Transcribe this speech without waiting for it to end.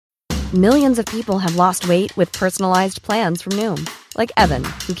Millions of people have lost weight with personalized plans from Noom. Like Evan,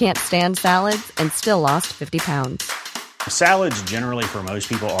 who can't stand salads and still lost 50 pounds. Salads generally for most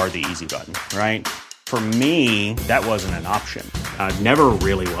people are the easy button, right? For me, that wasn't an option. I never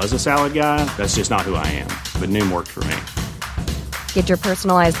really was a salad guy. That's just not who I am. But Noom worked for me. Get your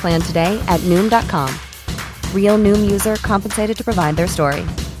personalized plan today at Noom.com. Real Noom user compensated to provide their story.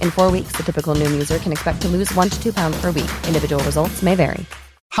 In 4 weeks, the typical Noom user can expect to lose 1 to 2 pounds per week. Individual results may vary.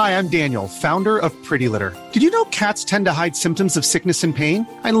 Hi, I'm Daniel, founder of Pretty Litter. Did you know cats tend to hide symptoms of sickness and pain?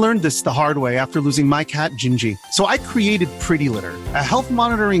 I learned this the hard way after losing my cat, Gingy. So I created Pretty Litter, a health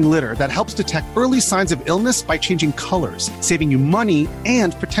monitoring litter that helps detect early signs of illness by changing colors, saving you money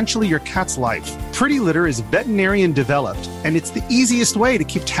and potentially your cat's life. Pretty Litter is veterinarian developed, and it's the easiest way to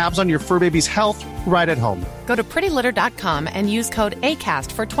keep tabs on your fur baby's health right at home. Go to prettylitter.com and use code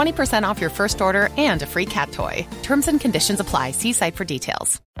ACAST for 20% off your first order and a free cat toy. Terms and conditions apply. See site for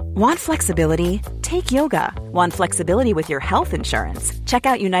details. Want flexibility? Take yoga. Want flexibility with your health insurance? Check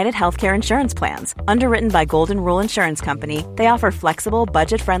out United Healthcare Insurance Plans. Underwritten by Golden Rule Insurance Company, they offer flexible,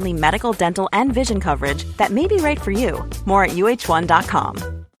 budget-friendly medical, dental, and vision coverage that may be right for you. More at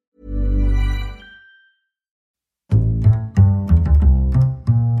uh1.com.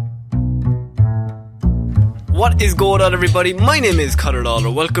 What is going on, everybody? My name is Conor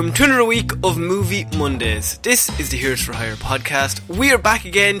Lawler. Welcome to another week of Movie Mondays. This is the Heroes for Hire podcast. We are back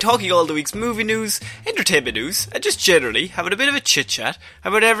again talking all the week's movie news, entertainment news, and just generally having a bit of a chit-chat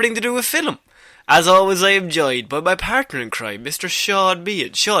about everything to do with film. As always, I am joined by my partner in crime, Mr. Sean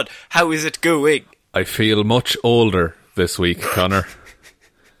Meehan. Sean, how is it going? I feel much older this week, Conor.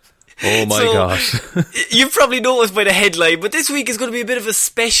 Oh my gosh. You've probably noticed by the headline, but this week is going to be a bit of a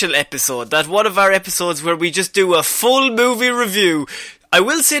special episode. That one of our episodes where we just do a full movie review. I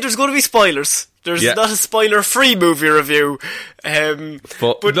will say there's going to be spoilers. There's not a spoiler-free movie review.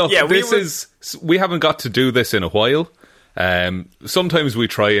 But look, yeah, we haven't got to do this in a while. Sometimes we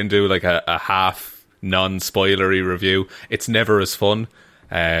try and do like a half non-spoilery review. It's never as fun.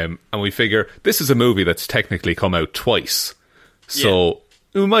 And we figure this is a movie that's technically come out twice. So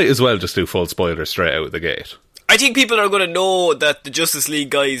we might as well just do full spoilers straight out of the gate. I think people are going to know that the Justice League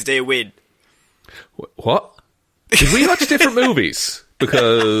guys, they win. What? Did we watch different movies?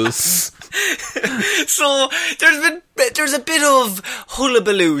 Because... So, there's a bit of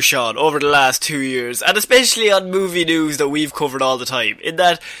hullabaloo, Sean, over the last 2 years, and especially on movie news that we've covered all the time, in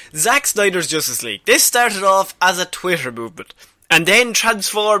that Zack Snyder's Justice League, this started off as a Twitter movement, and then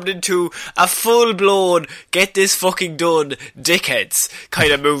transformed into a full-blown, get this fucking done, dickheads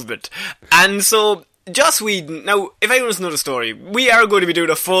kind of movement. And so, Joss Whedon, now, if anyone doesn't know the story, we are going to be doing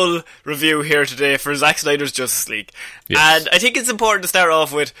a full review here today for Zack Snyder's Justice League. Yes. And I think it's important to start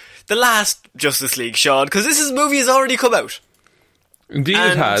off with the last Justice League, Sean, because this movie has already come out. Indeed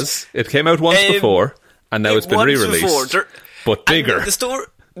it has. It came out once before, and now it's been re-released. But bigger.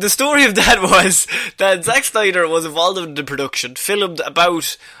 The story of that was that Zack Snyder was involved in the production, filmed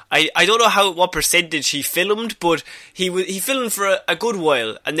about, I don't know what percentage he filmed, but he filmed for a good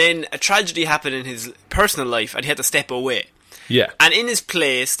while, and then a tragedy happened in his personal life, and he had to step away. Yeah. And in his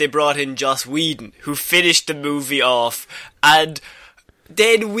place, they brought in Joss Whedon, who finished the movie off, and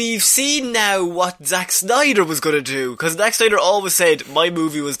then we've seen now what Zack Snyder was going to do, because Zack Snyder always said, my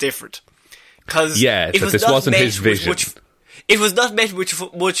movie was different. This wasn't his vision. It was not met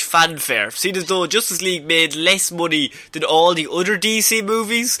with much fanfare, seen as though Justice League made less money than all the other DC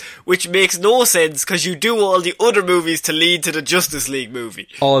movies, which makes no sense because you do all the other movies to lead to the Justice League movie.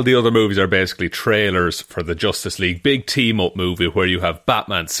 All the other movies are basically trailers for the Justice League big team-up movie where you have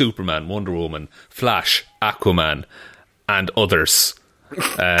Batman, Superman, Wonder Woman, Flash, Aquaman, and others.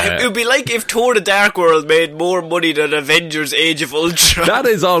 It would be like if Thor: The Dark World made more money than Avengers: Age of Ultron. That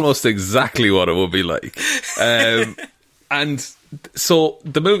is almost exactly what it would be like. And so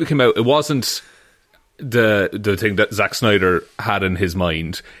the movie came out. It wasn't the thing that Zack Snyder had in his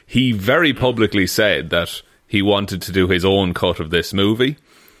mind. He very publicly said that he wanted to do his own cut of this movie.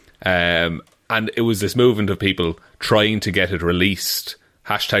 And it was this movement of people trying to get it released.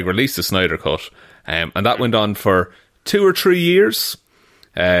 #release the Snyder Cut. And that went on for 2 or 3 years.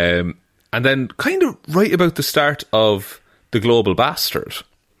 And then kind of right about the start of The Global Bastard,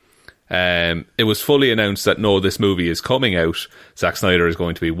 it was fully announced that no, this movie is coming out. Zack Snyder is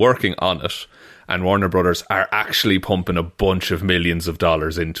going to be working on it, and Warner Brothers are actually pumping a bunch of millions of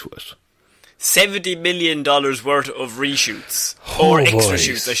dollars into it. $70 million worth of reshoots. Or extra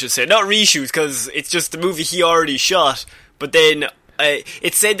shoots, I should say. Not reshoots, because it's just the movie he already shot. But then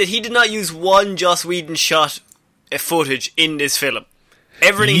it said that he did not use one Joss Whedon shot footage in this film.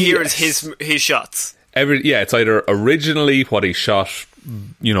 Everything here is his shots. It's either originally what he shot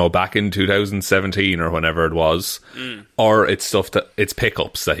back in 2017 or whenever it was, or it's stuff that it's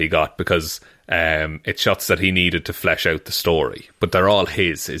pickups that he got because it's shots that he needed to flesh out the story, but they're all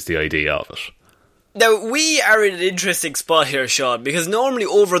his, is the idea of it. Now, we are in an interesting spot here, Sean, because normally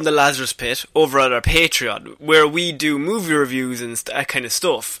over in the Lazarus Pit, over on our Patreon, where we do movie reviews and that kind of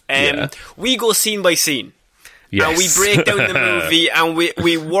stuff, we go scene by scene. Yes. And we break down the movie and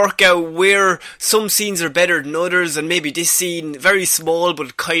we work out where some scenes are better than others, and maybe this scene, very small,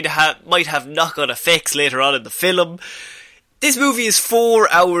 but kind of might have knock-on effects later on in the film. This movie is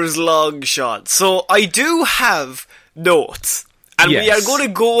 4 hours long, Sean, so I do have notes, and we are going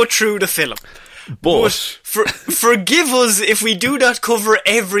to go through the film. But forgive us if we do not cover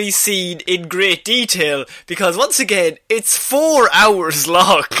every scene in great detail, because once again, it's 4 hours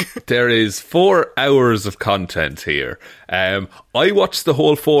long. There is 4 hours of content here. I watched the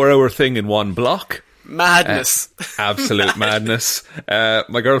whole 4 hour thing in one block. Madness. Absolute madness.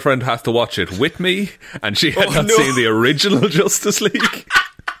 My girlfriend has to watch it with me, and she had not seen the original Justice League.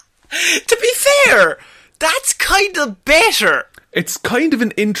 To be fair, that's kind of better. It's kind of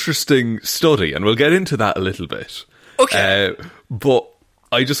an interesting study, and we'll get into that a little bit. Okay. But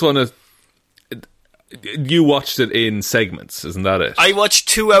I just want to... You watched it in segments, isn't that it? I watched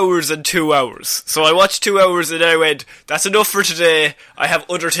 2 hours and 2 hours. So I watched 2 hours and I went, that's enough for today. I have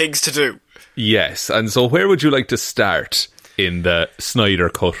other things to do. Yes, and so where would you like to start in the Snyder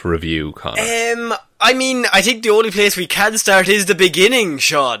Cut review, Connor? I mean, I think the only place we can start is the beginning,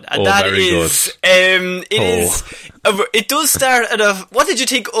 Sean, and that is, it does start at a. What did you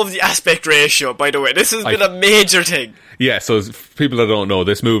think of the aspect ratio? By the way, this has been a major thing. Yeah, so people that don't know,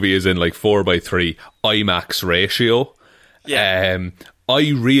 this movie is in like 4:3 IMAX ratio. Yeah,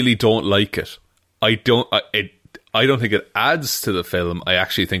 I really don't like it. I don't think it adds to the film. I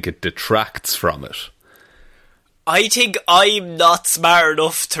actually think it detracts from it. I think I'm not smart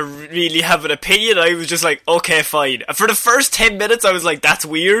enough to really have an opinion. I was just like, okay, fine. And for the first 10 minutes, I was like, that's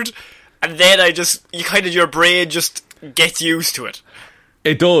weird. And then your brain just gets used to it.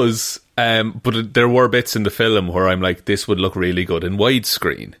 It does, but there were bits in the film where I'm like, this would look really good in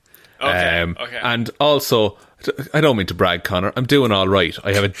widescreen. Okay. And also, I don't mean to brag, Connor, I'm doing all right.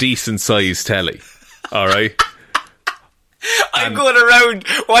 I have a decent sized telly. All right? I'm going around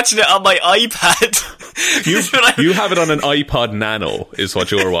watching it on my iPad. You have it on an iPod Nano, is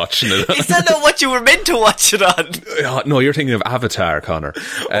what you were watching it on. Is that not what you were meant to watch it on? No, you're thinking of Avatar, Connor.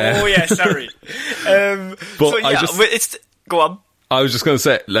 Oh, yeah, sorry. Go on. I was just going to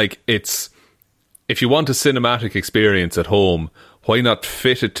say, like, if you want a cinematic experience at home, why not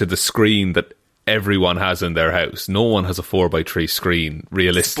fit it to the screen that everyone has in their house? No one has a 4:3 screen,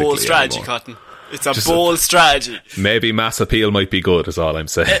 realistically. Bold strategy, anymore. Cotton. It's a bold strategy. Maybe mass appeal might be good, is all I'm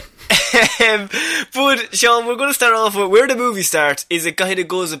saying. But Sean, we're going to start off with where the movie starts. Is it kind of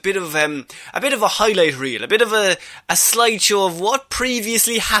goes a bit of a highlight reel, a bit of a slideshow of what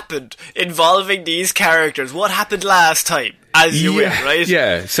previously happened involving these characters. What happened last time, as you will, right?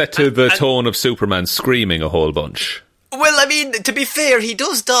 Yeah, set to the tone of Superman screaming a whole bunch. Well, I mean, to be fair, he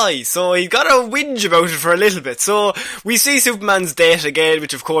does die, so he got a whinge about it for a little bit. So we see Superman's death again,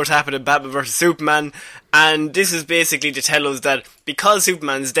 which of course happened in Batman vs Superman, and this is basically to tell us that because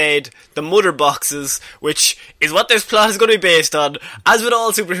Superman's dead, the mother boxes, which is what this plot is going to be based on, as with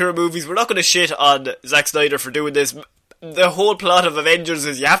all superhero movies, we're not going to shit on Zack Snyder for doing this. The whole plot of Avengers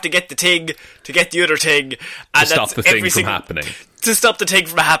is you have to get the thing to get the other thing, and to stop the thing from happening. To stop the thing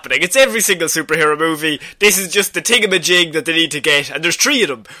from happening. It's every single superhero movie. This is just the thingamajig that they need to get, and there's 3 of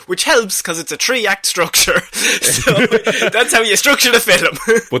them, which helps because it's a 3-act structure. So that's how you structure the film.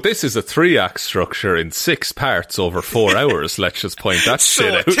 But this is a 3-act structure in 6 parts over 4 hours. Let's just point that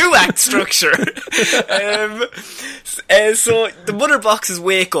shit out. 2-act structure. So the mother boxes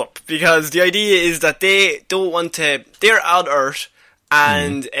wake up because the idea is that they don't want to. They're on Earth.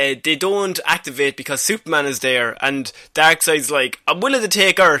 And they don't activate because Superman is there, and Darkseid's like, I'm willing to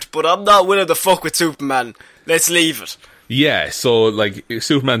take Earth, but I'm not willing to fuck with Superman. Let's leave it. Yeah, so like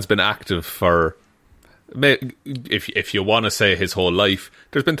Superman's been active for, if you want to say his whole life,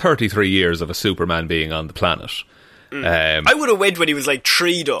 there's been 33 years of a Superman being on the planet. I would have went when he was like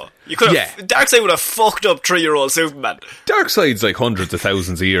 3 though. You could have. Yeah. Darkseid would have fucked up 3-year-old Superman. Darkseid's like hundreds of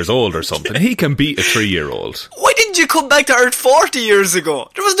thousands of years old or something. He can beat a 3-year-old. Why didn't you come back to Earth 40 years ago?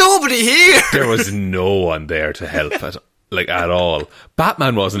 There was nobody here. There was no one there to help at all.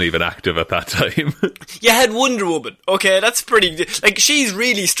 Batman wasn't even active at that time. You had Wonder Woman. Okay, that's pretty. Like, she's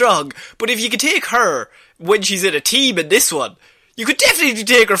really strong. But if you could take her when she's in a team in this one, you could definitely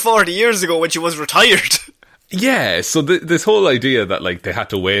take her 40 years ago when she was retired. Yeah, so this whole idea that like they had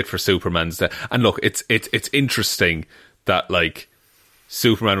to wait for Superman's death, and look, it's interesting that like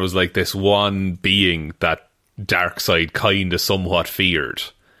Superman was like this one being that Darkseid kind of somewhat feared.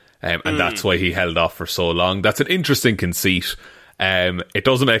 And that's why he held off for so long. That's an interesting conceit. It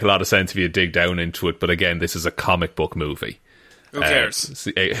doesn't make a lot of sense if you dig down into it, but again, this is a comic book movie. Who cares?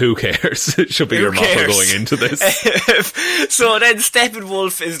 Who cares? It should be your motto going into this. So then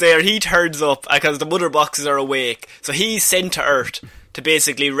Steppenwolf is there. He turns up because the mother boxes are awake. So he's sent to Earth to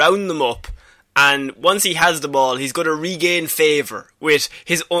basically round them up. And once he has them all, he's going to regain favour with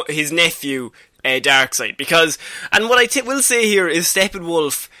his nephew, Darkseid. Because, and what I will say here is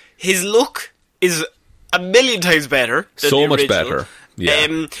Steppenwolf, his look is a million times better than so the much original. better.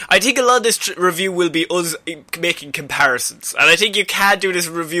 Yeah. I think a lot of this review will be us making comparisons, and I think you can't do this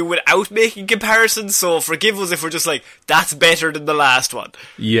review without making comparisons, so forgive us if we're just like, that's better than the last one.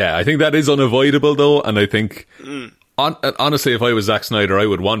 Yeah, I think that is unavoidable though, and I think honestly, if I was Zack Snyder, I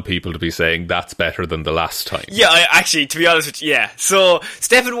would want people to be saying that's better than the last time. Yeah, actually, to be honest with you, yeah. So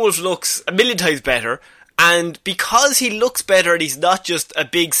Steppenwolf looks a million times better, and because he looks better and he's not just a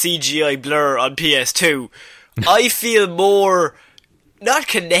big CGI blur on PS2, I feel more... not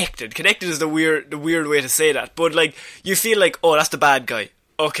connected. Connected is the weird way to say that. But, like, you feel like, oh, that's the bad guy.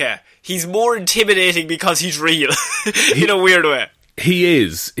 Okay. He's more intimidating because he's real. In a weird way. He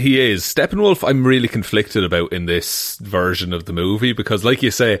is. Steppenwolf, I'm really conflicted about in this version of the movie because, like you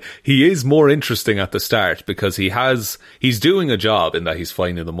say, he is more interesting at the start because he's doing a job in that he's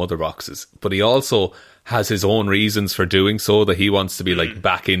finding the mother boxes, but he also has his own reasons for doing so, that he wants to be, like,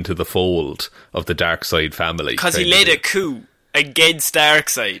 back into the fold of the Darkseid family. Because he led a coup against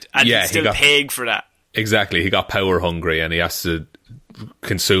Darkseid, and he's still paying for that. Exactly, he got power hungry and he has to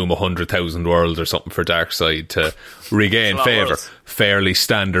consume 100,000 worlds or something for Darkseid to regain favour. Fairly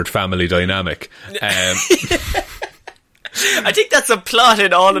standard family dynamic. I think that's a plot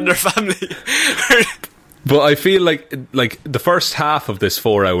in All in Their Family. But I feel like the first half of this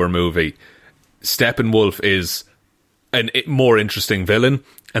 4-hour movie, Steppenwolf is a more interesting villain,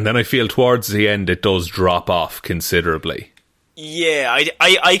 and then I feel towards the end it does drop off considerably. Yeah,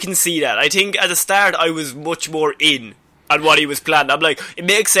 I can see that. I think at the start I was much more in on what he was planning. I'm like, it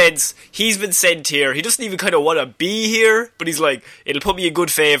makes sense. He's been sent here. He doesn't even kind of want to be here, but he's like, it'll put me in good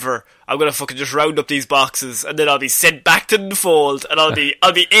favour. I'm gonna fucking just round up these boxes, and then I'll be sent back to the fold, and I'll be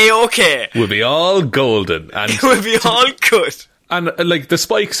A-okay. We'll be all golden, and we'll be all good. And like the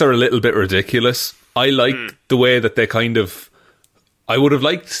spikes are a little bit ridiculous. I like the way that they kind of... I would have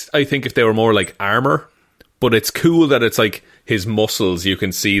liked, I think, if they were more like armour, but it's cool that it's like his muscles, you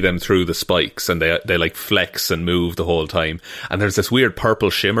can see them through the spikes, and they like flex and move the whole time. And there's this weird purple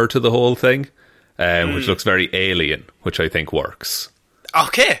shimmer to the whole thing, which looks very alien, which I think works.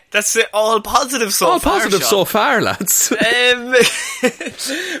 Okay, that's all positive so far. All positive so far, lads.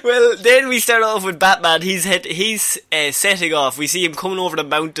 Well, then we start off with Batman. He's setting off. We see him coming over the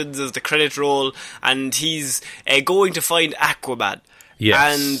mountains as the credit roll, and he's going to find Aquaman.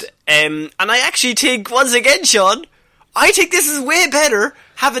 Yes. And I actually think, once again, Sean, I think this is way better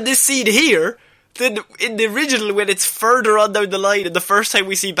having this scene here than in the original when it's further on down the line, and the first time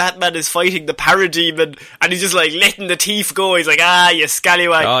we see Batman is fighting the parademon, and he's just like letting the teeth go. He's like, you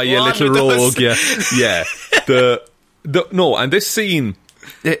scallywag. Ah, you little rogue, yeah. No, and this scene,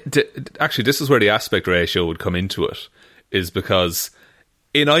 actually, this is where the aspect ratio would come into it, is because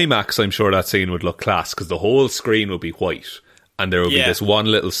in IMAX, I'm sure that scene would look class, because the whole screen would be white, and there would be this one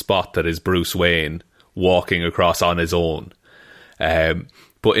little spot that is Bruce Wayne walking across on his own.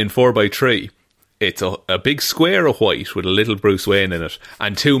 But in 4:3, it's a big square of white with a little Bruce Wayne in it,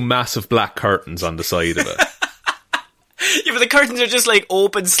 and two massive black curtains on the side of it. Yeah, but the curtains are just like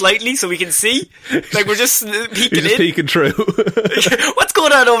open slightly so we can see. Like we're just peeking in. Peeking through. What's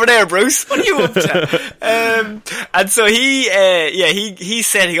going on over there, Bruce? What are you up to? And so he's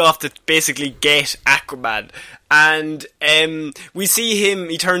setting off to basically get Aquaman. And we see him,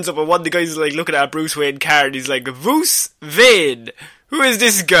 he turns up, and one of the guys is like looking at a Bruce Wayne card. He's like, Bruce Wayne, who is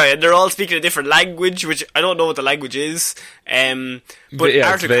this guy? And they're all speaking a different language, which I don't know what the language is. But yeah,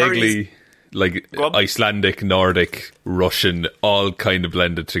 Arthur it's vaguely like Icelandic, Nordic, Russian, all kind of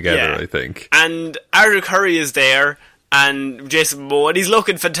blended together, I think. And Arthur Curry is there, and Jason Momoa, and he's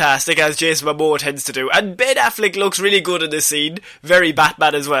looking fantastic, as Jason Momoa tends to do. And Ben Affleck looks really good in this scene, very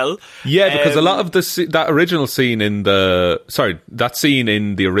Batman as well. Yeah, because a lot of that scene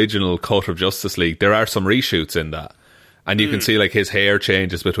in the original cut of Justice League, there are some reshoots in that. And you can see like his hair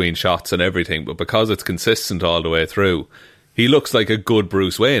changes between shots and everything, but because it's consistent all the way through, he looks like a good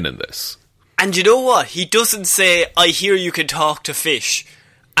Bruce Wayne in this. And you know what? He doesn't say, I hear you can talk to fish.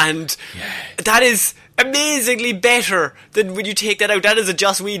 And that is amazingly better than when you take that out. That is a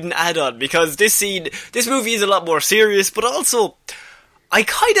Joss Whedon add-on, because this movie is a lot more serious, but also I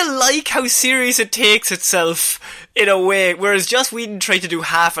kind of like how serious it takes itself in a way, whereas Joss Whedon tried to do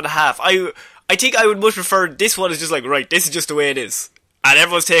half and half. I think I would much prefer this one is just like, right, this is just the way it is. And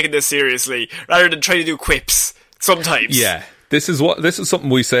everyone's taking this seriously, rather than trying to do quips sometimes. Yeah. This is something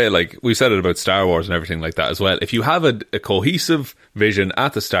we say, like, we said it about Star Wars and everything like that as well. If you have a cohesive vision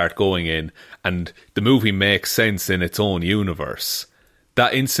at the start going in, and the movie makes sense in its own universe,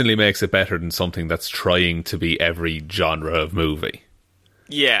 that instantly makes it better than something that's trying to be every genre of movie.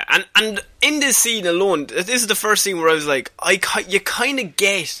 Yeah, and in this scene alone, this is the first scene where I was like, you kind of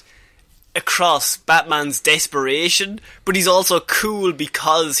get across Batman's desperation, but he's also cool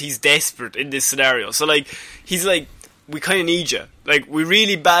because he's desperate in this scenario. So, like, he's like, we kind of need you. Like, we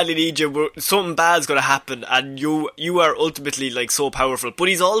really badly need you. Something bad's going to happen, and you are ultimately, like, so powerful. But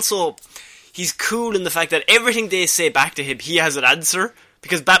he's cool in the fact that everything they say back to him, he has an answer.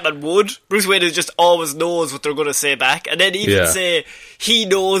 Because Batman would. Bruce Wayne just always knows what they're going to say back. And then even say he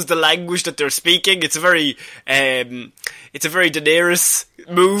knows the language that they're speaking. It's a very Daenerys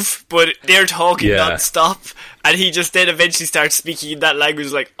move, but they're talking non-stop. And he just then eventually starts speaking in that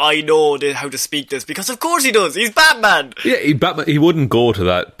language like, I know how to speak this. Because of course he does. He's Batman. Yeah, he wouldn't go to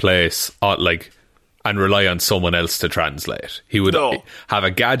that place and rely on someone else to translate. He would have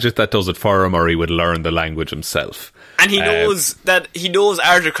a gadget that does it for him, or he would learn the language himself. And he knows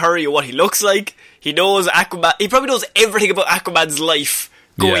Arthur Curry and what he looks like. He knows Aquaman. He probably knows everything about Aquaman's life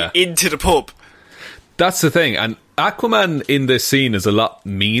going into the pub. That's the thing. And Aquaman in this scene is a lot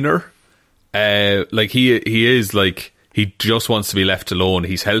meaner. Like he is like, he just wants to be left alone.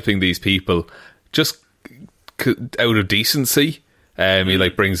 He's helping these people just out of decency. He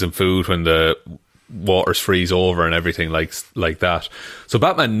like brings them food when the waters freeze over and everything like that. So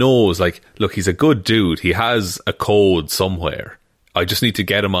Batman knows, like, look, he's a good dude. He has a code somewhere. I just need to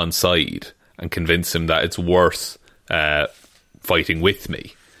get him on side and convince him that it's worth fighting with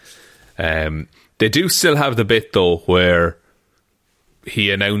me. They do still have the bit though where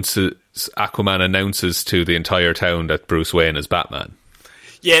Aquaman announces to the entire town that Bruce Wayne is Batman.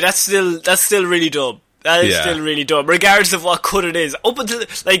 Yeah, that's still really dumb. That is still really dumb, regardless of what cut it is. Up until,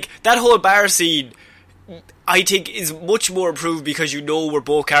 like, that whole bar scene, I think is much more improved because you know where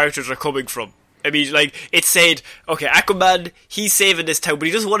both characters are coming from. I mean, like, it said, okay, Aquaman, he's saving this town, but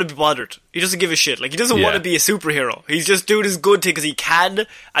he doesn't want to be bothered. He doesn't give a shit. Like, he doesn't want to be a superhero. He's just doing his good thing because he can,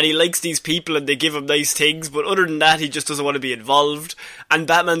 and he likes these people and they give him nice things, but other than that, he just doesn't want to be involved. And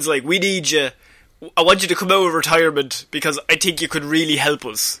Batman's like, we need you. I want you to come out of retirement because I think you could really help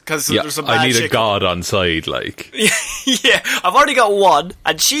us. Because there's some bad I need shit a god on side, like. Yeah, I've already got one,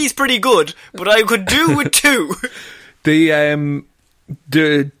 and she's pretty good, but I could do with two. Do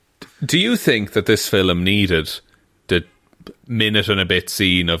you think that this film needed the minute and a bit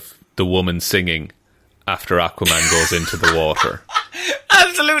scene of the woman singing after Aquaman goes into the water?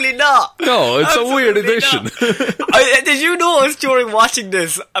 Absolutely not. No, it's a weird addition. Did you notice during watching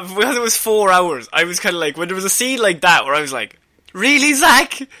this, because it was 4 hours, I was kind of like, when there was a scene like that where I was like, really,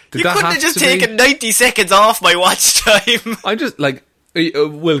 Zack? You couldn't have just taken 90 seconds off my watch time. I'm just like,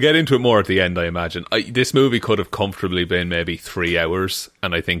 we'll get into it more at the end, I imagine. This movie could have comfortably been maybe 3 hours,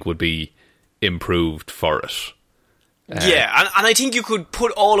 and I think would be improved for it. Yeah, and I think you could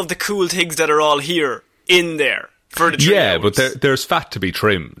put all of the cool things that are all here in there for the 3 hours. But there's fat to be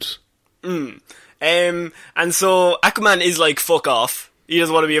trimmed. And so Aquaman is like, fuck off. He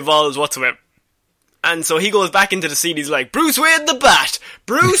doesn't want to be involved whatsoever. And so he goes back into the scene. He's like, Bruce Wayne the Bat.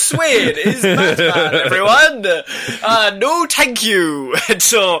 Bruce Wayne is Batman, everyone. No, thank you. And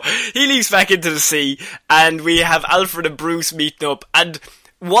so he leaves back into the sea, and we have Alfred and Bruce meeting up. And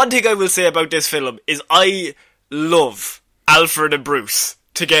one thing I will say about this film is I love Alfred and Bruce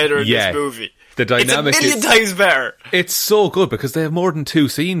together in this movie. The dynamic it's a million times better. It's so good because they have more than 2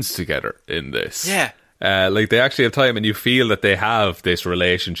 scenes together in this. Yeah. Like, they actually have time, and you feel that they have this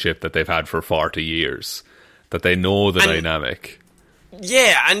relationship that they've had for 40 years, that they know the dynamic.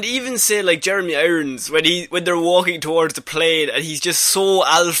 Yeah, and even say, like, Jeremy Irons, when they're walking towards the plane, and he's just so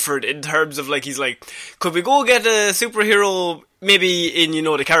Alfred in terms of, like, he's like, could we go get a superhero maybe in,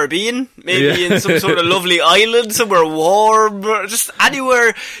 the Caribbean? Maybe in some sort of lovely island, somewhere warm, or just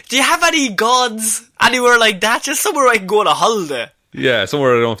anywhere. Do you have any gods anywhere like that? Just somewhere I can go on a holiday. Yeah,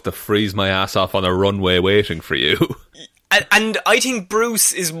 somewhere I don't have to freeze my ass off on a runway waiting for you. And I think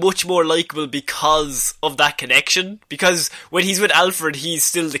Bruce is much more likeable because of that connection. Because when he's with Alfred, he's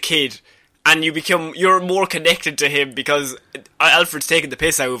still the kid. and you're more connected to him because Alfred's taking the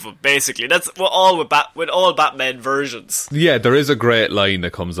piss out of him. Basically, that's with all Batman versions. Yeah, there is a great line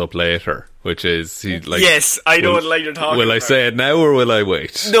that comes up later, which is yes, I know what line you're talking about. Will I say it now or will I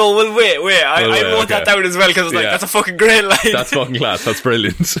wait? No, we'll wait. I wrote that down as well because I was like, that's a fucking great line. That's fucking class. That's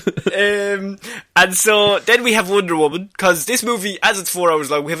brilliant. And so then we have Wonder Woman, because this movie, as it's 4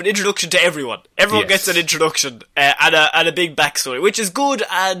 hours long, we have an introduction to everyone. Everyone gets an introduction and a big backstory, which is good,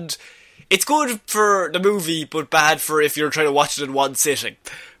 and it's good for the movie, but bad for if you're trying to watch it in one sitting.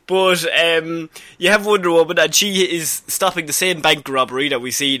 But you have Wonder Woman, and she is stopping the same bank robbery that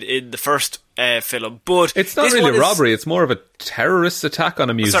we seen in the first film. But it's not really a robbery; it's more of a terrorist attack on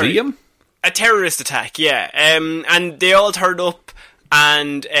a museum. A terrorist attack, yeah. And they all turn up,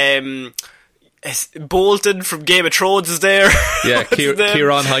 and Bolton from Game of Thrones is there. Yeah,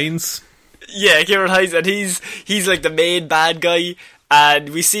 Kieran Hines. Yeah, Kieran Hines, and he's like the main bad guy. And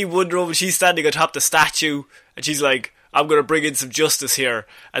we see Wonder Woman, she's standing atop the statue, and she's like, I'm going to bring in some justice here.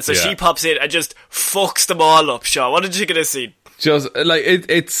 And so she pops in and just fucks them all up, Sean. What did you think of this scene? Just, like,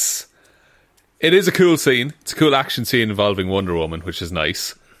 it is a cool scene. It's a cool action scene involving Wonder Woman, which is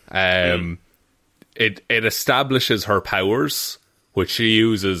nice. It establishes her powers, which she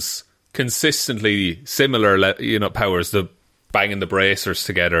uses consistently similar, powers, the banging the bracers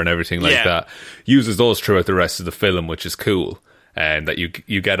together and everything like that. Uses those throughout the rest of the film, which is cool. And that you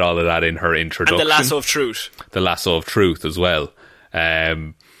get all of that in her introduction. And the lasso of truth. The lasso of truth as well.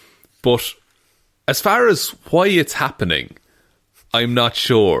 But as far as why it's happening, I'm not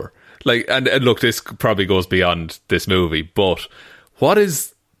sure. Like, and look, this probably goes beyond this movie, but what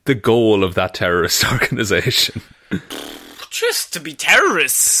is the goal of that terrorist organisation? Just to be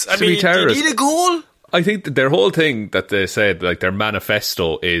terrorists. I mean, do you need a goal? I think that their whole thing that they said, like their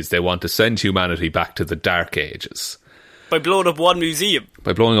manifesto, is they want to send humanity back to the Dark Ages. By blowing up one museum.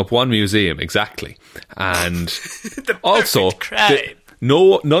 By blowing up one museum, exactly. And also,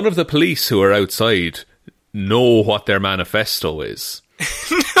 none of the police who are outside know what their manifesto is.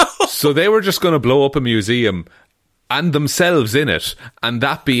 No. So they were just going to blow up a museum and themselves in it, and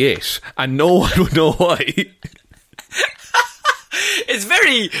that be it. And no one would know why. It's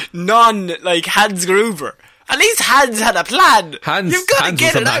very Hans Gruber. At least Hans had a plan. You've got to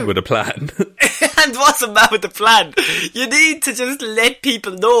get it out. Hans was a man with a plan. Hans was a man with a plan. You need to just let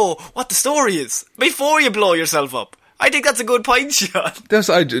people know what the story is before you blow yourself up. I think that's a good point, Sean.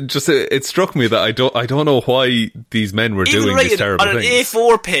 It struck me that I don't know why these men were doing these terrible things. On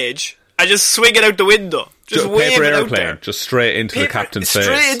an A4 page, I just swing it out the window. Just wave paper it airplane, out there. just straight into the captain's face.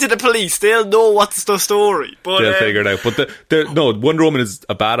 Straight into the police. They'll know what's the story. But they'll figure it out. But Wonder Woman is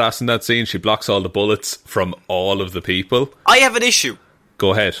a badass in that scene. She blocks all the bullets from all of the people. I have an issue.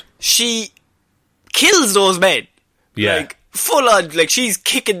 Go ahead. She kills those men. Yeah. Like, full on, like, she's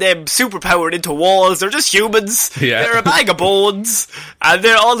kicking them superpowered into walls. They're just humans. Yeah. They're a bag of bones. And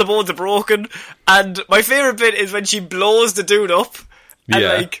all the bones are broken. And my favourite bit is when she blows the dude up.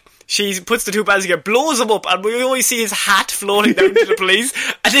 And, she puts the two bands together, blows him up, and we always see his hat floating down to the police.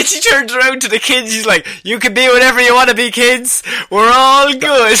 And then she turns around to the kids. She's like, "You can be whatever you want to be, kids. We're all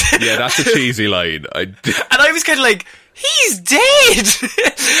good." Yeah, that's a cheesy line. And I was kind of like, he's dead.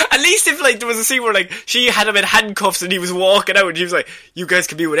 At least if there was a scene where she had him in handcuffs and he was walking out, and she was like, "You guys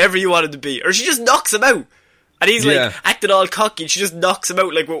can be whatever you want him to be," or she just knocks him out, and he's acting all cocky, and she just knocks him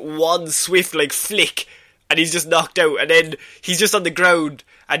out with one swift flick, and he's just knocked out, and then he's just on the ground.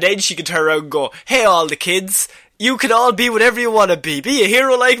 And then she can turn around and go, "Hey, all the kids, you can all be whatever you want to be. Be a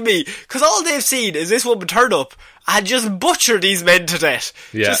hero like me." Because all they've seen is this woman turn up and just butcher these men to death.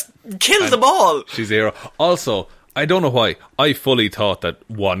 Yeah. Just kill them all. She's a hero. Also, I don't know why, I fully thought that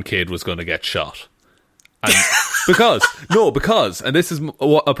one kid was going to get shot. And because, and this is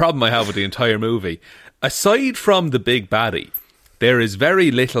a problem I have with the entire movie, aside from the big baddie, there is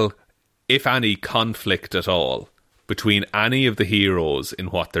very little, if any, conflict at all between any of the heroes in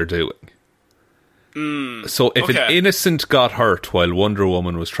what they're doing. So if an innocent got hurt while Wonder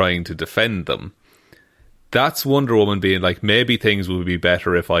Woman was trying to defend them, that's Wonder Woman being like, maybe things would be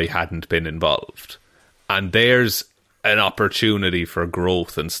better if I hadn't been involved. And there's an opportunity for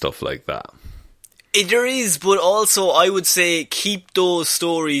growth and stuff like that. There is, but also I would say keep those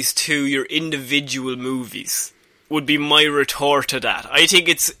stories to your individual movies. Would be my retort to that. I think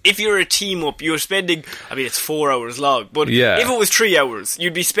if you're a team up, you're spending, it's 4 hours long, but if it was 3 hours,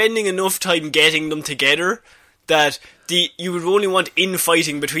 you'd be spending enough time getting them together that you would only want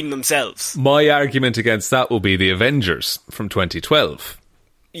infighting between themselves. My argument against that will be the Avengers from 2012.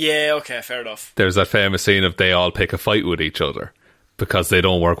 Yeah, okay, fair enough. There's that famous scene of they all pick a fight with each other because they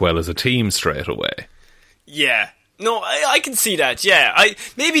don't work well as a team straight away. Yeah. No, I can see that, yeah.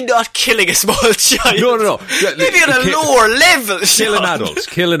 Maybe not killing a small child. No. Yeah, maybe on a lower level,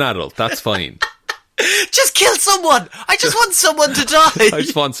 Kill an adult, that's fine. Just kill someone! I just want someone to die! I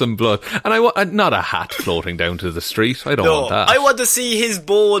just want some blood. And I want not a hat floating down to the street. I don't want that. I want to see his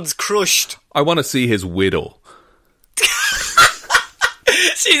bones crushed. I want to see his widow.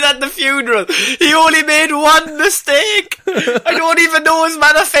 She's at the funeral. He only made one mistake. I don't even know his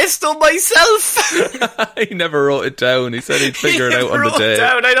manifesto myself. He never wrote it down. He said he'd figure it out on the day.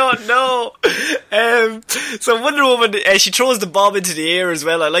 I don't know. So Wonder Woman, she throws the bomb into the air as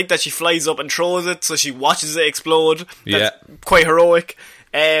well. I like that she flies up and throws it, so she watches it explode. That's quite heroic.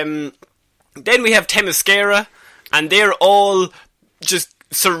 Then we have Themyscira, and they're all just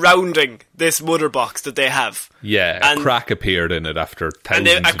surrounding this mother box that they have. Yeah, and a crack appeared in it after thousands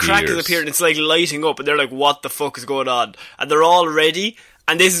of years. A crack has appeared and it's like lighting up and they're like, what the fuck is going on? And they're all ready,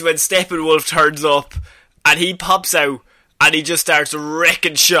 and this is when Steppenwolf turns up and he pops out and he just starts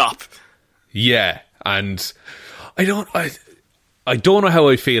wrecking shop. Yeah, and I don't know how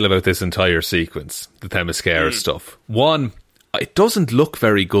I feel about this entire sequence, the Themyscira stuff. One, it doesn't look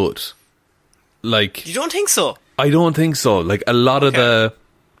very good. Like, you don't think so? I don't think so. Like, a lot of the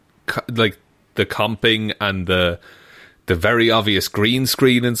comping and the very obvious green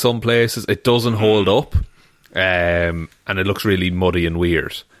screen in some places, it doesn't hold up, and it looks really muddy and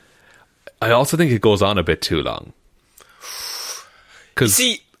weird. I also think it goes on a bit too long.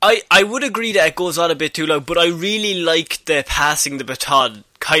 See, I would agree that it goes on a bit too long, but I really like the passing the baton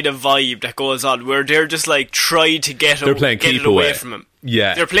kind of vibe that goes on, where they're just like trying to get it away from him.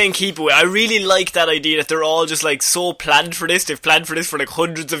 Yeah. They're playing keep away. I really like that idea that they're all just like so planned for this. They've planned for this for like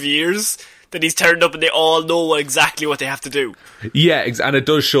hundreds of years, that he's turned up and they all know exactly what they have to do. Yeah, and it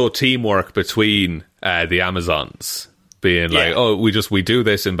does show teamwork between the Amazons, being like, oh, we do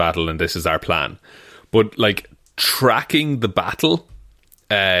this in battle and this is our plan. But like tracking the battle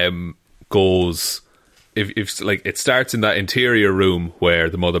goes, if like it starts in that interior room where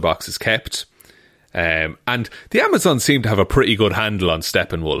the mother box is kept. And the Amazons seem to have a pretty good handle on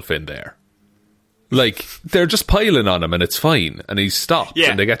Steppenwolf in there. Like, they're just piling on him and it's fine. And he's stopped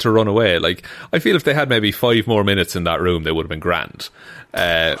and they get to run away. Like, I feel if they had maybe 5 more minutes in that room, they would have been grand.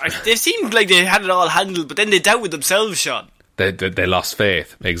 They seemed like they had it all handled, but then they doubted themselves, Sean. They lost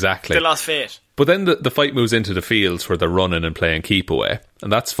faith, exactly. They lost faith. But then the fight moves into the fields where they're running and playing keep away.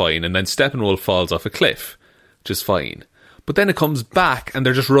 And that's fine. And then Steppenwolf falls off a cliff, which is fine. But then it comes back and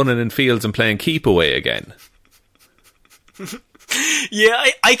they're just running in fields and playing keep away again. Yeah,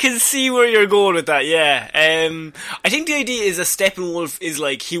 I can see where you're going with that, yeah. I think the idea is that Steppenwolf is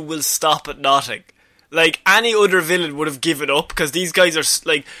like, he will stop at nothing. Like, any other villain would have given up, because these guys are,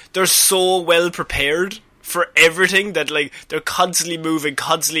 like, they're so well prepared for everything that, like, they're constantly moving,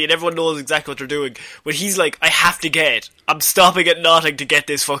 constantly, and everyone knows exactly what they're doing. But he's like, I have to get it. I'm stopping at nothing to get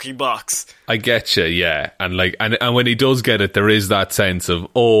this fucking box. I get you, yeah. And like, and when he does get it, there is that sense of,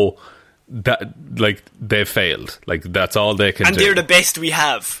 oh, that, like, they've failed. Like, that's all they can do. And they're the best we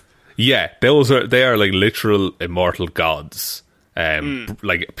have. Yeah, they are like literal immortal gods,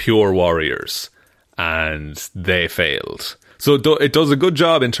 like pure warriors, and they failed. So it does a good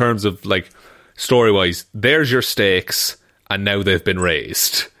job in terms of, like, story-wise, there's your stakes, and now they've been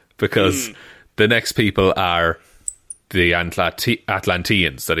raised, because the next people are the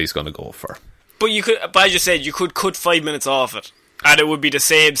Atlanteans that he's going to go for. But as you said, you could cut 5 minutes off it, and it would be the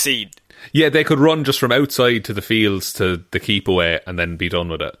same scene. Yeah, they could run just from outside to the fields to the keep away, and then be done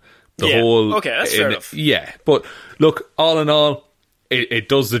with it. Okay, that's fair enough. Yeah, but look, all in all, it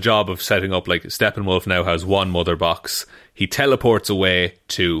does the job of setting up, like, Steppenwolf now has one mother box. He teleports away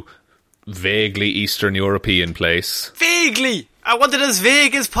to vaguely Eastern European place. Vaguely! I want it as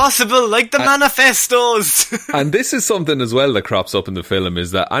vague as possible, like the manifestos! And this is something as well that crops up in the film,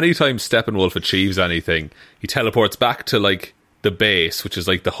 is that anytime Steppenwolf achieves anything, he teleports back to, like, the base, which is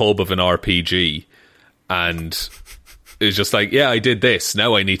like the hub of an RPG, and is just like, yeah, I did this,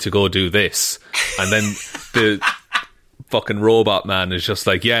 now I need to go do this. And then the fucking robot man is just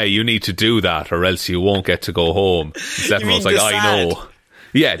like, yeah, you need to do that or else you won't get to go home. Steppenwolf's like, I know.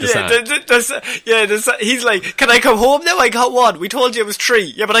 Yeah, he's like, can I come home now? I got one. We told you it was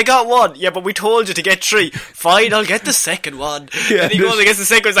 3. Yeah, but I got 1. Yeah, but we told you to get 3. Fine, I'll get the second one. Yeah, and he goes and gets the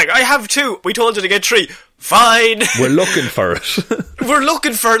second one. He's like, I have 2. We told you to get 3. Fine. We're looking for it. We're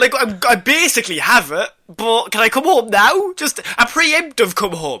looking for it. Like, I basically have it, but can I come home now? Just a preemptive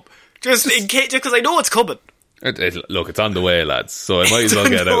come home. Just in case, just because I know it's coming. Look, it's on the way, lads, so I might as well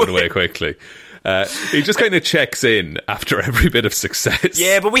get out of the way quickly. He just kind of checks in after every bit of success.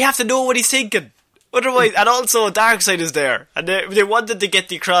 Yeah, but we have to know what he's thinking. Otherwise, and also Darkseid is there, and they wanted to get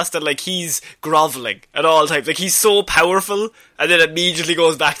the across that like he's groveling at all times, like he's so powerful, and then immediately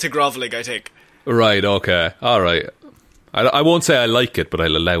goes back to groveling. I think. Right. Okay. All right. I won't say I like it, but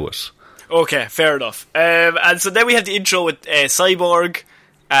I'll allow it. Okay, fair enough. And so then we have the intro with Cyborg,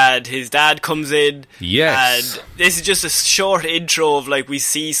 and his dad comes in. Yes. And this is just a short intro of like we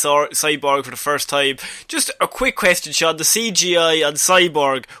see Cyborg for the first time. Just a quick question, Sean. The CGI on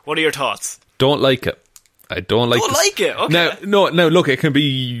Cyborg. What are your thoughts? Don't like it. I don't like. Don't like it. Okay. No. Look, it can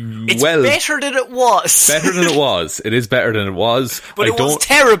be It's better than it was. Better than it was. It is better than it was. But it was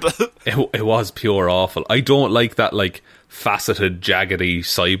terrible. It was pure awful. I don't like that like faceted, jaggedy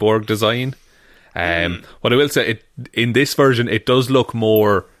cyborg design. What I will say, in this version, it does look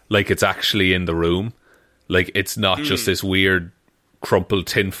more like it's actually in the room. Like it's not just this weird, crumpled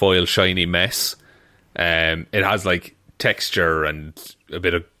tinfoil shiny mess. It has like texture and a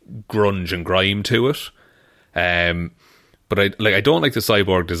bit of grunge and grime to it. But I don't like the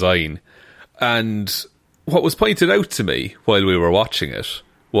cyborg design. And what was pointed out to me while we were watching it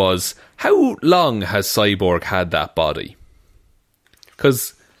was, how long has Cyborg had that body?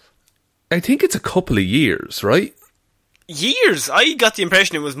 Because I think it's a couple of years, right? Years? I got the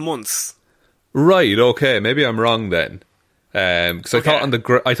impression it was months. Right, okay, maybe I'm wrong then. Because I thought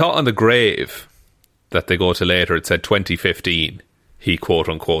on the grave that they go to later, it said 2015 he quote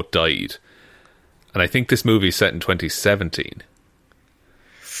unquote died. And I think this movie's set in 2017.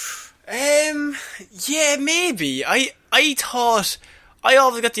 Yeah, maybe. I thought, I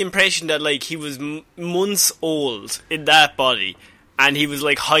always got the impression that like he was months old in that body, and he was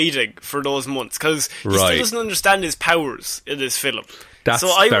like hiding for those months because he still doesn't understand his powers in this film. That's so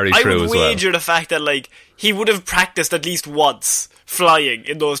I true would wager the fact that like he would have practiced at least once flying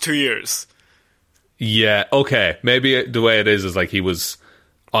in those 2 years. Yeah, okay. Maybe the way it is like he was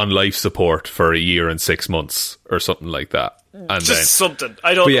on life support for a year and 6 months or something like that. And just something.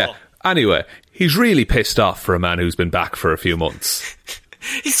 I don't know. Anyway, he's really pissed off for a man who's been back for a few months.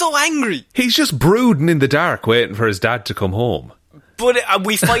 He's so angry. He's just brooding in the dark waiting for his dad to come home. But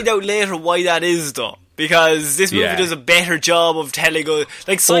we find out later why that is, though. Because this movie does a better job of telling us...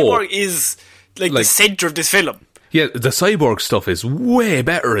 Like, Cyborg is like the centre of this film. Yeah, the Cyborg stuff is way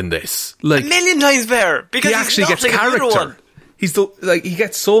better in this. Like, a million times better. Because he actually gets character. He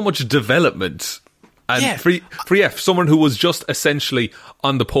gets so much development. And for someone who was just essentially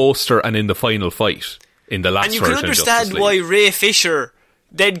on the poster and in the final fight in the last version. And you can understand why Ray Fisher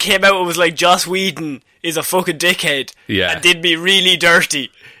then came out and was like, Joss Whedon is a fucking dickhead and did me really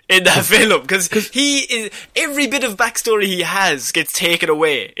dirty in that film. Because every bit of backstory he has gets taken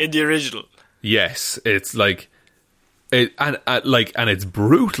away in the original. Yes, it's like... and it's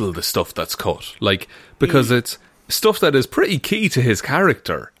brutal, the stuff that's cut. Like, because it's stuff that is pretty key to his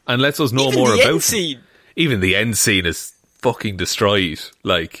character and lets us know even more the about end scene. Even the end scene is fucking destroyed.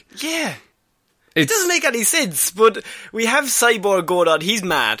 Like, yeah, it doesn't make any sense. But we have Cyborg going on; he's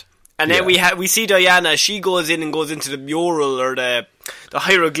mad, and then we see Diana. She goes into the mural or the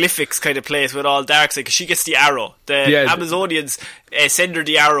hieroglyphics kind of place with all Darkseid because she gets the arrow. The Amazonians send her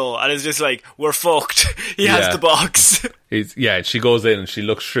the arrow, and it's just like, we're fucked. He has the box. She goes in and she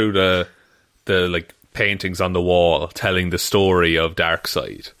looks through the like paintings on the wall telling the story of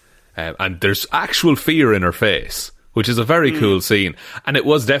Darkseid, and there's actual fear in her face, which is a very cool scene. And it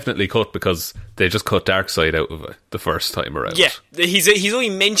was definitely cut because they just cut Darkseid out of it the first time around. Yeah, he's only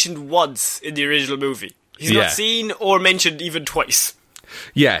mentioned once in the original movie. He's not seen or mentioned even twice.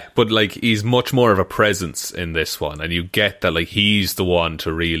 Yeah, but like he's much more of a presence in this one, and you get that like he's the one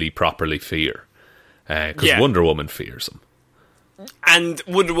to really properly fear, because Wonder Woman fears him. And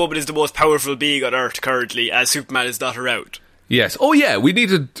Wonder Woman is the most powerful being on Earth currently, as Superman is not around. Yes. Oh yeah, we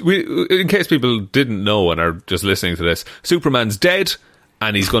in case people didn't know and are just listening to this, Superman's dead,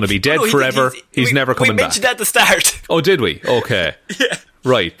 and he's going to be dead forever. He's never coming back. We mentioned that at the start. Oh, did we? Okay. Yeah.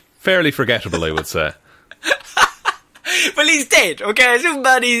 Right. Fairly forgettable, I would say. Well, he's dead, okay?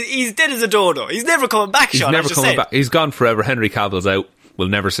 Superman, he's dead as a dodo. He's never coming back, Sean. He's never coming back. He's gone forever. Henry Cavill's out. We'll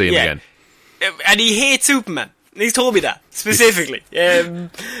never see him again. And he hates Superman. He's told me that, specifically. And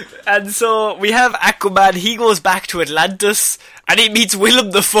so we have Aquaman. He goes back to Atlantis, and he meets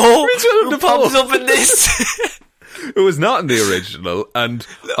Willem Dafoe, who pops up in this. It was not in the original, and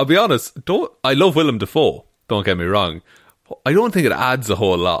I'll be honest, I love Willem Dafoe, don't get me wrong. I don't think it adds a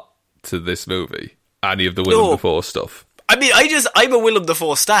whole lot to this movie, any of the Willem Dafoe stuff. I mean, I'm a Willem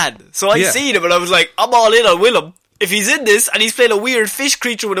Dafoe stan, so I seen him and I was like, I'm all in on Willem. If he's in this and he's playing a weird fish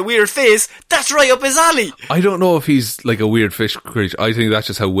creature with a weird face, that's right up his alley. I don't know if he's like a weird fish creature. I think that's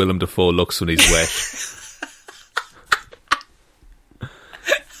just how Willem Dafoe looks when he's wet.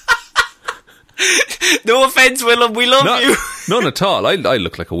 No offence, Willem, we love you. None at all. I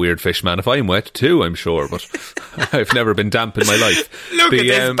look like a weird fish man if I'm wet too, I'm sure, but I've never been damp in my life. Look at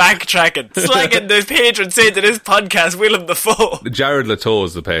this backtracking. Slagging the patron saint of this podcast, Willem Dafoe. Jared Leto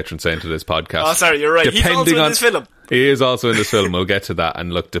is the patron saint of this podcast. Oh, sorry, you're right. He's also in this film. He is also in this film. We'll get to that.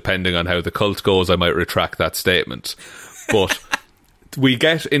 And look, depending on how the cult goes, I might retract that statement. But we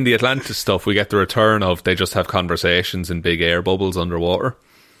get, in the Atlantis stuff, we get the return of they just have conversations in big air bubbles underwater.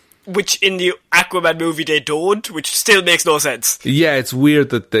 Which in the Aquaman movie they don't, which still makes no sense. Yeah, it's weird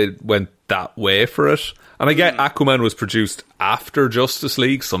that they went that way for it. And I get Aquaman was produced after Justice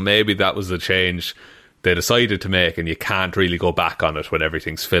League, so maybe that was the change they decided to make, and you can't really go back on it when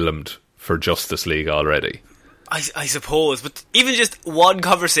everything's filmed for Justice League already. I suppose, but even just one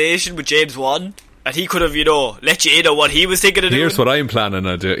conversation with James Wan, and he could have, let you in on what he was thinking of doing. Here's what I'm planning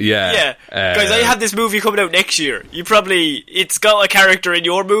on doing. Yeah. Guys, I have this movie coming out next year. It's got a character in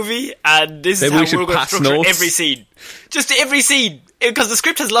your movie, and this is how we're going to structure every scene. Just every scene. Because the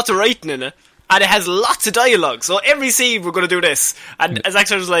script has lots of writing in it, and it has lots of dialogue. So every scene we're going to do this. And as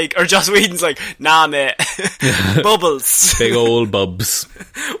Snyder's like, or Joss Whedon's like, nah, mate. Bubbles. Big old bubs.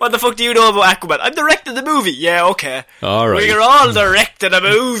 What the fuck do you know about Aquaman? I'm directing the movie. Yeah, okay. Alright. We're all directing a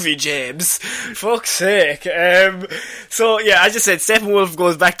movie, James. Fuck's sake. So, yeah, as I said, Steppenwolf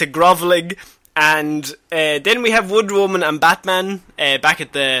goes back to grovelling. And then we have Wonder Woman and Batman back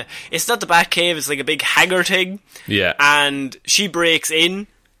at the... It's not the Batcave, it's like a big hangar thing. Yeah. And she breaks in.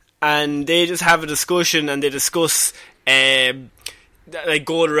 And they just have a discussion, and they discuss like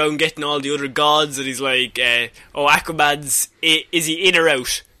going around getting all the other gods, and he's like, Aquaman's, is he in or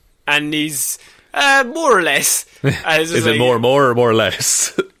out? And he's more or less. Is it more or more or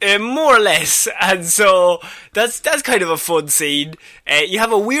less? More or less. And so that's kind of a fun scene. You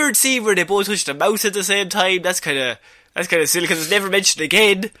have a weird scene where they both touch the mouse at the same time. That's kind of silly because it's never mentioned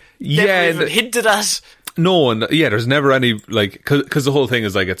again. Never even hinted at. No, and there's never any, like, because the whole thing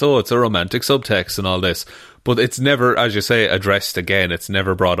is like, it's a romantic subtext and all this, but it's never, as you say, addressed again. It's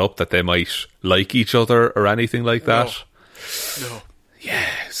never brought up that they might like each other or anything like that. No. Yeah,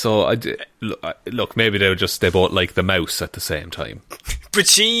 so, look, maybe they both like the mouse at the same time. But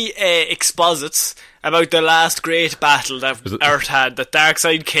she exposits about the last great battle that Earth had, that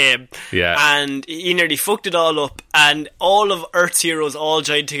Darkseid came, and he nearly fucked it all up, and all of Earth's heroes all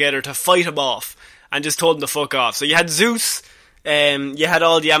joined together to fight him off. And just told him to fuck off. So you had Zeus, you had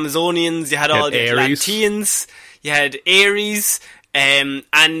all the Amazonians, you had all the Atlanteans, you had Ares, and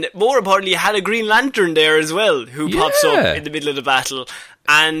more importantly, you had a Green Lantern there as well, who pops up in the middle of the battle.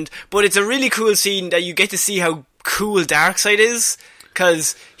 But it's a really cool scene that you get to see how cool Darkseid is,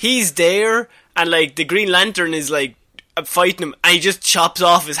 because he's there, and like the Green Lantern is like fighting him, and he just chops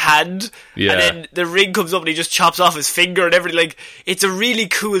off his hand, and then the ring comes up and he just chops off his finger and everything. Like, it's a really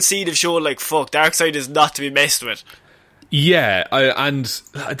cool scene of showing, like, fuck, Darkseid is not to be messed with. Yeah,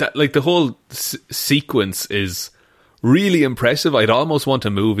 the whole sequence is really impressive. I'd almost want a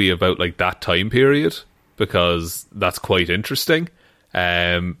movie about, like, that time period, because that's quite interesting.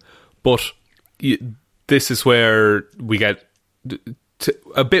 But this is where we get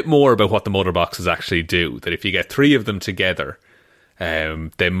a bit more about what the mother boxes actually do. That if you get three of them together,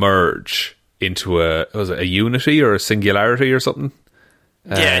 they merge into a unity or a singularity or something.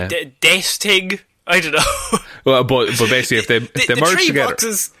 Death thing. I don't know. Well, but basically, if they merge three together,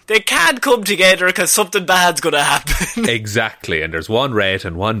 boxes, they can't come together because something bad's going to happen. Exactly, and there's one red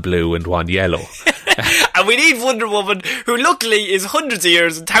and one blue and one yellow. And we need Wonder Woman, who luckily is hundreds of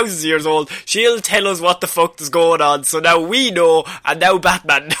years and thousands of years old. She'll tell us what the fuck is going on. So now we know, and now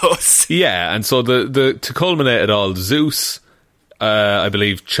Batman knows. Yeah, and so the to culminate it all, Zeus, I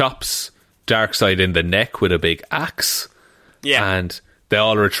believe, chops Darkseid in the neck with a big axe. Yeah, and they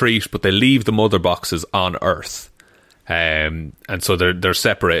all retreat, but they leave the mother boxes on Earth. And so they're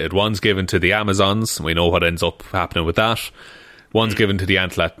separated. One's given to the Amazons, and we know what ends up happening with that. One's given to the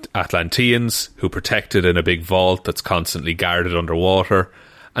Atlanteans, who protect it in a big vault that's constantly guarded underwater.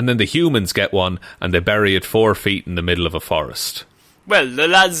 And then the humans get one, and they bury it 4 feet in the middle of a forest. Well, the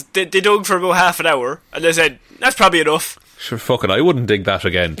lads, they dug for about half an hour, and they said, that's probably enough. Sure, fuck it, I wouldn't dig that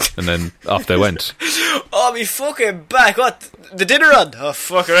again. And then off they went. Oh, me fucking back. What? The dinner on? Oh,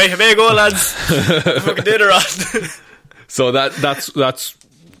 fuck it, right, I may go, lads. The fucking dinner on. So that's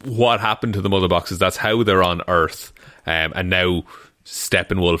what happened to the mother boxes. That's how they're on Earth. And now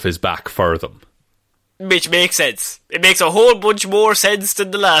Steppenwolf is back for them. Which makes sense. It makes a whole bunch more sense than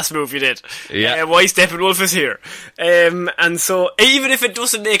the last movie did. Yeah. Why Steppenwolf is here. And so, even if it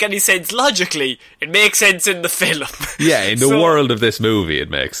doesn't make any sense logically, it makes sense in the film. Yeah, in the world of this movie, it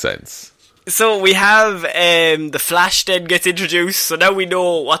makes sense. So we have the Flash then gets introduced, so now we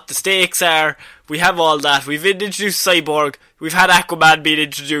know what the stakes are. We have all that. We've introduced Cyborg. We've had Aquaman being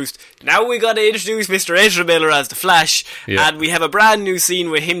introduced. Now we got to introduce Mr. Ezra Miller as the Flash, and we have a brand new scene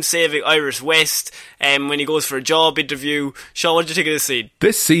with him saving Iris West when he goes for a job interview. Sean, what did you think of this scene?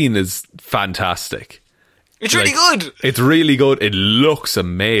 This scene is fantastic. It's really good. It's really good. It looks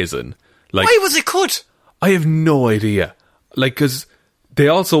amazing. Like, why was it cut? I have no idea. Like, because they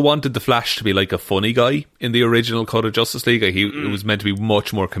also wanted the Flash to be like a funny guy in the original cut of Justice League. It was meant to be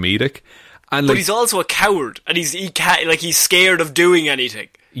much more comedic. And but he's also a coward, and he's scared of doing anything.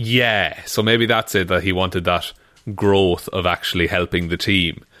 Yeah, so maybe that's it, that he wanted that growth of actually helping the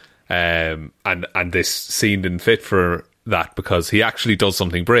team. And this scene didn't fit for that, because he actually does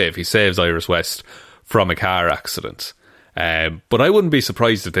something brave. He saves Iris West from a car accident. But I wouldn't be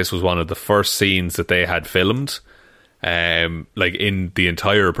surprised if this was one of the first scenes that they had filmed, like in the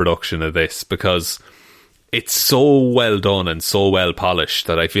entire production of this, because it's so well done and so well polished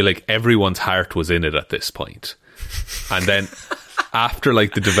that I feel like everyone's heart was in it at this point. And then after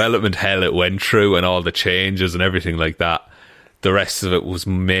like the development hell it went through and all the changes and everything like that, the rest of it was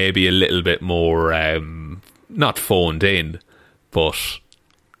maybe a little bit more not phoned in, but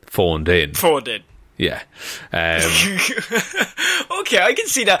phoned in. Phoned in. Yeah. Okay, I can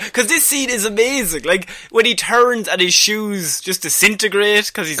see that, because this scene is amazing. Like when he turns and his shoes just disintegrate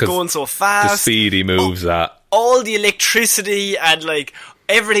because he's going so fast. The speed he moves at. All the electricity and like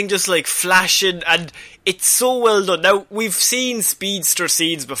everything just like flashing, and it's so well done. Now, we've seen speedster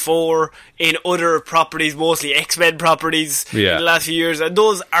scenes before in other properties, mostly X-Men properties in the last few years, and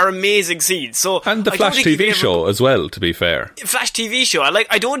those are amazing scenes. So, and the Flash TV show as well, to be fair. Flash TV show,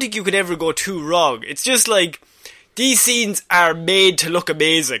 I don't think you could ever go too wrong. It's just like, these scenes are made to look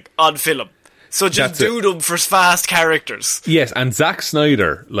amazing on film. So just do them for fast characters. Yes, and Zack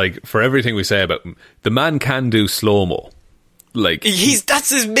Snyder, like, for everything we say about him, the man can do slow-mo. Like, that's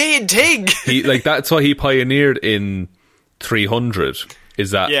his main thing. That's what he pioneered in 300,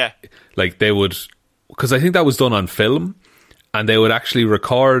 is that like they would, because I think that was done on film, and they would actually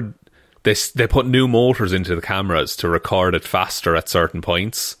record this. They put new motors into the cameras to record it faster at certain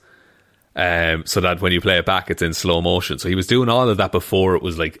points, so that when you play it back, it's in slow motion. So he was doing all of that before it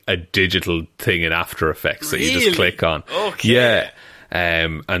was like a digital thing in After Effects that you just click on. Okay. Yeah,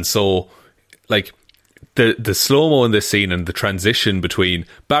 and so like. The slow-mo in this scene and the transition between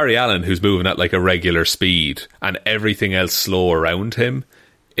Barry Allen, who's moving at like a regular speed, and everything else slow around him,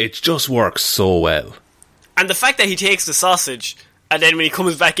 it just works so well. And the fact that he takes the sausage, and then when he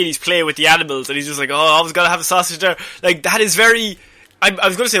comes back in, he's playing with the animals, and he's just like, oh, I was going to have a sausage there. Like, that is very... I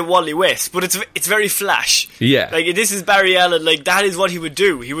was going to say Wally West, but it's very Flash. Yeah. Like, this is Barry Allen, like, that is what he would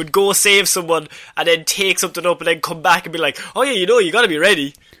do. He would go save someone, and then take something up, and then come back and be like, oh yeah, you got to be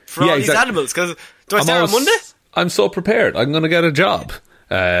ready for all these animals, because... Do I start on Monday? I'm so prepared. I'm going to get a job.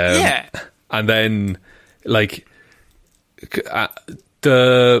 Yeah. And then, like,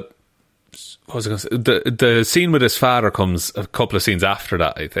 the scene with his father comes a couple of scenes after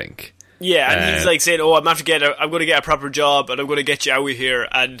that, I think. Yeah, and he's like saying, "Oh, I'm going to get a proper job, and I'm going to get you out of here."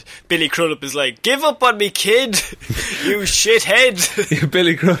 And Billy Crudup is like, "Give up on me, kid, you shithead."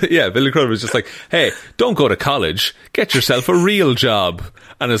 Billy Crudup was just like, "Hey, don't go to college. Get yourself a real job."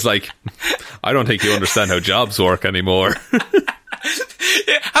 And it's like, I don't think you understand how jobs work anymore.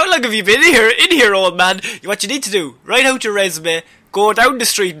 How long have you been in here, old man? What you need to do, write out your resume, go down the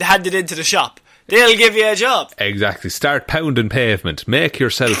street and hand it into the shop. They'll give you a job. Exactly. Start pounding pavement. Make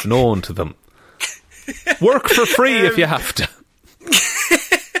yourself known to them. Work for free if you have to.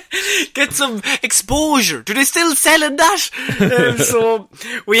 Get some exposure. Do they still selling that? So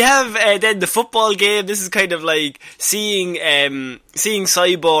we have then the football game. This is kind of like seeing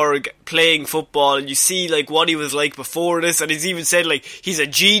Cyborg playing football, and you see like what he was like before this, and he's even said like he's a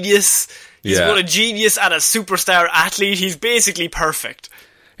genius. He's both a genius and a superstar athlete. He's basically perfect.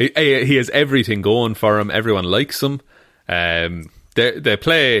 He has everything going for him. Everyone likes him. They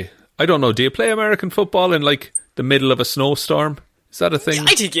play. I don't know. Do you play American football in like the middle of a snowstorm? Is that a thing?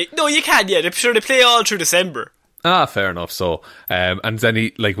 I think you can. Yeah, I'm sure they play all through December. Ah, fair enough. So, and then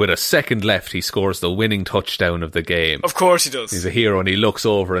he, like, with a second left, he scores the winning touchdown of the game. Of course he does. He's a hero, and he looks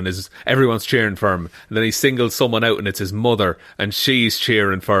over, and everyone's cheering for him. And then he singles someone out, and it's his mother, and she's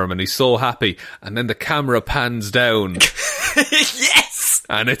cheering for him, and he's so happy. And then the camera pans down. Yes!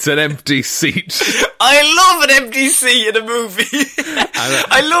 And it's an empty seat. I love an empty seat in a movie.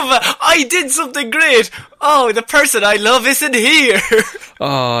 I love it. I did something great. Oh, the person I love isn't here.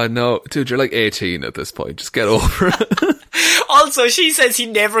 Oh, no. Dude, you're like 18 at this point. Just get over it. Also, she says he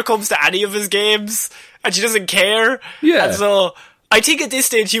never comes to any of his games, and she doesn't care. Yeah. And so, I think at this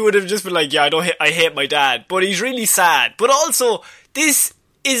stage he would have just been like, yeah, I hate my dad. But he's really sad. But also, this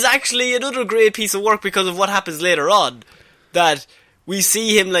is actually another great piece of work because of what happens later on. That we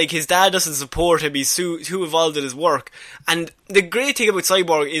see him, like, his dad doesn't support him, he's too involved in his work. And the great thing about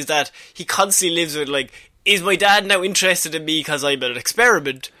Cyborg is that he constantly lives with, like, is my dad now interested in me because I'm an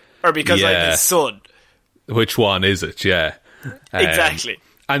experiment? Or because I'm his son? Which one is it, yeah. Exactly.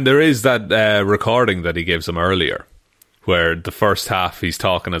 And there is that recording that he gives him earlier, where the first half he's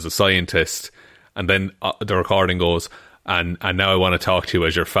talking as a scientist, and then the recording goes, and now I want to talk to you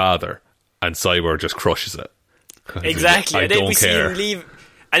as your father, and Cyborg just crushes it. Exactly. I and then don't we see care. him leave,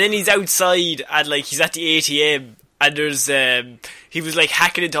 and then he's outside, and like he's at the ATM, and there's he was like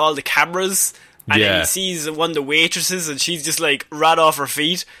hacking into all the cameras, and then he sees one of the waitresses, and she's just like ran off her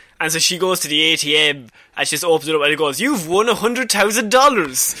feet. And so she goes to the ATM and she just opens it up and it goes, "You've won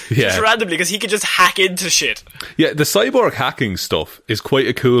 $100,000." Yeah. Just randomly, because he could just hack into shit. Yeah, the Cyborg hacking stuff is quite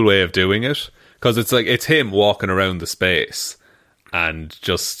a cool way of doing it, because it's like, it's him walking around the space and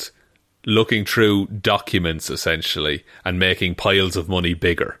just looking through documents essentially and making piles of money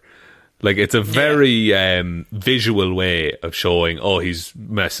bigger. Like, it's a very visual way of showing, oh, he's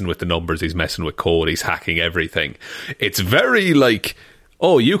messing with the numbers, he's messing with code, he's hacking everything. It's very like,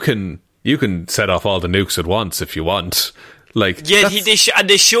 oh, you can set off all the nukes at once if you want. Like, yeah,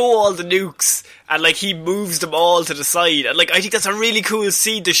 they show all the nukes, and like he moves them all to the side, and like I think that's a really cool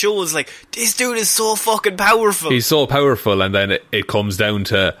scene to show us, like, this dude is so fucking powerful. He's so powerful, and then it comes down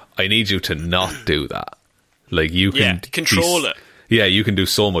to, I need you to not do that. Like, you can control it. Yeah, you can do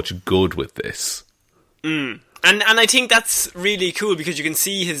so much good with this. And I think that's really cool because you can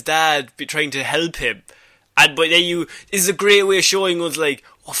see his dad be trying to help him. And but then this is a great way of showing us, like,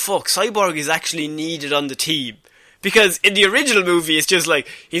 oh fuck, Cyborg is actually needed on the team. Because in the original movie, it's just like,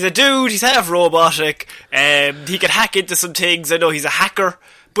 he's a dude, he's half robotic, he can hack into some things, I know he's a hacker,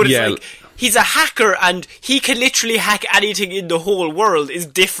 but it's like, he's a hacker and he can literally hack anything in the whole world, is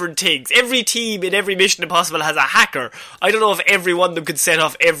different things. Every team in every Mission Impossible has a hacker. I don't know if every one of them could set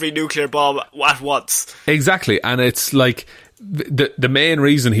off every nuclear bomb at once. Exactly, and it's like, the main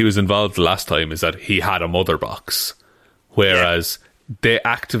reason he was involved the last time is that he had a mother box, whereas they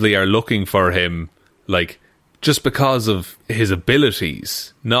actively are looking for him, like, just because of his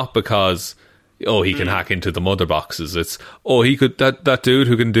abilities, not because, oh, he can hack into the mother boxes. It's, oh, he could, that dude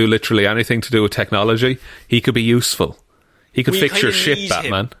who can do literally anything to do with technology, he could be useful. He could fix your shit,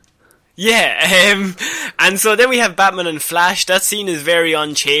 Batman. Yeah, and so then we have Batman and Flash. That scene is very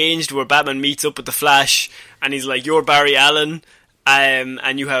unchanged, where Batman meets up with the Flash, and he's like, "You're Barry Allen,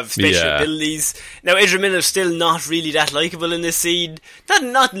 and you have special abilities." Now, Ezra Miller's still not really that likeable in this scene.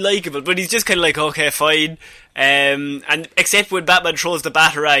 Not likeable, but he's just kind of like, okay, fine. And except when Batman throws the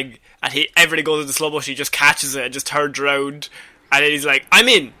Batarang, and everything goes into slow motion, he just catches it and just turns around. And then he's like, "I'm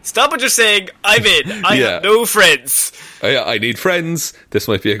in. Stop what you're saying. I'm in. I have no friends. I need friends. This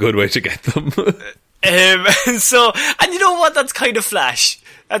might be a good way to get them." And you know what? That's kind of Flash.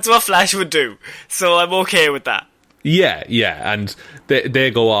 That's what Flash would do. So I'm okay with that. Yeah. And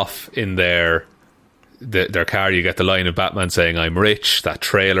they go off in their car. You get the line of Batman saying, "I'm rich." That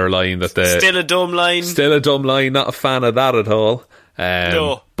trailer line that still a dumb line. Still a dumb line. Not a fan of that at all.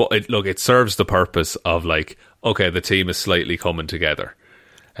 No. But it serves the purpose of, like, okay, the team is slightly coming together.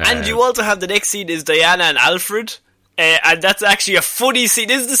 And you also have the next scene is Diana and Alfred. And that's actually a funny scene.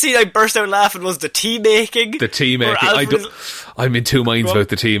 This is the scene I burst out laughing, was the tea making. The tea making. I'm in two minds about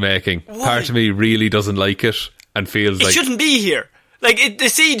the tea making. Why? Part of me really doesn't like it and feels like it shouldn't be here. Like, the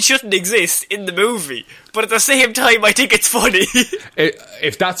scene shouldn't exist in the movie, but at the same time, I think it's funny.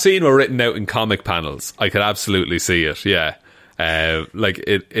 If that scene were written out in comic panels, I could absolutely see it. Yeah, like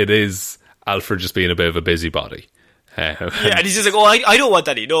it is Alfred just being a bit of a busybody. And he's just like, "Oh, I don't want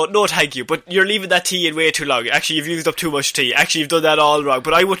that tea. No, thank you. But you're leaving that tea in way too long. Actually, you've used up too much tea. Actually, you've done that all wrong.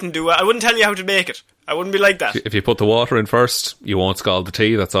 But I wouldn't do it. I wouldn't tell you how to make it. I wouldn't be like that." If you put the water in first, you won't scald the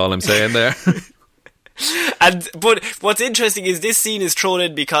tea. That's all I'm saying there. But what's interesting is this scene is thrown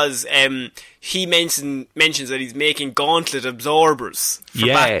in because he mentions that he's making gauntlet absorbers for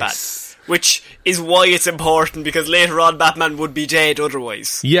Batman. Which is why it's important, because later on Batman would be dead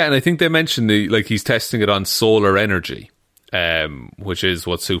otherwise. Yeah, and I think they mentioned he's testing it on solar energy, which is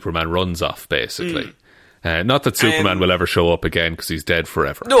what Superman runs off, basically. Not that Superman will ever show up again, because he's dead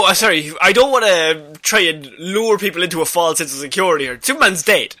forever. No, sorry, I don't want to try and lure people into a false sense of security here. Superman's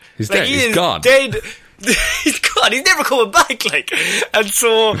dead. He's dead. He's gone. Dead. He's gone. He's never coming back. And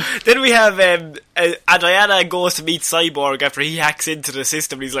so then we have Diana goes to meet Cyborg after he hacks into the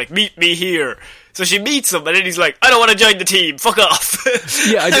system. And he's like, "Meet me here." So she meets him, and then he's like, "I don't want to join the team. Fuck off."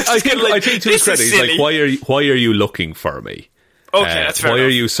 Yeah, I think to his credit, he's like, "Why are you looking for me?" Okay, that's fair Why enough.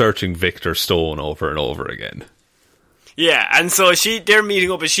 are you searching Victor Stone over and over again? Yeah, and so they're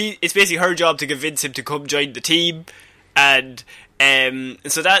meeting up, and it's basically her job to convince him to come join the team, and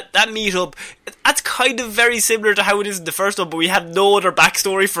so that meet-up, that's kind of very similar to how it is in the first one, but we have no other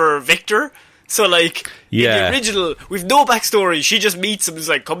backstory for Victor. So, like, in the original, we've no backstory. She just meets him and is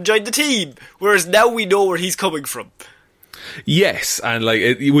like, come join the team. Whereas now we know where he's coming from. Yes, and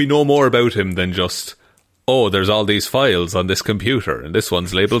like we know more about him than just, oh, there's all these files on this computer, and this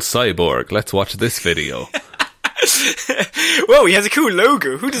one's labelled Cyborg. Let's watch this video. Whoa, he has a cool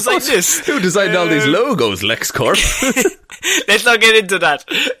logo. Who designed this? Who designed all these logos, LexCorp? Let's not get into that.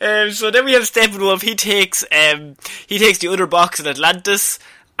 So then we have Steppenwolf. He takes the other box in Atlantis,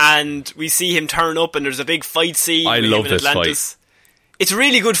 and we see him turn up, and there's a big fight scene. I love this fight. It's a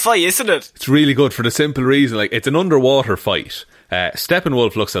really good fight, isn't it? It's really good for the simple reason, like, it's an underwater fight.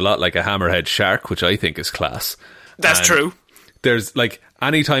 Steppenwolf looks a lot like a hammerhead shark, which I think is class. That's true. There's, like,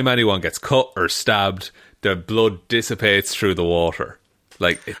 anytime anyone gets cut or stabbed, their blood dissipates through the water.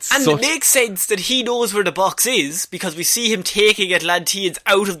 Like, it makes sense that he knows where the box is, because we see him taking Atlanteans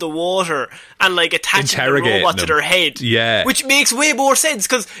out of the water and, like, attaching the robot to their head. Yeah. Which makes way more sense,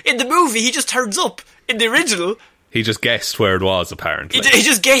 because in the movie he just turns up. In the original, he just guessed where it was, apparently. He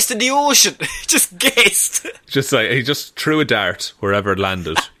just guessed in the ocean. Just guessed. Just like, he just threw a dart wherever it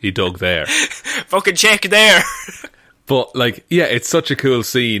landed. He dug there. Fucking check there. But, like, yeah, it's such a cool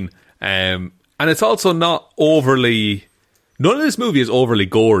scene. And it's also not overly... None of this movie is overly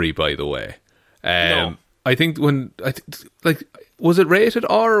gory, by the way. No. I think was it rated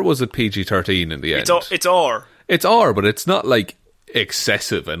R or was it PG-13 in the end? It's R. It's R, but it's not, like,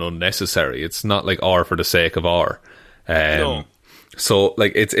 excessive and unnecessary. It's not like R for the sake of R. No. So,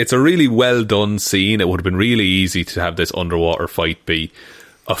 like, it's a really well done scene. It would have been really easy to have this underwater fight be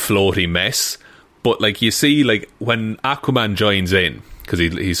a floaty mess. But, like, you see, like, when Aquaman joins in, because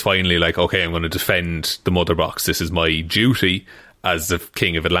he's finally like, okay, I'm going to defend the mother box. This is my duty as the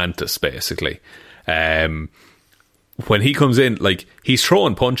king of Atlantis, basically. When he comes in, like, he's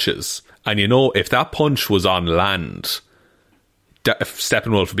throwing punches, and you know, if that punch was on land,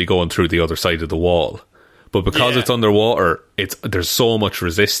 Steppenwolf would be going through the other side of the wall. But because it's underwater, there's so much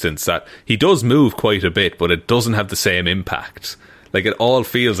resistance that he does move quite a bit, but it doesn't have the same impact. Like, it all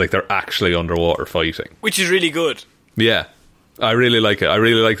feels like they're actually underwater fighting, which is really good. Yeah. I really like it. I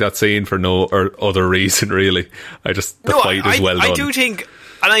really like that scene for no or other reason, really. The fight is well done. I do think,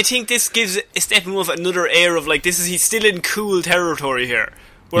 and I think this gives Steppenwolf another air of, like, he's still in cool territory here.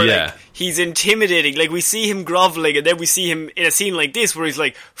 Where, like, he's intimidating. Like, we see him grovelling, and then we see him in a scene like this where he's,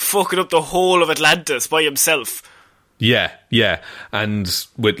 like, fucking up the whole of Atlantis by himself. Yeah. And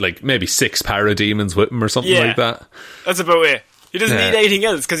with, like, maybe 6 parademons with him or something like that. That's about it. He doesn't need anything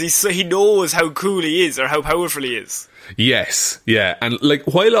else, because he knows how cool he is, or how powerful he is. Yes, yeah. And, like,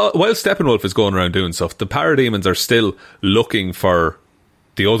 while Steppenwolf is going around doing stuff, the parademons are still looking for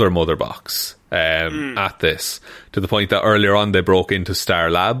the other mother box at this, to the point that earlier on they broke into Star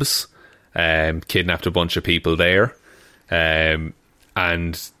Labs, kidnapped a bunch of people there, and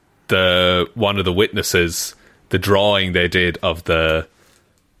one of the witnesses, the drawing they did of the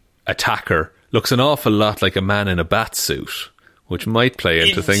attacker looks an awful lot like a man in a bat suit, which might play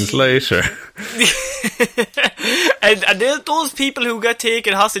into things later. and those people who got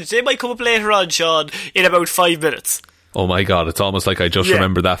taken hostage, they might come up later on, Sean, in about 5 minutes. Oh my god, it's almost like I just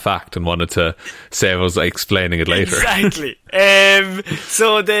remembered that fact and wanted to say I was explaining it later. Exactly.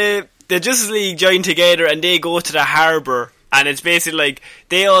 So the Justice League join together and they go to the harbour, and it's basically like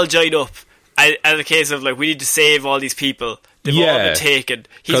they all join up as a case of, like, we need to save all these people. They've all been taken.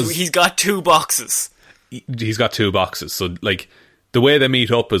 He's got 2 boxes. He's got 2 boxes. So, like, the way they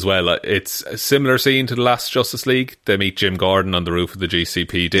meet up as well, it's a similar scene to the last Justice League. They meet Jim Gordon on the roof of the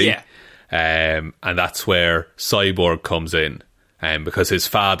GCPD. Yeah. And that's where Cyborg comes in, because his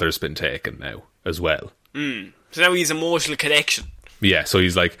father's been taken now as well. So now he's emotional connection. Yeah, so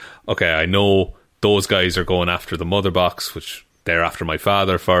he's like, okay, I know those guys are going after the mother box, which they're after my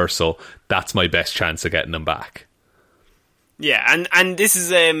father first, so that's my best chance of getting them back. Yeah, and this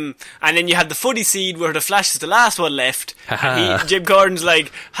is and then you have the funny scene where the Flash is the last one left. And Jim Gordon's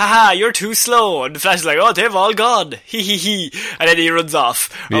like, haha, you're too slow, and the Flash is like, oh, they've all gone, he, and then he runs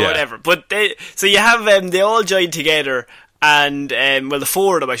off or whatever. But so you have they all join together, and well, the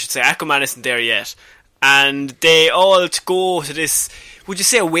 4 of them, I should say. Aquaman isn't there yet, and they all go to this. Would you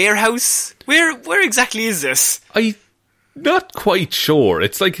say a warehouse? Where exactly is this? I'm not quite sure.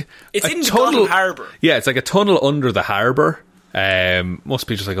 It's like it's in the bottom harbour. Yeah, it's like a tunnel under the harbour. Must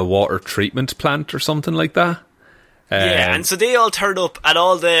be just like a water treatment plant or something like that. Yeah, and so they all turn up, and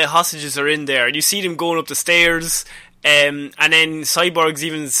all the hostages are in there, and you see them going up the stairs, And then Cyborgs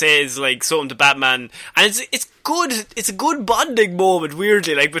even says like something to Batman, and it's good. It's a good bonding moment,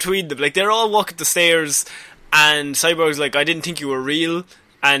 weirdly, like between them. Like they're all walking the stairs, and Cyborg's like, "I didn't think you were real,"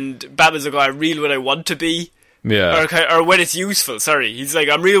 and Batman's like, "I'm real when I want to be." Yeah. Or when it's useful, sorry. He's like,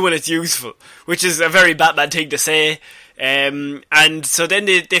 I'm real when it's useful, which is a very Batman thing to say. And so then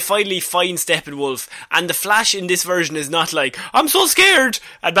they finally find Steppenwolf, and the Flash in this version is not like, I'm so scared,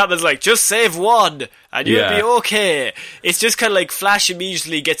 and Batman's like, just save one, and you'll be okay. It's just kind of like Flash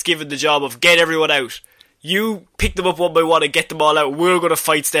immediately gets given the job of get everyone out. You pick them up one by one and get them all out. We're going to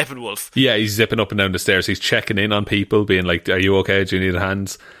fight Steppenwolf. Yeah, he's zipping up and down the stairs. He's checking in on people, being like, are you okay? Do you need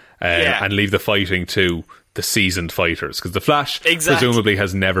hands? And leave the fighting to the seasoned fighters, because the Flash presumably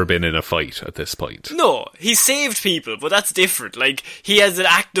has never been in a fight at this point. No, he saved people, but that's different. Like, he has an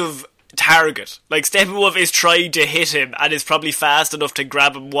active target. Like, Steppenwolf is trying to hit him and is probably fast enough to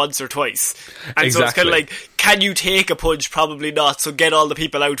grab him once or twice. And so it's kind of like, can you take a punch? Probably not, so get all the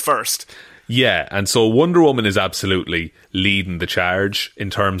people out first. Yeah, and so Wonder Woman is absolutely leading the charge in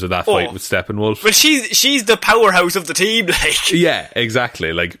terms of that fight with Steppenwolf. But she's the powerhouse of the team, like. Yeah,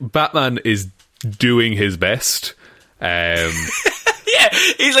 exactly. Like, Batman is doing his best. Yeah,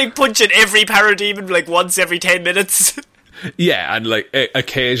 he's like punching every parademon like once every 10 minutes. Yeah, and like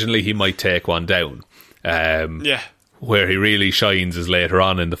occasionally he might take one down. Where he really shines is later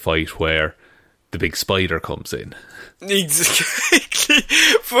on in the fight where the big spider comes in. Exactly.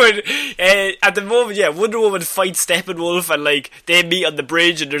 But at the moment, yeah, Wonder Woman fights Steppenwolf, and like they meet on the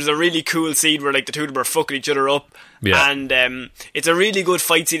bridge, and there's a really cool scene where like the two of them are fucking each other up. Yeah. And it's a really good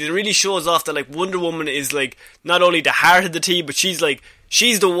fight scene. It really shows off that like Wonder Woman is like not only the heart of the team, but she's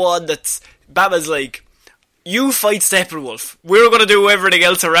the one that's Batman's like, you fight Steppenwolf. We're going to do everything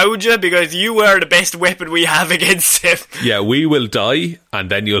else around you because you are the best weapon we have against him. Yeah, we will die,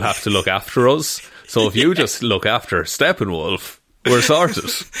 and then you'll have to look after us. So if you just look after Steppenwolf, we're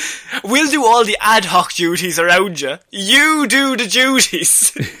sorted. We'll do all the ad hoc duties around you. You do the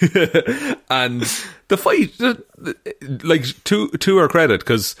duties. And the fight, like, to her credit,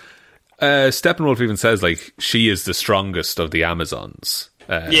 because Steppenwolf even says, like, she is the strongest of the Amazons.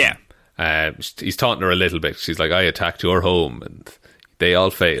 He's taunting her a little bit. She's like, I attacked your home, and they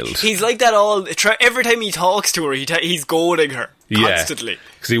all failed. He's like that every time he talks to her, he's goading her constantly.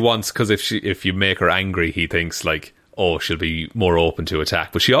 Because if you make her angry, he thinks like, oh, she'll be more open to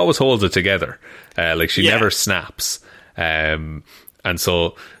attack. But she always holds it together. She never snaps. And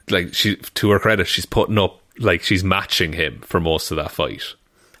so, like, to her credit, she's putting up, like, she's matching him for most of that fight.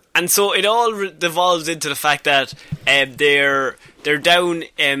 And so it all devolves into the fact that they're down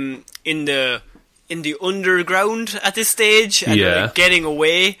in the underground at this stage, and they're like, getting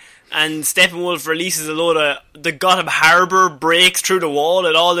away. And Steppenwolf releases a load of the Gotham Harbour, breaks through the wall,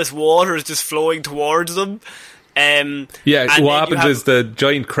 and all this water is just flowing towards them. What happens is the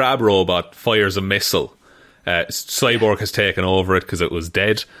giant crab robot fires a missile. Cyborg has taken over it because it was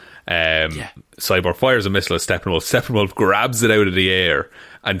dead. Cyborg fires a missile at Steppenwolf. Steppenwolf grabs it out of the air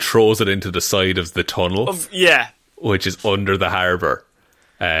and throws it into the side of the tunnel, which is under the harbour.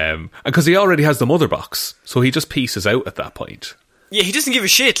 Because he already has the mother box, so he just pieces out at that point. Yeah, he doesn't give a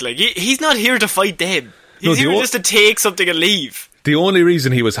shit. Like, he's not here to fight them. He's here just to take something and leave. The only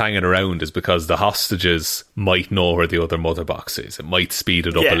reason he was hanging around is because the hostages might know where the other mother box is. It might speed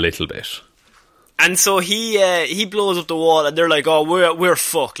it up a little bit. And so he blows up the wall, and they're like, "Oh, we're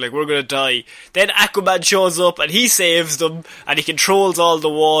fucked. Like, we're gonna die." Then Aquaman shows up, and he saves them, and he controls all the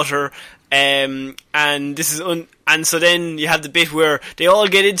water. And this is and so then you have the bit where they all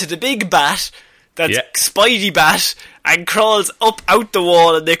get into the big bat, that's Spidey bat, and crawls up out the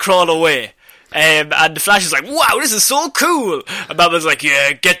wall, and they crawl away. And the Flash is like, wow, this is so cool. And Batman's like,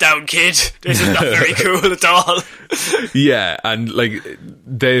 yeah, get down, kid. This is not very cool at all. Yeah, and like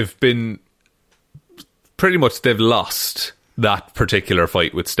they've lost that particular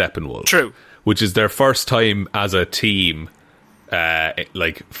fight with Steppenwolf. True. Which is their first time as a team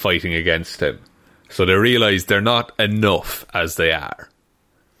like fighting against him. So they realise they're not enough as they are.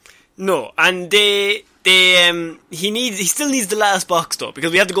 No, and he still needs the last box though,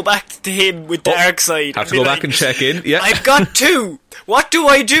 because we have to go back to him with the Dark Side. Have to go back and check in. Yeah, I've got two. What do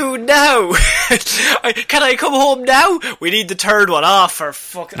I do now? Can I come home now? We need the third one. For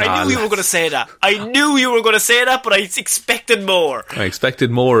fuck! I knew you were going to say that. I knew you were going to say that, but I expected more. I expected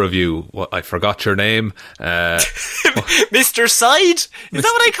more of you. I forgot your name, Mr. Side. Is that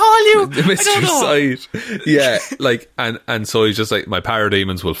what I call you? Mr. Side. Yeah, like and so he's just like, my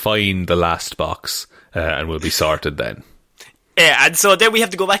parademons will find the last box. And we'll be sorted then. Yeah, and so then we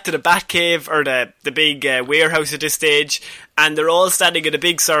have to go back to the Batcave, or the big warehouse at this stage, and they're all standing in a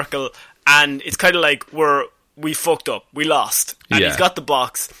big circle, and it's kind of like we're we fucked up, we lost, and Yeah. he's got the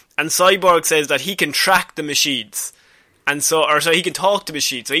box, and Cyborg says that he can track the machines, and so he can talk to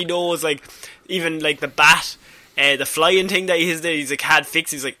machines, so he knows, like, even, like, the bat, the flying thing that he's like, had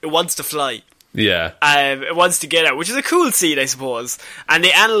fixed, he's like, it wants to fly. Yeah. It wants to get out, which is a cool scene, I suppose. And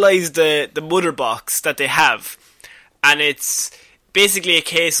they analyse the mother box that they have, and it's basically a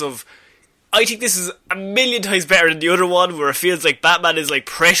case of, I think this is a million times better than the other one, where it feels like Batman is, like,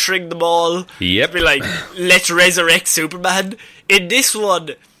 pressuring them all. Yep. To be like, let's resurrect Superman. In this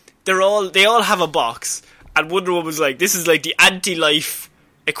one, they all have a box, and Wonder Woman's like, this is like the anti-life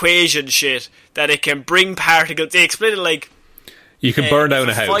equation shit, that it can bring particles. They explain it like, You can burn down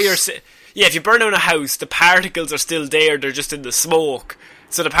a house. Yeah, if you burn down a house, the particles are still there, they're just in the smoke.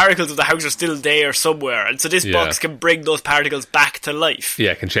 So the particles of the house are still there somewhere. And so this box can bring those particles back to life.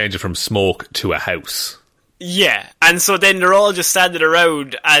 Yeah, it can change it from smoke to a house. Yeah, and so then they're all just standing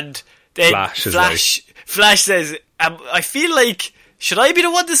around, and then Flash says, I feel like, should I be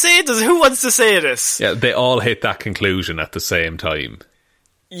the one to say it? Who wants to say this? Yeah, they all hit that conclusion at the same time.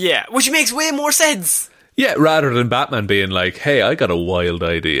 Yeah, which makes way more sense. Yeah, rather than Batman being like, hey, I got a wild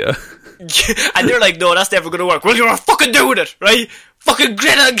idea. And they're like, no, that's never going to work. Well, you're fucking doing it, right? Fucking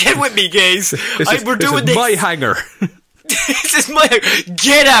get with me, guys. We're doing this. My hangar. This is my...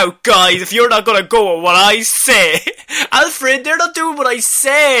 Get out, guys, if you're not going to go with what I say. Alfred, they're not doing what I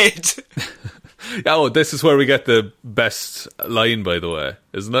said. Oh, this is where we get the best line, by the way,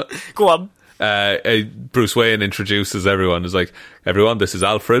 isn't it? Go on. Bruce Wayne introduces everyone. He's like, everyone, this is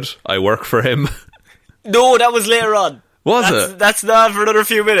Alfred. I work for him. No, that was later on. Was it? That's not for another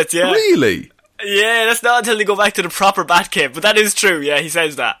few minutes, yeah. Really? Yeah, that's not until they go back to the proper Batcave, but that is true, yeah, he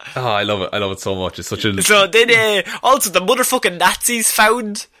says that. Oh, I love it. I love it so much. It's such a... So then, also, the motherfucking Nazis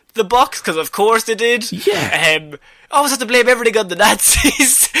found the box, because of course they did. Yeah. Always have to blame everything on the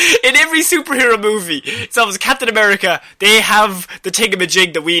Nazis. In every superhero movie, it's always Captain America, they have the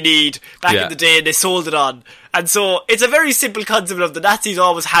thingamajig that we need back in the day, and they sold it on. And so, it's a very simple concept of the Nazis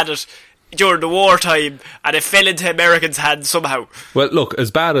always had it during the wartime, and it fell into Americans' hands somehow. Well, look,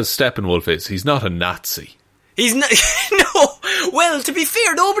 as bad as Steppenwolf is, he's not a Nazi. He's not... No! Well, to be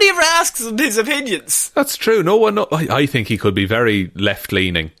fair, nobody ever asks him his opinions. That's true. No one... I think he could be very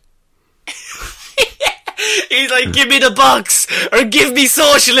left-leaning. He's like, give me the box, or give me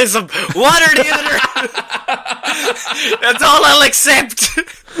socialism. One or the other. That's all I'll accept.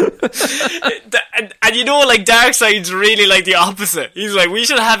 and you know, like, Darkseid's really like the opposite. He's like, we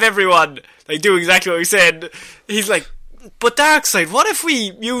should have everyone like do exactly what we said. He's like, but Darkseid, what if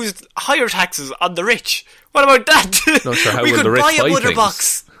we used higher taxes on the rich? What about that? Not sure how we will could the rich buy a buy mother things.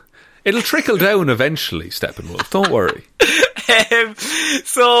 box. It'll trickle down eventually, Steppenwolf. Don't worry. They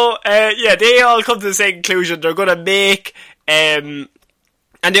all come to the same conclusion. They're going to make... and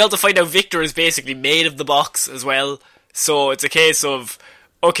they also find out Victor is basically made of the box as well. So it's a case of,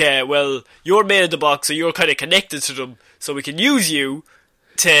 okay, well, you're made of the box, so you're kind of connected to them, so we can use you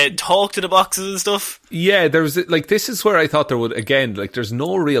to talk to the boxes and stuff. Yeah, there's like, this is where I thought there would, again, like, there's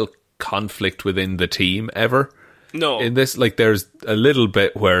no real conflict within the team ever. No. In this, like, there's a little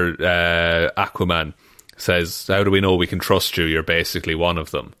bit where Aquaman says, how do we know we can trust you? You're basically one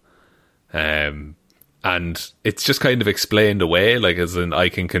of them. And it's just kind of explained away, like, as in, I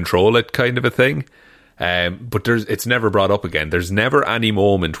can control it kind of a thing. But it's never brought up again. There's never any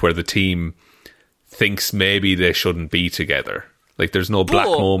moment where the team thinks maybe they shouldn't be together. Like, there's no black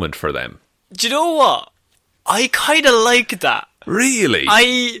moment for them. Do you know what? I kind of like that. Really?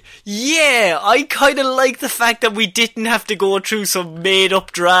 I kind of like the fact that we didn't have to go through some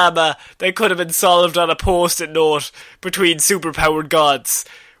made-up drama that could have been solved on a post-it note between superpowered gods,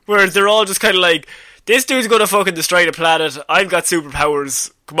 where they're all just kind of like, this dude's gonna fucking destroy the planet, I've got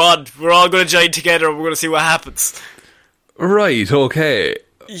superpowers, come on, we're all gonna join together and we're gonna see what happens. Right, okay.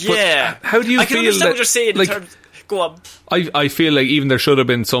 Yeah. But how do you feel? I can understand what you're saying, like, in terms... Go on. I feel like even there should have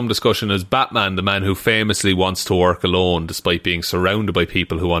been some discussion as Batman, the man who famously wants to work alone despite being surrounded by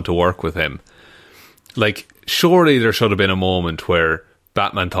people who want to work with him. Like, surely there should have been a moment where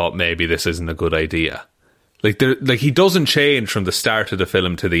Batman thought maybe this isn't a good idea. Like, he doesn't change from the start of the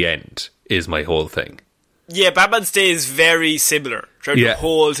film to the end, is my whole thing. Yeah, Batman stays very similar throughout the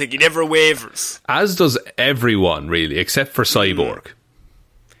whole thing. He never wavers. As does everyone, really, except for Cyborg.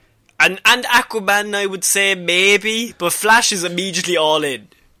 And Aquaman, I would say, maybe, but Flash is immediately all in.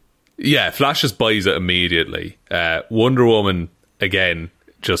 Yeah, Flash just buys it immediately. Wonder Woman, again,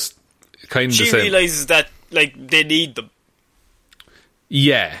 just kind of the same. She realises that, like, they need them.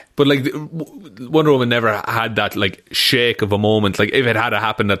 Yeah, but, like, Wonder Woman never had that, like, shake of a moment. Like, if it had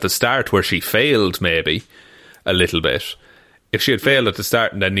happened at the start where she failed, maybe, a little bit, if she had failed at the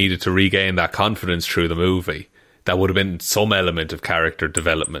start and then needed to regain that confidence through the movie, that would have been some element of character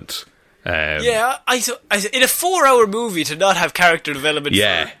development. Yeah, in a 4-hour movie to not have character development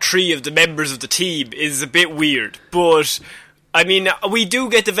for 3 of the members of the team is a bit weird. But I mean, we do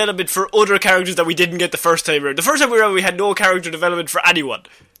get development for other characters that we didn't get the first time around. The first time around, we had no character development for anyone.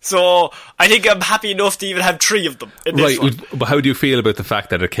 So I think I'm happy enough to even have 3 of them in this one. But how do you feel about the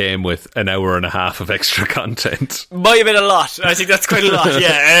fact that it came with an hour and a half of extra content? Might have been a lot. I think that's quite a lot,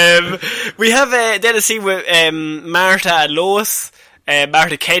 yeah. We have then a scene with Martha and Lois,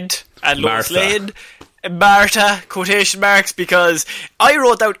 Martha Kent and Lois Lane. Martha, quotation marks, because I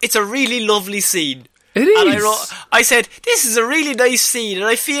wrote down, it's a really lovely scene. It is. And I said, this is a really nice scene, and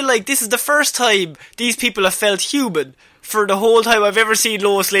I feel like this is the first time these people have felt human for the whole time I've ever seen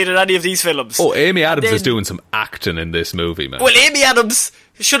Lois Lane in any of these films. Oh, Amy Adams is doing some acting in this movie, man. Well, Amy Adams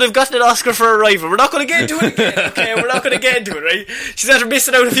should have gotten an Oscar for Arrival. We're not going to get into it again, okay? We're not going to get into it, right? She's after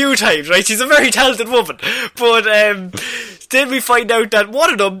missing out a few times, right? She's a very talented woman. But then we find out that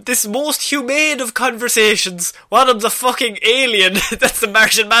one of them, this most humane of conversations, one of them's a fucking alien. That's the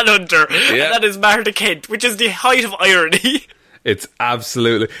Martian Manhunter. Yeah. And that is Martha Kent, which is the height of irony. It's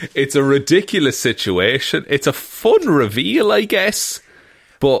a ridiculous situation. It's a fun reveal, I guess.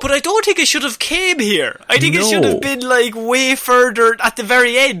 But I don't think it should have came here. I think it should have been like way further at the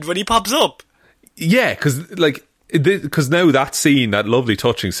very end when he pops up. Yeah, because now that scene, that lovely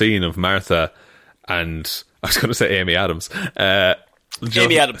touching scene of Martha and I was going to say Amy Adams.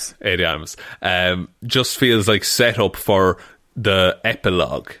 Amy Adams. Just feels like set up for the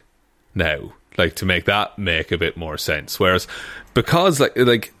epilogue now. Like, to make that make a bit more sense. Whereas, because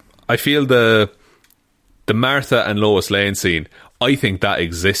like I feel the Martha and Lois Lane scene, I think that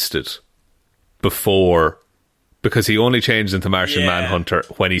existed before, because he only changed into Martian Manhunter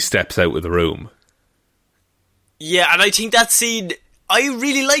when he steps out of the room. Yeah, and I think that scene, I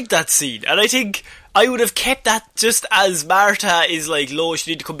really like that scene, and I think I would have kept that just as Martha is like, Lois,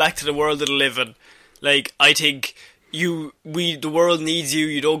 you need to come back to the world that I live in. Like, I think the world needs you.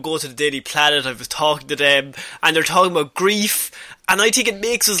 You don't go to the Daily Planet. I was talking to them, and they're talking about grief. And I think it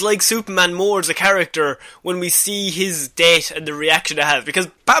makes us like Superman more as a character when we see his death and the reaction it has. Because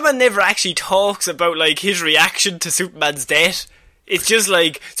Batman never actually talks about like his reaction to Superman's death. It's just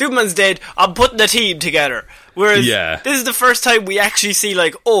like, Superman's dead, I'm putting a team together. Whereas this is the first time we actually see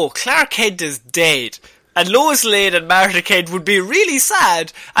like, oh, Clark Kent is dead. And Lois Lane and Martha Kent would be really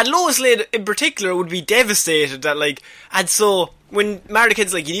sad, and Lois Lane in particular would be devastated that like, and so when Martha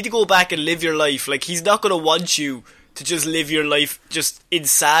Kent's like, you need to go back and live your life, like, he's not going to want you to just live your life just in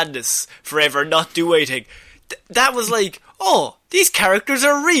sadness forever, not do anything. That was like, oh, these characters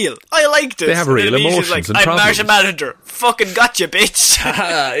are real. I like this. They have real emotions like, and I'm problems. Martian Manhunter. Fucking gotcha, bitch.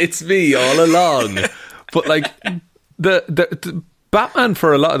 It's me all along. But like, the Batman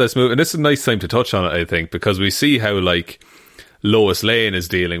for a lot of this movie, and this is a nice time to touch on it, I think, because we see how like Lois Lane is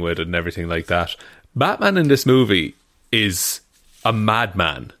dealing with it and everything like that. Batman in this movie is a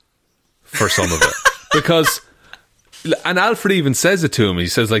madman for some of it. Because, and Alfred even says it to him, he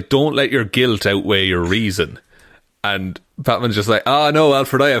says like, don't let your guilt outweigh your reason. And Batman's just like, no,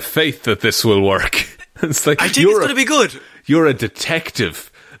 Alfred, I have faith that this will work. It's like, I think it's going to be good. You're a detective.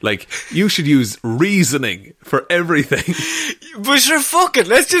 Like, you should use reasoning for everything. But sure, fuck it,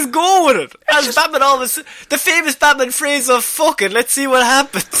 let's just go with it. As Batman always, the famous Batman phrase of fuck it, let's see what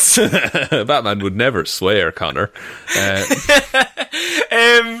happens. Batman would never swear, Connor.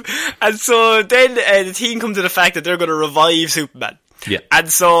 And so then the team come to the fact that they're going to revive Superman. Yeah.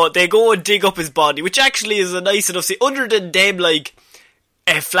 And so they go and dig up his body, which actually is a nice enough scene. Other than them, like,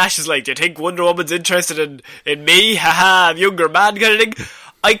 Flash is like, do you think Wonder Woman's interested in me? Haha, I'm a younger man kind of thing.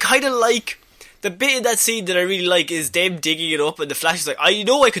 I kind of like, the bit in that scene that I really like is them digging it up, and the Flash is like, I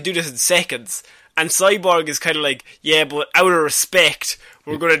know I could do this in seconds. And Cyborg is kind of like, yeah, but out of respect,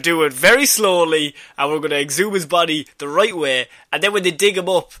 we're going to do it very slowly, and we're going to exhume his body the right way. And then when they dig him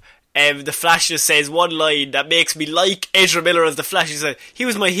up, the Flash just says one line that makes me like Ezra Miller as the Flash. He's like, he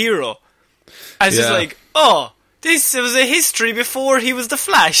was my hero. And it's just like, oh, this was a history before he was the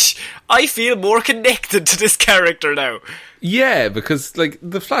Flash. I feel more connected to this character now. Yeah, because like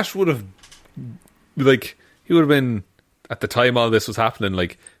the Flash would have, like, he would have been, at the time all this was happening,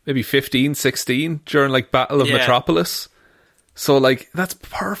 like maybe 15, 16 during like Battle of Metropolis. So like, that's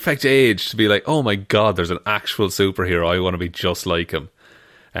perfect age to be like, oh my god, there's an actual superhero. I want to be just like him.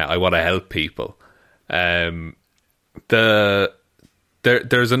 I want to help people. There's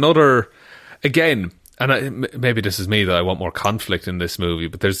another, again, and maybe this is me that I want more conflict in this movie,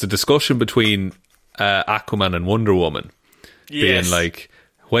 but there's the discussion between Aquaman and Wonder Woman. Being like,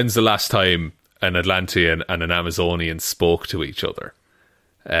 when's the last time an Atlantean and an Amazonian spoke to each other.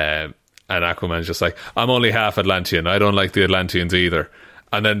 And Aquaman's just like, I'm only half Atlantean. I don't like the Atlanteans either.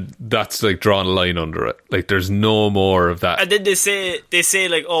 And then that's like drawn a line under it. Like there's no more of that. And then they say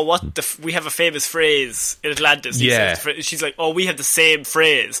like, oh, we have a famous phrase in Atlantis. Yeah. She's like, oh, we have the same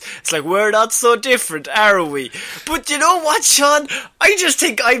phrase. It's like, we're not so different, are we? But you know what, Sean? I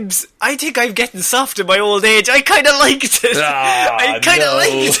think I'm getting soft in my old age. I kind of liked it. I kind of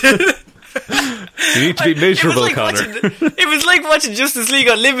liked it. You need to be miserable, Connor. It was like watching Justice League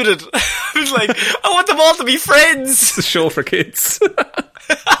Unlimited. I was like, I want them all to be friends. It's a show for kids.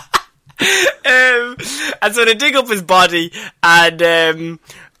 And so they dig up his body, and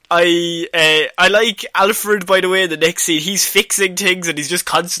I like Alfred, by the way, in the next scene. He's fixing things and he's just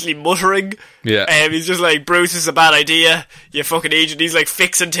constantly muttering. Yeah. He's just like, Bruce, is a bad idea, you fucking agent. He's like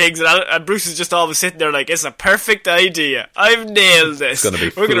fixing things, and Bruce is just always sitting there like, it's a perfect idea. I've nailed this. It's gonna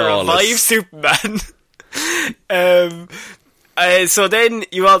be We're going to revive Superman. So then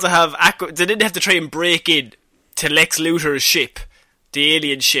you also have they didn't have to try and break in to Lex Luthor's ship, the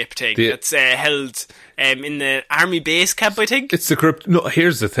alien ship thing that's held in the army base camp, I think. It's the No,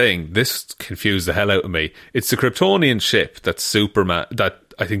 here's the thing. This confused the hell out of me. It's the Kryptonian ship that Superman, that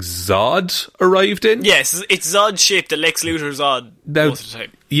I think Zod arrived in. Yes, it's Zod's ship that Lex Luthor's on most of the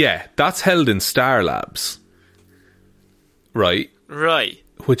time. Yeah, that's held in Star Labs. Right.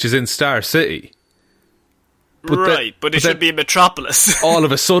 Which is in Star City. But but it should be in Metropolis. All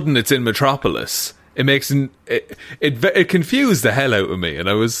of a sudden it's in Metropolis. It makes it confused the hell out of me, and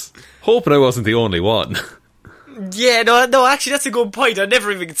I was hoping I wasn't the only one. Yeah, no, actually that's a good point. I never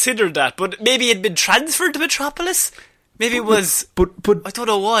even considered that. But maybe it'd been transferred to Metropolis? Maybe it was. But I don't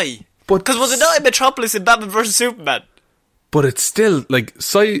know why. Because was it not in Metropolis in Batman vs Superman? But it's still, like,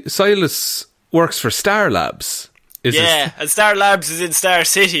 Silas works for Star Labs. And Star Labs is in Star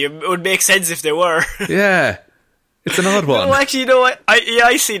City. It would make sense if they were. Yeah. It's an odd one. No, actually, you know what?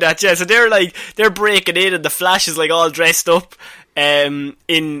 I see that, yeah. So they're breaking in, and the Flash is like all dressed up in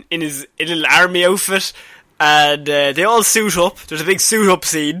his little army outfit, and they all suit up. There's a big suit up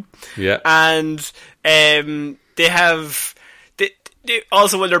scene. Yeah. And they have...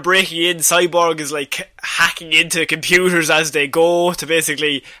 Also, when they're breaking in, Cyborg is like hacking into computers as they go to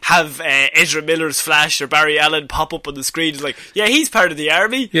basically have Ezra Miller's Flash or Barry Allen pop up on the screen. It's like, yeah, he's part of the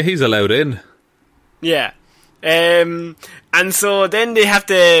army. Yeah, he's allowed in. Yeah. And so then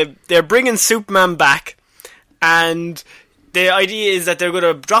they're bringing Superman back, and the idea is that they're going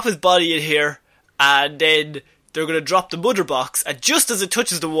to drop his body in here, and then they're going to drop the mother box, and just as it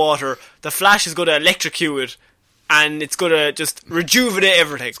touches the water, the Flash is going to electrocute it, and it's going to just rejuvenate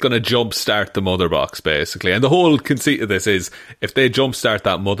everything. It's going to jumpstart the mother box, basically. And the whole conceit of this is, if they jumpstart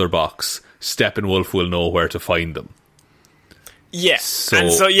that mother box, Steppenwolf will know where to find them. Yeah,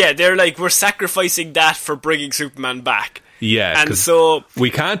 they're like, we're sacrificing that for bringing Superman back. Yeah, and so we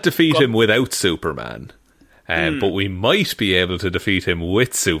can't defeat him without Superman, but we might be able to defeat him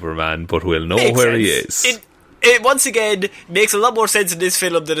with Superman, but we'll know where he is. It once again makes a lot more sense in this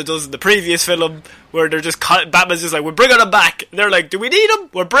film than it does in the previous film, where they're just Batman's just like, we're bringing him back. And they're like, do we need him?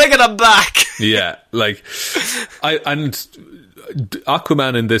 We're bringing him back. Yeah, like, and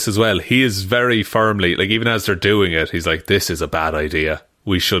Aquaman in this as well, he is very firmly, like, even as they're doing it, he's like, this is a bad idea.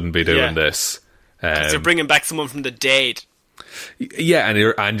 We shouldn't be doing this. They're bringing back someone from the dead. Yeah,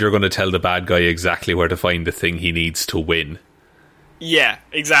 and you're going to tell the bad guy exactly where to find the thing he needs to win. Yeah,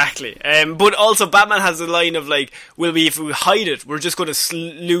 exactly. But also Batman has a line of like, if we hide it, we're just going to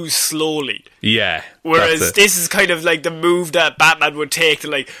lose slowly. Yeah. Whereas this is kind of like the move that Batman would take to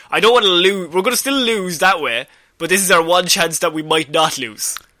like, I don't want to lose, we're going to still lose that way, but this is our one chance that we might not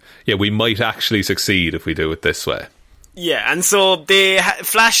lose. Yeah, we might actually succeed if we do it this way. Yeah, and so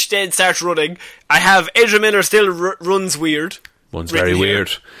Flash then starts running. I have Ezra Miller still runs weird. Runs very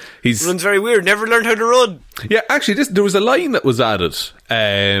weird. Runs very weird. Never learned how to run. Yeah, actually, there was a line that was added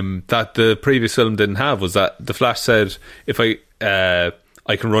that the previous film didn't have. Was that the Flash said, "If I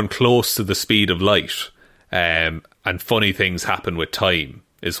can run close to the speed of light, and funny things happen with time,"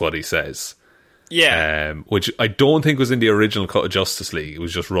 is what he says. Yeah, which I don't think was in the original cut of Justice League. It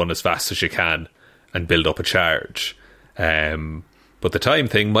was just run as fast as you can and build up a charge. But the time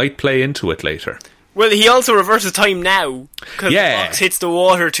thing might play into it later. Well, he also reverses time now because the box hits the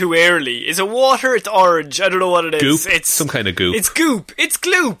water too early. Is it water? It's orange. I don't know what it is. Goop. It's some kind of goop. It's goop. It's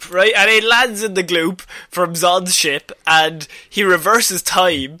gloop, right? And it lands in the gloop from Zod's ship, and he reverses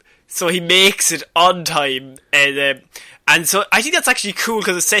time, so he makes it on time. And And so I think that's actually cool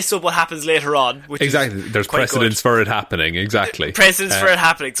because it sets up what happens later on. Which exactly. There's precedence for it happening. Exactly. Precedence for it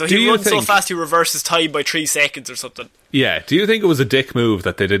happening. So he runs so think, fast he reverses time by 3 seconds or something. Yeah. Do you think it was a dick move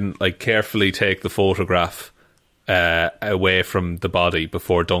that they didn't like carefully take the photograph away from the body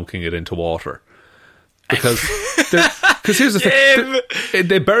before dunking it into water? Because here's the thing.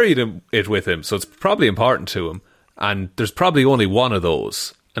 They buried it with him, so it's probably important to him. And there's probably only one of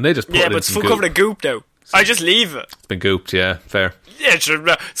those. And they just put it in but it's some full covered in goop now. I just leave it. It's been gooped, yeah, fair. Yeah,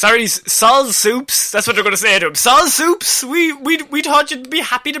 sure. Sorry, Sol Soups. That's what they're going to say to him. Sol Soups, we thought you'd be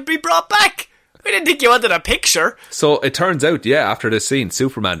happy to be brought back. We didn't think you wanted a picture. So it turns out, yeah, after this scene,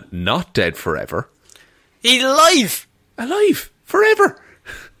 Superman not dead forever. He's alive. Alive forever.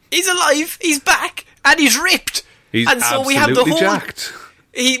 He's alive. He's back, and he's ripped. He's and so absolutely we have the whole, jacked.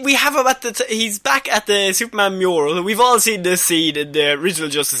 We have him he's back at the Superman mural. We've all seen this scene in the original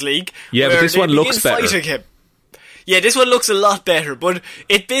Justice League. Yeah, but this one looks better. Him. Yeah, this one looks a lot better, but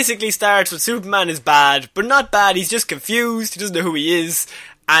it basically starts with Superman is bad, but not bad, he's just confused, he doesn't know who he is,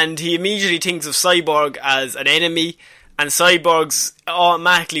 and he immediately thinks of Cyborg as an enemy, and Cyborg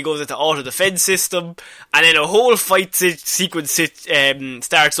automatically goes into auto-defense system, and then a whole fight sequence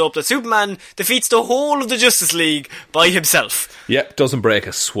starts up that Superman defeats the whole of the Justice League by himself. Yep, doesn't break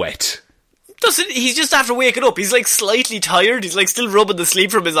a sweat. He's just after waking up. He's like slightly tired. He's like still rubbing the sleep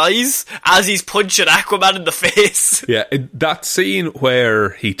from his eyes as he's punching Aquaman in the face. Yeah, that scene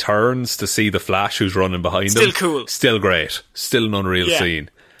where he turns to see the Flash who's running behind him. Still cool. Still great. Still an unreal scene.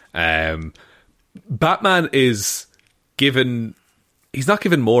 Batman is given... He's not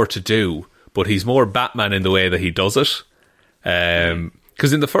given more to do, but he's more Batman in the way that he does it.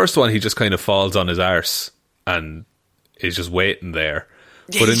 Because in the first one, he just kind of falls on his arse and is just waiting there.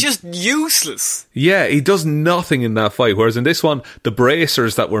 Yeah, he's just useless. Yeah, he does nothing in that fight. Whereas in this one, the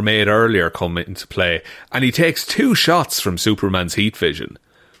bracers that were made earlier come into play, and he takes 2 shots from Superman's heat vision,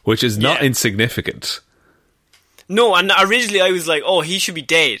 which is not insignificant. No, and originally I was like, oh, he should be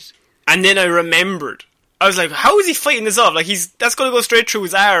dead. And then I remembered. I was like, how is he fighting this off? Like, that's going to go straight through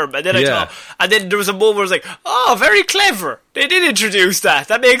his arm. And then I thought, and then there was a moment where I was like, oh, very clever. They did introduce that.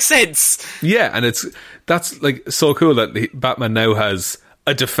 That makes sense. Yeah, and that's like so cool that Batman now has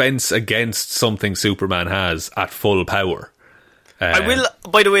a defense against something Superman has at full power. I will,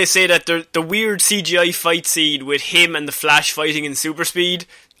 by the way, say that the weird CGI fight scene with him and the Flash fighting in super speed,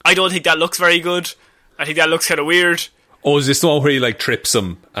 I don't think that looks very good. I think that looks kind of weird. Oh, is this the one where he like trips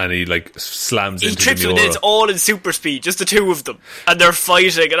him and he like slams into the trips him mural? and it's all in super speed, just the 2 of them, and they're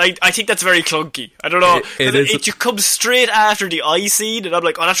fighting, and I think that's very clunky. I don't know, it comes straight after the eye scene, and I'm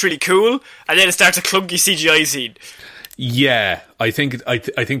like, oh, that's really cool, and then it starts a clunky CGI scene. Yeah, I think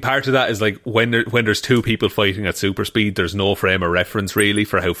part of that is like when there's 2 people fighting at super speed, there's no frame of reference really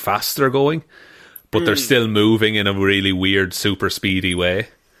for how fast they're going, but they're still moving in a really weird super speedy way.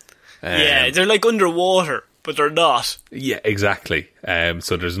 Yeah, they're like underwater, but they're not. Yeah, exactly.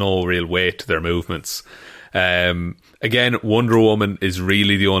 So there's no real weight to their movements. Again, Wonder Woman is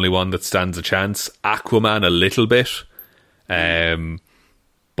really the only one that stands a chance. Aquaman a little bit.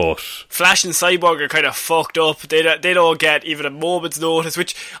 But Flash and Cyborg are kind of fucked up. They don't get even a moment's notice,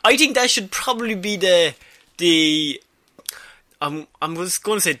 which I think that should probably be the I was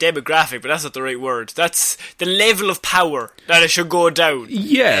going to say demographic, but that's not the right word. That's the level of power that it should go down.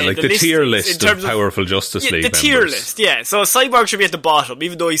 Yeah, like the tier list of powerful Justice League members. The tier list, yeah. So Cyborg should be at the bottom,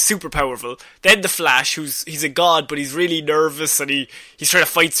 even though he's super powerful. Then the Flash, he's a god, but he's really nervous, and he's trying to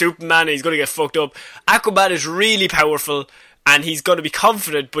fight Superman, and he's going to get fucked up. Aquaman is really powerful, and he's going to be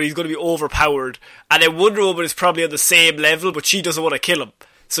confident, but he's going to be overpowered. And then Wonder Woman is probably on the same level, but she doesn't want to kill him.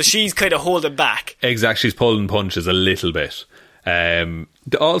 So she's kind of holding back. Exactly, she's pulling punches a little bit.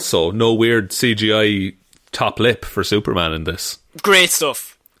 Also, no weird CGI top lip for Superman in this. Great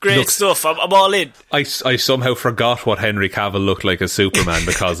stuff. Great stuff. I'm all in. I somehow forgot what Henry Cavill looked like as Superman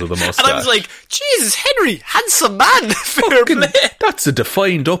because of the mustache. And I was like, Jesus, Henry, handsome man. Fair play. That's a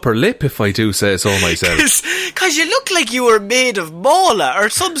defined upper lip, if I do say so myself. Because you look like you were made of mola or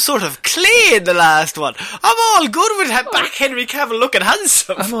some sort of clay in the last one. I'm all good with back Henry Cavill looking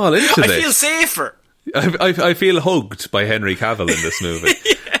handsome. I'm all into this. I feel safer. I feel hugged by Henry Cavill in this movie.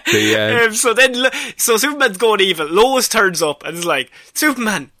 So Superman's going evil. Lois turns up and is like,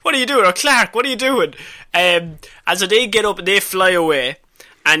 Superman, what are you doing? Or Clark, what are you doing? And so they get up and they fly away,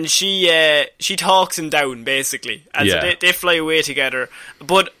 and she talks him down basically. And so they fly away together.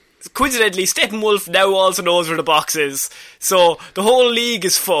 But coincidentally, Steppenwolf now also knows where the box is. So the whole league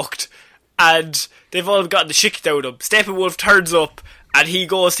is fucked, and they've all gotten the shit out of him. Steppenwolf turns up and he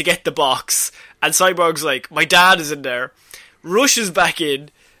goes to get the box. And Cyborg's like, my dad is in there, rushes back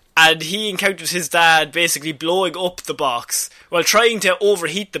in, and he encounters his dad basically blowing up the box, well, trying to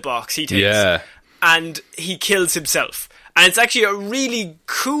overheat the box, he thinks. Yeah. And he kills himself. And it's actually a really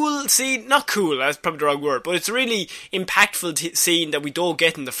cool scene. Not cool, that's probably the wrong word, but it's a really impactful scene that we don't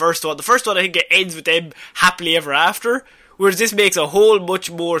get in the first one. The first one, I think, it ends with them happily ever after, whereas this makes a whole much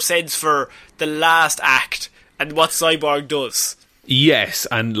more sense for the last act and what Cyborg does. Yes,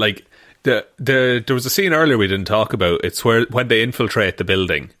 and like there was a scene earlier we didn't talk about. It's where when they infiltrate the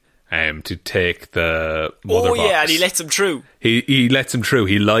building to take the mother box. Oh yeah, and he lets him through. He lets him through.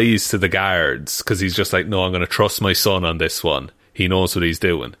 He lies to the guards because he's just like, no, I'm going to trust my son on this one. He knows what he's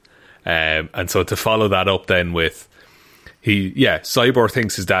doing. And so to follow that up then with Cyborg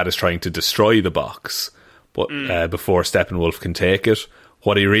thinks his dad is trying to destroy the box, but before Steppenwolf can take it,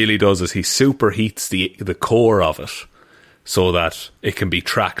 what he really does is he superheats the core of it so that it can be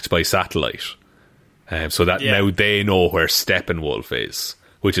tracked by satellite. So that now they know where Steppenwolf is,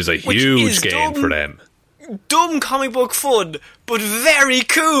 which is a huge game for them. Dumb comic book fun, but very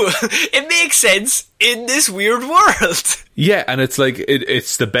cool. It makes sense in this weird world. Yeah, and it's like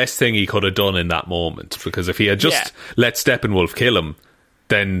it's the best thing he could have done in that moment, because if he had just let Steppenwolf kill him,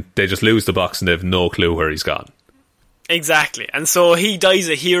 then they just lose the box and they have no clue where he's gone. Exactly, and so he dies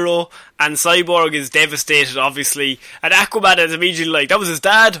a hero, and Cyborg is devastated, obviously, and Aquaman is immediately like, that was his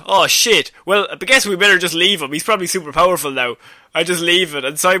dad? Oh shit, well, I guess we better just leave him, he's probably super powerful now. I just leave it,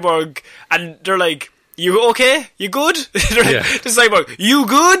 and Cyborg, and they're like, you okay? You good? They're like, to Cyborg, you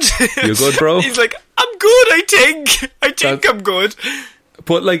good? You good, bro? He's like, I'm good, I think I'm good.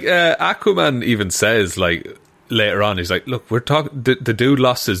 But like, Aquaman even says, like, later on, he's like, look, we're talking, the dude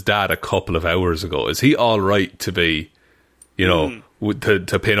lost his dad a couple of hours ago. Is he alright to be, you know,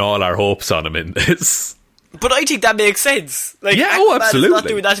 to pin all our hopes on him in this? But I think that makes sense. Like, yeah, Aquaman absolutely. is not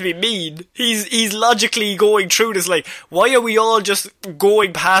doing that to be mean. He's logically going through this, like, why are we all just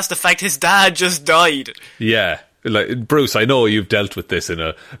going past the fact his dad just died? Yeah. Like, Bruce, I know you've dealt with this in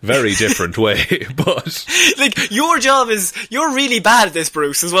a very different way, but... Like, your job is... You're really bad at this,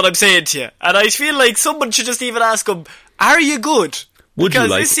 Bruce, is what I'm saying to you. And I feel like someone should just even ask him, are you good? Would because you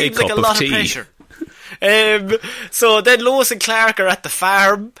like this seems a cup like a lot of tea? Of pressure. So then Lois and Clark are at the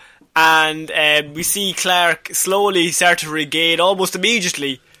farm, and we see Clark slowly start to regain, almost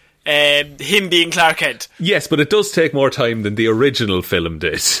immediately, him being Clark Kent. Yes, but it does take more time than the original film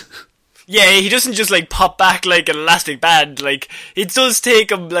did. Yeah, he doesn't just like pop back like an elastic band. Like, it does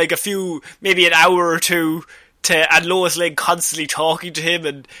take him like maybe an hour or two and Lois Lane constantly talking to him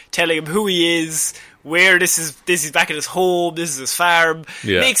and telling him who he is, where this is back at his home, this is his farm.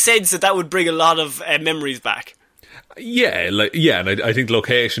 Yeah. It makes sense that would bring a lot of memories back. Yeah, and I think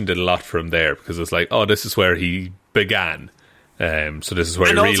location did a lot for him there, because it's like, oh, this is where he began. So this is where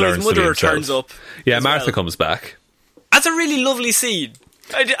and he also relearns his to be mother himself. turns up. Yeah, Martha comes back. That's a really lovely scene.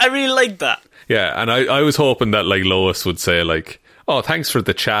 I really like that. Yeah, and I was hoping that like Lois would say like, oh, thanks for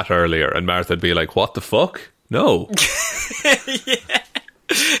the chat earlier, and Martha'd be like, what the fuck? No. Yeah.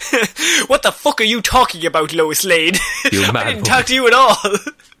 What the fuck are you talking about, Lois Lane? You mad I didn't talk to you at all.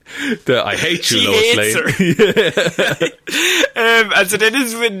 I hate you, Lois Lane. Yeah. And so then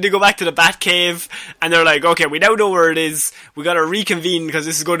this is when they go back to the Batcave, and they're like, okay, we now know where it is. We gotta reconvene because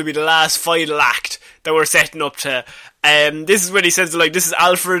this is going to be the last final act that we're setting up to. This is when he says, like, this is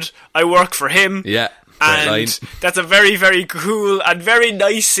Alfred, I work for him. Yeah. And that's a very, very cool and very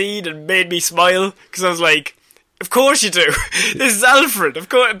nice scene, and made me smile, because I was like, of course you do. This is Alfred. Of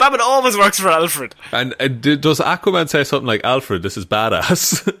course, Batman always works for Alfred. And does Aquaman say something like, Alfred, this is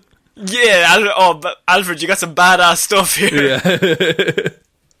badass? Yeah, Alfred, you got some badass stuff here. Yeah.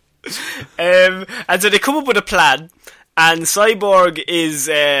 And so they come up with a plan, and Cyborg is...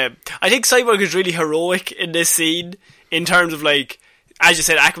 I think Cyborg is really heroic in this scene, in terms of, like, as you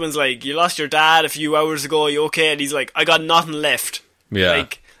said, Aquaman's like, you lost your dad a few hours ago, are you okay? And he's like, I got nothing left. Yeah.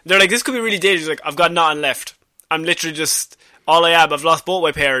 Like, they're like, this could be really dangerous. He's like, I've got nothing left. I'm literally just... All I am, I've lost both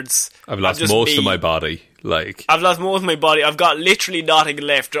my parents. I've lost most of my body. Like, I've lost most of my body. I've got literally nothing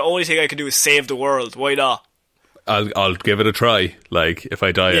left. The only thing I can do is save the world. Why not? I'll give it a try. Like, if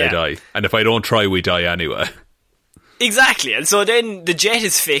I die, I die. And if I don't try, we die anyway. Exactly. And so then the jet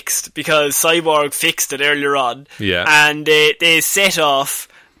is fixed, because Cyborg fixed it earlier on. Yeah. And they set off,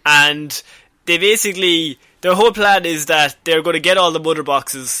 and they basically... Their whole plan is that they're going to get all the mother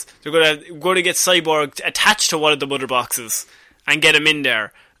boxes. They're going to get Cyborg attached to one of the mother boxes and get him in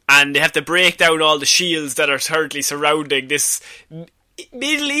there. And they have to break down all the shields that are currently surrounding this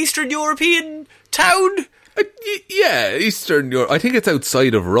Middle Eastern European town. Yeah, Eastern Europe. I think it's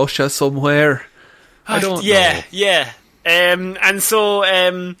outside of Russia somewhere. I don't know. Yeah. And so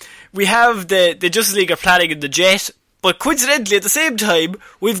we have the Justice League are planning in the jet. But coincidentally, at the same time,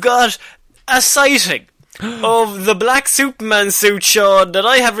 we've got a sighting of the black Superman suit, Sean, that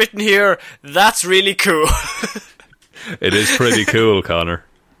I have written here. That's really cool. It is pretty cool, Connor.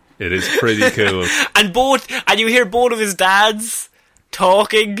 It is pretty cool. And you hear both of his dads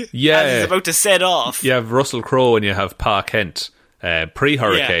talking as he's about to set off. You have Russell Crowe and you have Pa Kent,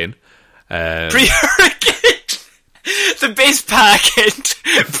 pre-hurricane. Pre-hurricane. The best Pa Kent.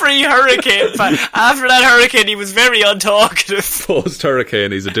 Pre-hurricane. After that hurricane, he was very untalkative.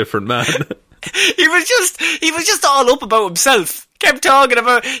 Post-hurricane, he's a different man. He was just all up about himself. Kept talking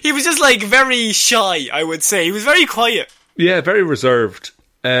about. He was just like very shy, I would say. He was very quiet. Yeah, very reserved.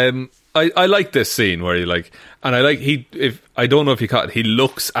 I like this scene where I don't know if you caught it, he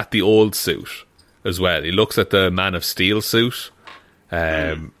looks at the old suit as well. He looks at the Man of Steel suit,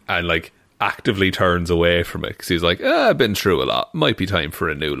 and like actively turns away from it because he's like, I've been through a lot. Might be time for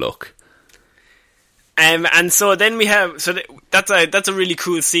a new look. And so then we have that's a really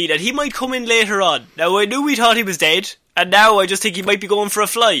cool scene, and he might come in later on. Now I knew we thought he was dead, and now I just think he might be going for a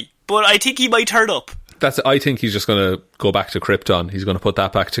fly. But I think he might turn up. I think he's just going to go back to Krypton. He's going to put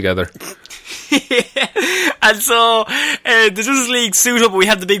that back together. And so the Justice League suit up. We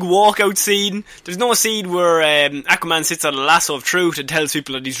have the big walkout scene. There's no scene where Aquaman sits on a lasso of truth and tells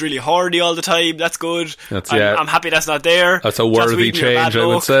people that he's really horny all the time. That's good. I'm happy that's not there. That's a worthy change, I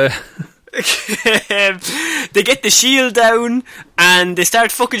would say. They get the shield down and they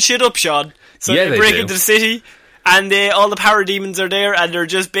start fucking shit up, Sean. So they break into the city, and all the parademons are there, and they're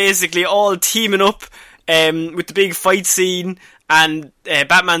just basically all teaming up with the big fight scene. And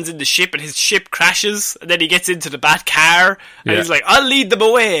Batman's in the ship, and his ship crashes, and then he gets into the Bat car, and he's like, "I'll lead them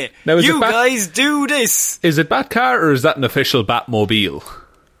away. Now, you guys do this." Is it Bat car, or is that an official Batmobile?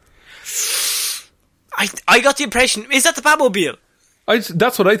 I got the impression, is that the Batmobile?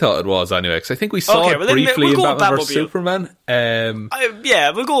 That's what I thought it was anyway, because I think we saw it briefly in Batman vs Superman.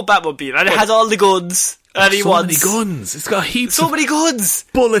 We'll go with Batmobile, and it has all the guns. And he wants so many guns. It's got heaps. So many guns.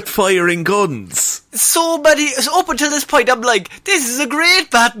 Bullet firing guns. So many. Up until this point, I'm like, this is a great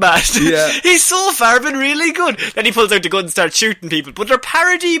Batman. Yeah. He's so far been really good. Then he pulls out the gun and starts shooting people. But they're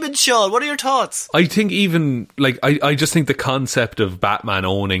parademons, Sean. What are your thoughts? I think even I just think the concept of Batman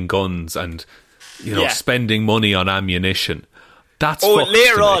owning guns and spending money on ammunition. That's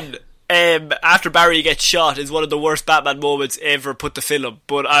later on. After Barry gets shot is one of the worst Batman moments ever put to film.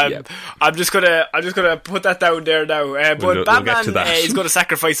 But I'm just gonna put that down there now. But Batman is gonna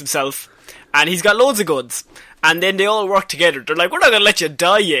sacrifice himself, and he's got loads of guns. And then they all work together. They're like, "We're not gonna let you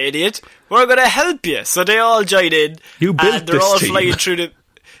die, you idiot. We're gonna help you." So they all join in. You built and they're this all team. flying through the.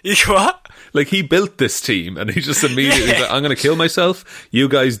 What? Like, he built this team, and he just immediately like, I'm going to kill myself, you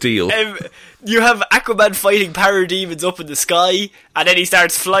guys deal. You have Aquaman fighting parademons up in the sky, and then he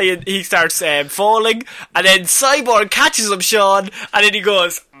starts flying, falling, and then Cyborg catches him, Sean, and then he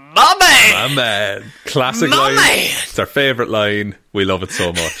goes, "My man!" My man. Classic line. It's our favourite line. We love it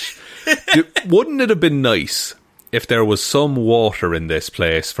so much. Wouldn't it have been nice if there was some water in this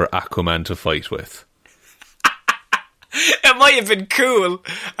place for Aquaman to fight with? It might have been cool.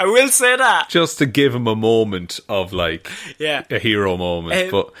 I will say that. Just to give him a moment of, like, a hero moment.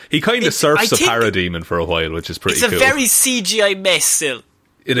 But he kind of surfs a parademon for a while, which is pretty cool. It's a very CGI mess still.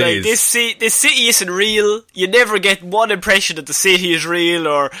 It is. This city isn't real. You never get one impression that the city is real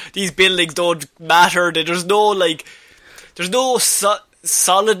or these buildings don't matter. There's no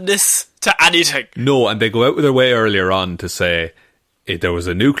solidness to anything. No, and they go out of their way earlier on to say there was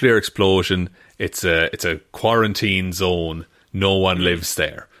a nuclear explosion. It's a quarantine zone. No one lives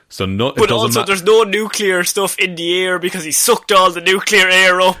there. So there's no nuclear stuff in the air because he sucked all the nuclear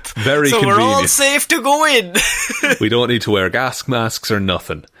air up. Very convenient. We're all safe to go in. We don't need to wear gas masks or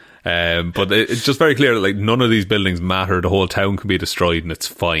nothing. But it's just very clear that like none of these buildings matter. The whole town can be destroyed and it's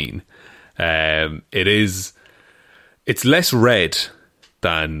fine. It's less red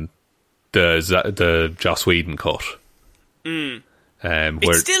than the Joss Whedon cut.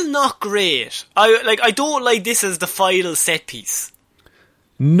 It's still not great. I don't like this as the final set piece.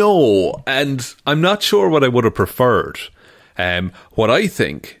 No, and I'm not sure what I would have preferred. What I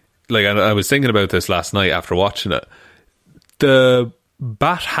think, like I was thinking about this last night after watching it, the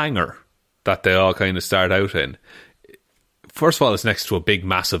bat hangar that they all kind of start out in, first of all, it's next to a big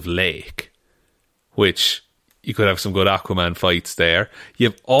massive lake, which you could have some good Aquaman fights there. You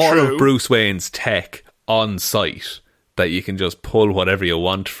have all of Bruce Wayne's tech on site that you can just pull whatever you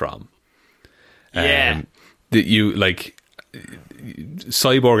want from. That you like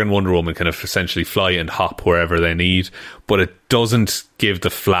Cyborg and Wonder Woman kind of essentially fly and hop wherever they need, but it doesn't give the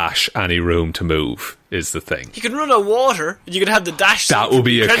Flash any room to move, is the thing. You can run on water, you could have the dash. That would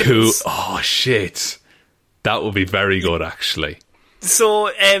be a cool... Oh, shit. That would be very good, actually. So,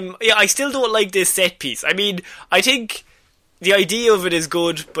 yeah, I still don't like this set piece. I mean, I think the idea of it is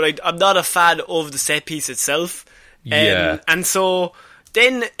good, but I'm not a fan of the set piece itself. Yeah. And so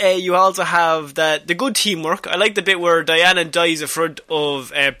then you also have the good teamwork. I like the bit where Diana dies in front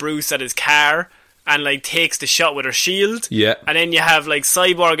of Bruce at his car and like takes the shot with her shield. Yeah. And then you have like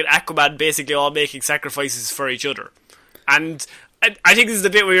Cyborg and Aquaman basically all making sacrifices for each other. And I think this is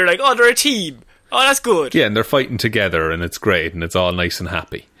the bit where you're like, oh, they're a team. Oh, that's good. Yeah, and they're fighting together, and it's great, and it's all nice and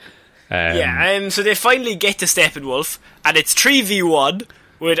happy. So they finally get to Steppenwolf, and it's 3v1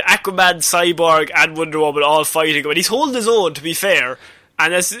 with Aquaman, Cyborg, and Wonder Woman all fighting him. And he's holding his own, to be fair,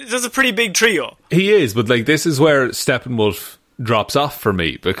 and that's a pretty big trio. He is, but like this is where Steppenwolf drops off for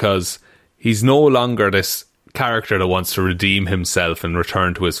me, because he's no longer this character that wants to redeem himself and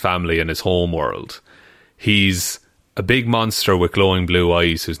return to his family and his home world. He's a big monster with glowing blue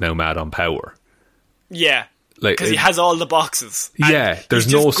eyes who's now mad on power. Yeah, like because he has all the boxes. Yeah, there's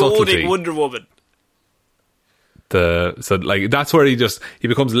he's no just subtlety. Wonder Woman. So like that's where he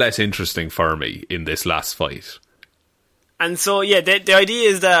becomes less interesting for me in this last fight. And so yeah, the idea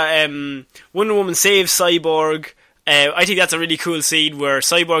is that Wonder Woman saves Cyborg. I think that's a really cool scene where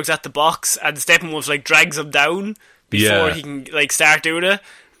Cyborg's at the box and Steppenwolf like drags him down before he can like start doing it.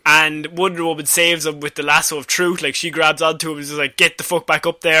 And Wonder Woman saves him with the lasso of truth. Like she grabs onto him and is like, "Get the fuck back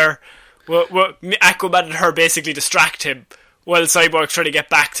up there." Aquaman and her basically distract him while Cyborg's trying to get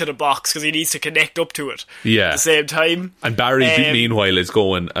back to the box because he needs to connect up to it at the same time. And Barry, meanwhile, is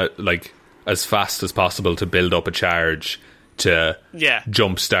going like as fast as possible to build up a charge to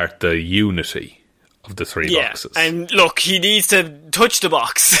jumpstart the unity of the three boxes. And look, he needs to touch the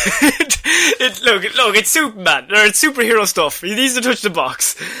box. Look, it's Superman, or it's superhero stuff. He needs to touch the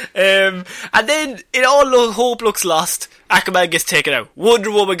box. And then, hope looks lost. Aquaman gets taken out.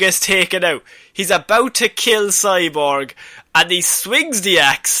 Wonder Woman gets taken out. He's about to kill Cyborg, and he swings the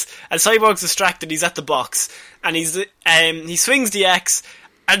axe, and Cyborg's distracted, he's at the box, and he swings the axe,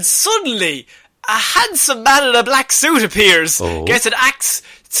 and suddenly, a handsome man in a black suit appears, gets an axe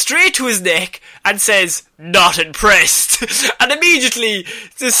straight to his neck, and says, "Not impressed," and immediately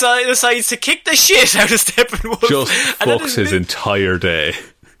decides to kick the shit out of Steppenwolf. Just fucks his entire day.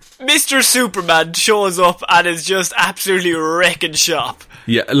 Mr. Superman shows up and is just absolutely wrecking shop.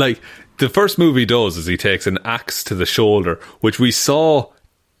 Yeah, like, the first move he does is he takes an axe to the shoulder, which we saw,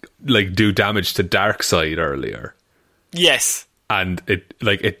 like, do damage to Darkseid earlier. Yes. And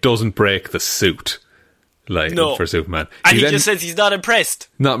it doesn't break the suit, for Superman. And he just says he's not impressed.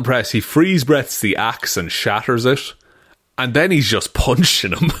 Not impressed. He freeze breaths the axe and shatters it, and then he's just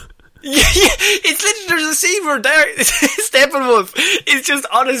punching him. Yeah, it's literally, there's a scene where Steppenwolf is just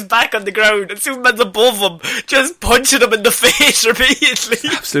on his back on the ground and Superman's above him, just punching him in the face repeatedly.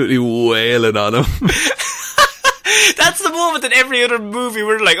 Absolutely wailing on him. That's the moment in every other movie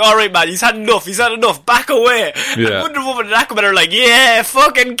where they're like, alright man, he's had enough, back away. Yeah. And Wonder Woman and Aquaman are like, yeah,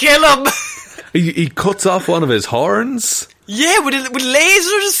 fucking kill him. He cuts off one of his horns. Yeah, with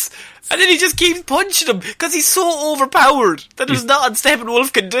lasers. And then he just keeps punching him because he's so overpowered that there's nothing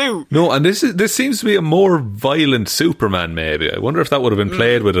Steppenwolf can do. No, and this seems to be a more violent Superman, maybe. I wonder if that would have been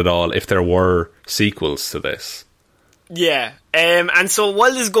played with at all if there were sequels to this. Yeah. And so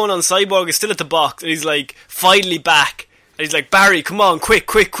while this is going on, Cyborg is still at the box and he's like, finally back. And he's like, Barry, come on,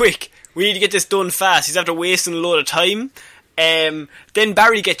 quick. We need to get this done fast. He's after wasting a load of time. Then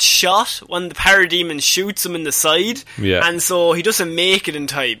Barry gets shot when the Parademon shoots him in the side. Yeah. And so he doesn't make it in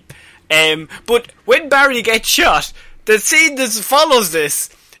time. But when Barry gets shot, the scene that follows this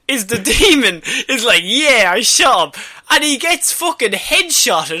is the demon is like, yeah, I shot him. And he gets fucking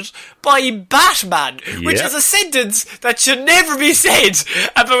headshotted by Batman, which is a sentence that should never be said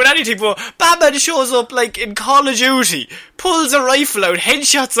about anything. But Batman shows up like in Call of Duty, pulls a rifle out,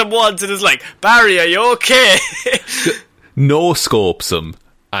 headshots him once, and is like, Barry, are you okay? No scopes him,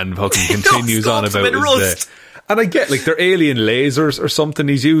 and fucking continues on about his day. And I get, like, they're alien lasers or something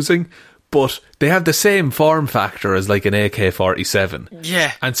he's using, but they have the same form factor as, like, an AK-47.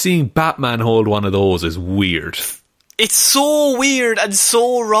 Yeah. And seeing Batman hold one of those is weird. It's so weird and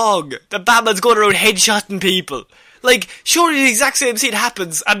so wrong that Batman's going around headshotting people. Like, surely the exact same scene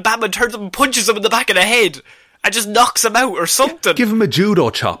happens, and Batman turns up and punches him in the back of the head, and just knocks him out or something. Give him a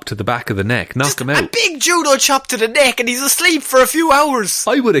judo chop to the back of the neck, knock him out. A big judo chop to the neck, and he's asleep for a few hours.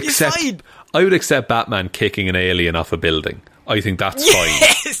 I would accept Batman kicking an alien off a building. I think that's fine.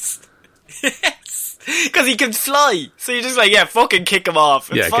 Yes! Because he can fly. So you're just like, yeah, fucking kick him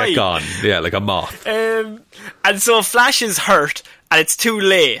off. It's fine. Get gone. Yeah, like a moth. And so Flash is hurt, and it's too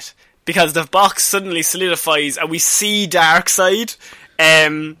late, because the box suddenly solidifies, and we see Darkseid.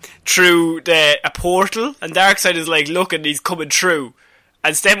 through a portal, and Darkseid is like, look, and he's coming through.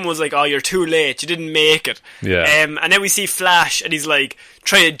 And Steppenwolf's like, oh, you're too late, you didn't make it. Yeah. And then we see Flash, and he's like,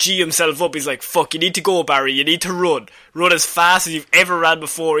 trying to G himself up. He's like, fuck, you need to go, Barry, you need to run. Run as fast as you've ever ran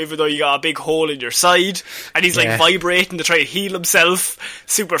before, even though you got a big hole in your side. And he's like vibrating to try to heal himself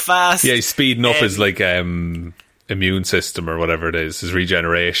super fast. Yeah, he's speeding up his like immune system or whatever it is, his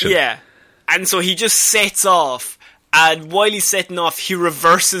regeneration. Yeah. And so he just sets off, and while he's setting off, he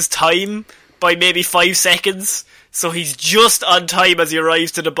reverses time by maybe 5 seconds. So he's just on time as he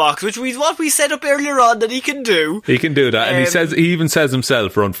arrives to the box, which is what we set up earlier on that he can do. He can do that, and he even says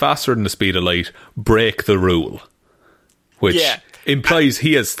himself, run faster than the speed of light, break the rule. Which implies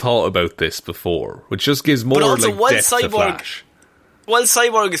he has thought about this before, which just gives more depth to Flash. While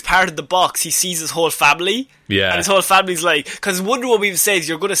Cyborg is part of the box, he sees his whole family. Yeah. And his whole family's like, because Wonder Woman says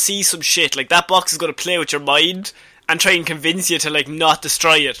you're going to see some shit, like that box is going to play with your mind and try and convince you to like not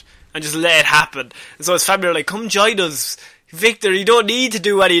destroy it. And just let it happen. And so his family are like, come join us. Victor, you don't need to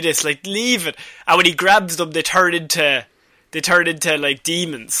do any of this. Like, leave it. And when he grabs them, they turn into like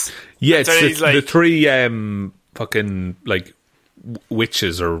demons. Yeah, so it's the three fucking like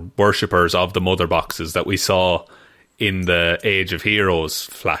witches or worshippers of the mother boxes that we saw in the Age of Heroes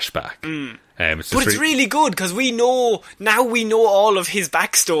flashback. It's really good because we know all of his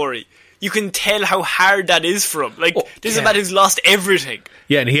backstory. You can tell how hard that is for him. Like, this is a man who's lost everything.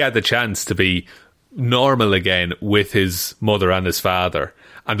 Yeah, and he had the chance to be normal again with his mother and his father.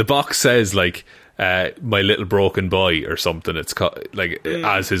 And the box says, like, my little broken boy or something. It's like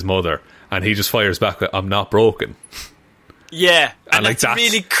as his mother. And he just fires back with, I'm not broken. Yeah, and that's a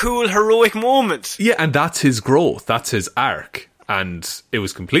really cool, heroic moment. Yeah, and that's his growth. That's his arc. And it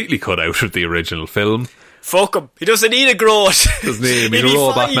was completely cut out of the original film. Fuck him. He doesn't need a growth. Doesn't need him. He's a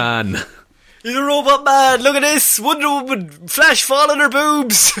robot man. He's a robot man. Look at this. Wonder Woman. Flash fall on her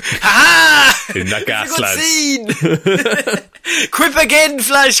boobs. Ha-ha! In that gas lad. Scene. Quip again,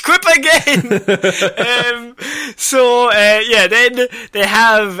 Flash. Quip again. Then they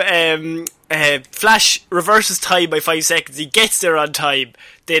have Flash reverses time by 5 seconds. He gets there on time.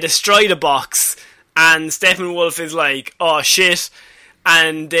 They destroy the box. And Steppenwolf is like, oh shit.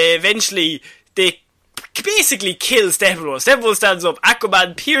 And eventually they basically kill Steppenwolf. Steppenwolf stands up,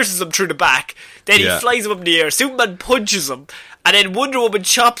 Aquaman pierces him through the back, then he flies him up in the air, Superman punches him, and then Wonder Woman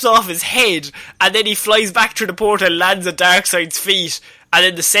chops off his head, and then he flies back through the portal and lands at Darkseid's feet, and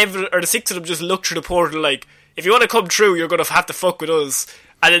then the 7 or the 6 of them just look through the portal like, if you want to come through, you're going to have to fuck with us,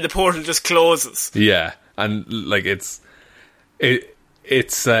 and then the portal just closes. Yeah, and like it's like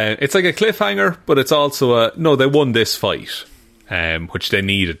a cliffhanger, but it's also they won this fight, which they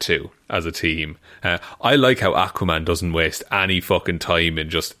needed to as a team. I like how Aquaman doesn't waste any fucking time in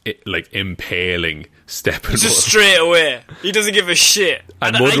just like impaling Steppenwolf. Just straight away. He doesn't give a shit.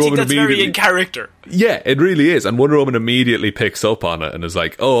 And I think that's very in character. Yeah, it really is. And Wonder Woman immediately picks up on it and is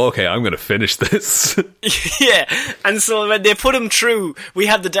like, oh, okay, I'm going to finish this. Yeah. And so when they put him through, we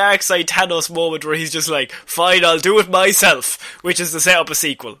have the Darkseid Thanos moment where he's just like, fine, I'll do it myself, which is to set up a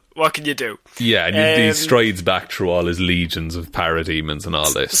sequel. What can you do? Yeah, and he strides back through all his legions of parademons and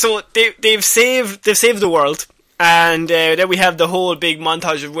all this. So they've saved the world, and then we have the whole big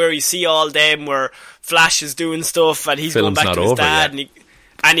montage of where you see all them, where Flash is doing stuff, and he's going back to his dad,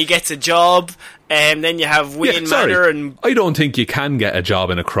 and he gets a job, and then you have Wayne Manor, and I don't think you can get a job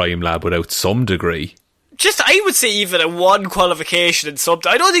in a crime lab without some degree. I would say even a one qualification in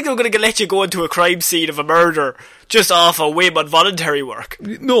something. I don't think they're going to let you go into a crime scene of a murder just off a whim on voluntary work.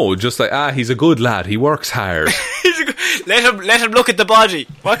 No, just like, he's a good lad. He works hard. Let him look at the body.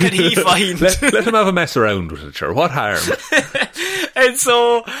 What can he find? let him have a mess around with it, sure. What harm? And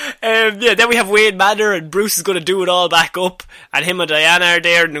so, then we have Wayne Manor, and Bruce is going to do it all back up, and him and Diana are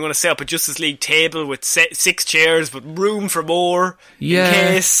there, and they're going to set up a Justice League table with 6 chairs, but room for more in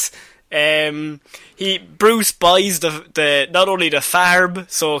case. Bruce buys the not only the farm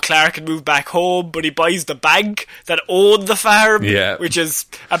so Clark can move back home, but he buys the bank that owned the farm, which is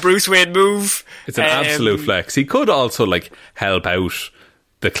a Bruce Wayne move. It's an absolute flex. He could also like help out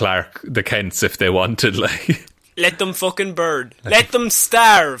the Kents if they wanted, like. Let them fucking burn. Let them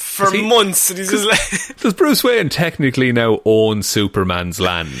starve for months. And he's just like, does Bruce Wayne technically now own Superman's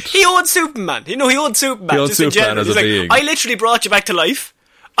land? He owns Superman. He owns Superman. He owns Superman as a being. I literally brought you back to life.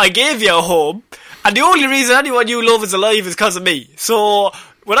 I gave you a home. And the only reason anyone you love is alive is because of me. So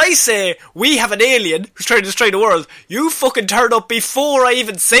when I say we have an alien who's trying to destroy the world, you fucking turn up before I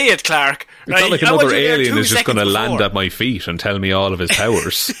even say it, Clark. It's not like another alien is just going to land at my feet and tell me all of his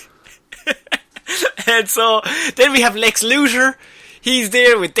powers. And so then we have Lex Luthor. he's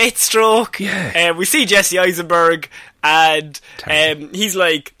there with Deathstroke. Yeah. We see Jesse Eisenberg, and he's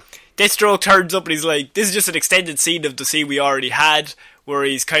like, Deathstroke turns up and he's like, this is just an extended scene of the scene we already had, where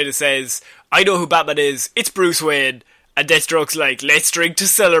he's kind of says, I know who Batman is, it's Bruce Wayne. And Deathstroke's like, let's drink to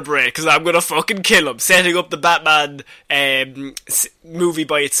celebrate, because I'm going to fucking kill him. Setting up the Batman movie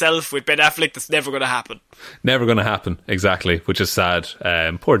by itself with Ben Affleck, that's never going to happen. Never going to happen, exactly, which is sad.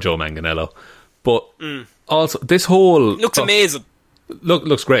 Poor Joe Manganiello. But also, this whole... Looks amazing.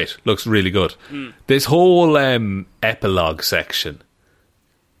 Looks great. Looks really good. This whole epilogue section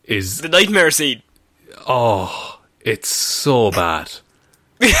is... The nightmare scene. Oh, it's so bad.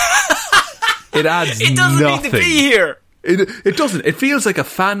 It adds nothing. It doesn't need to be here. It doesn't. It feels like a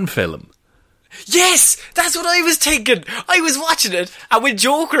fan film. Yes, that's what I was thinking. I was watching it, and when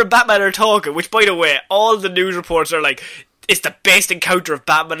Joker and Batman are talking, which, by the way, all the news reports are like, it's the best encounter of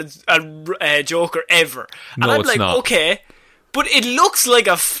Batman and Joker ever. And No, I'm it's like, not. okay, but it looks like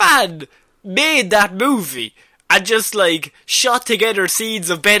a fan made that movie and just like shot together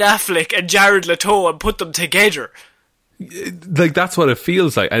scenes of Ben Affleck and Jared Leto and put them together. Like, that's what it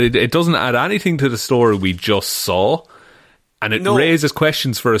feels like. And it doesn't add anything to the story we just saw. And it raises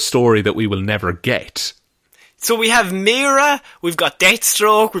questions for a story that we will never get. So we have Mira, we've got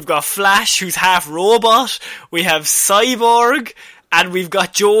Deathstroke, we've got Flash, who's half robot, we have Cyborg, and we've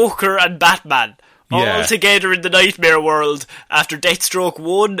got Joker and Batman. All together in the nightmare world after Deathstroke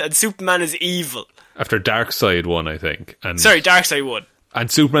won and Superman is evil. After Darkseid won, I think. Sorry, Darkseid won.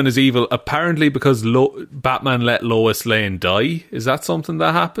 And Superman is evil, apparently because Batman let Lois Lane die. Is that something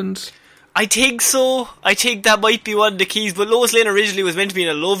that happened? I think so. I think that might be one of the keys. But Lois Lane originally was meant to be in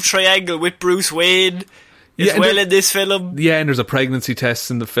a love triangle with Bruce Wayne as well in this film. Yeah, and there's a pregnancy test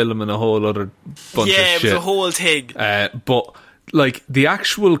in the film and a whole other bunch of shit. Yeah, it was a whole thing. But, like, the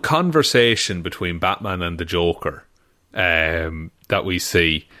actual conversation between Batman and the Joker that we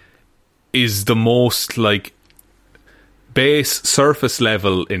see is the most, like, base, surface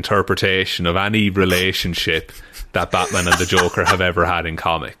level interpretation of any relationship that Batman and the Joker have ever had in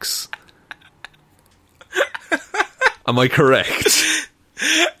comics. Am I correct?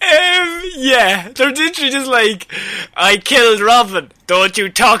 Yeah, they're literally just like, I killed Robin. Don't you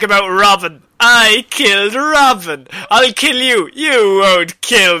talk about Robin. I killed Robin. I'll kill you. You won't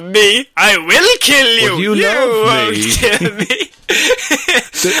kill me. I will kill you. Well, you won't me. kill me.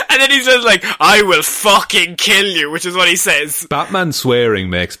 And then he says like, I will fucking kill you, which is what he says. Batman swearing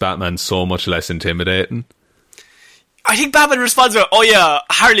makes Batman so much less intimidating. I think Batman responds with, oh yeah,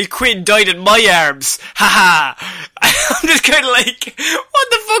 Harley Quinn died in my arms. Haha. I'm just kind of like, what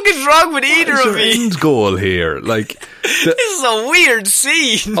the fuck is wrong with either of me? End goal here. Like, this is a weird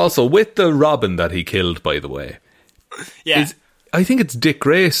scene. Also, with the Robin that he killed, by the way. Yeah. I think it's Dick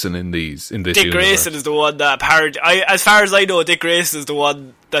Grayson in this Dick universe. Grayson is the one that apparently, as far as I know, Dick Grayson is the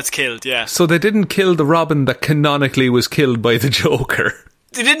one that's killed, yeah. So they didn't kill the Robin that canonically was killed by the Joker.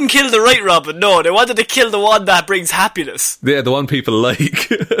 They didn't kill the right Robin, no. They wanted to kill the one that brings happiness. Yeah, the one people like.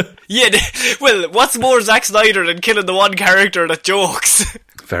 Yeah, well, what's more Zack Snyder than killing the one character that jokes?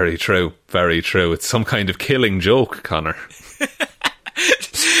 Very true, very true. It's some kind of killing joke, Connor.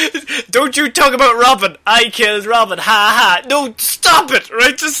 Don't you talk about Robin. I killed Robin. Ha ha. No, stop it,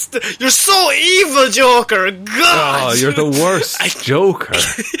 right? Just, you're so evil, Joker. God. Oh, you're the worst Joker.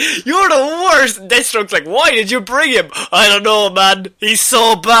 You're the worst. Deathstroke's like, why did you bring him? I don't know, man. He's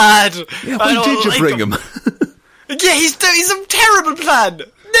so bad. Yeah, why did you bring him? Yeah, he's a terrible plan.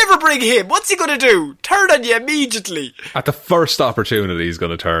 Never bring him. What's he going to do? Turn on you immediately. At the first opportunity, he's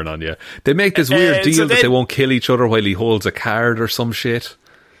going to turn on you. They make this weird deal that they won't kill each other while he holds a card or some shit.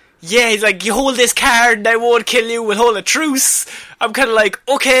 Yeah, he's like, you hold this card and I won't kill you, we'll hold a truce. I'm kind of like,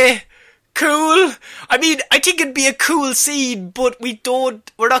 okay, cool. I mean, I think it'd be a cool scene, but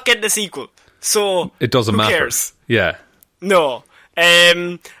we're not getting a sequel. So, it doesn't matter. Who cares? Yeah. No.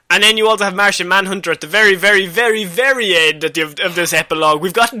 And then you also have Martian Manhunter at the very, very, very, very end of this epilogue.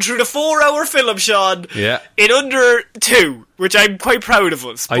 We've gotten through the 4-hour film, Sean. Yeah. In under 2, which I'm quite proud of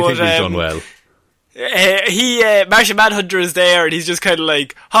us. I think we've done well. Martian Manhunter is there and he's just kind of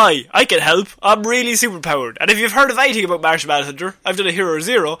like, hi, I can help, I'm really superpowered. And if you've heard of anything about Martian Manhunter, I've done a Hero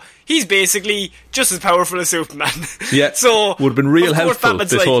Zero, he's basically just as powerful as Superman. Yeah, so would have been real helpful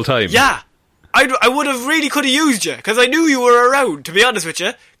this like, whole time. Yeah, I would have really could have used you, because I knew you were around, to be honest with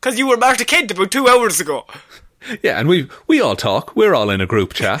you, because you were Martha Kent about 2 hours ago. Yeah, and we all talk, we're all in a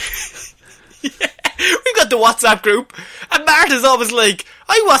group chat. Yeah. We've got the WhatsApp group, and Martha's always like,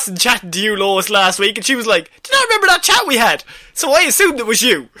 I wasn't chatting to you, Lois, last week, and she was like, do you not remember that chat we had? So I assumed it was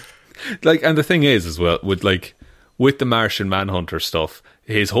you. Like, and the thing is, as well, with the Martian Manhunter stuff,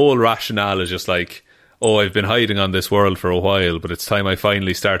 his whole rationale is just like, oh, I've been hiding on this world for a while, but it's time I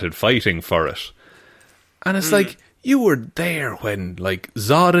finally started fighting for it. And it's like, you were there when, like,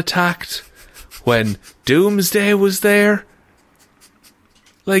 Zod attacked, when Doomsday was there.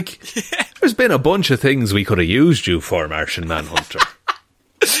 Like, there's been a bunch of things we could have used you for, Martian Manhunter.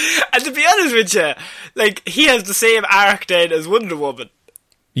 And to be honest with you, like, he has the same arc then as Wonder Woman.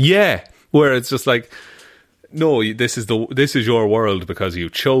 Yeah, where it's just like, no, this is your world because you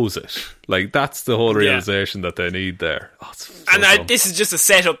chose it. Like, that's the whole realization that they need there. Oh, this is just a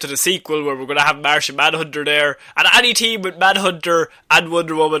setup to the sequel where we're going to have Martian Manhunter there, and any team with Manhunter and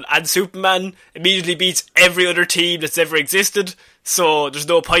Wonder Woman and Superman immediately beats every other team that's ever existed, so there's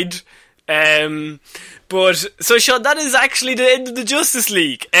no point. But so Sean, that is actually the end of the Justice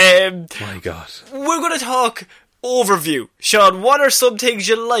League. My God. We're going to talk overview. Sean, what are some things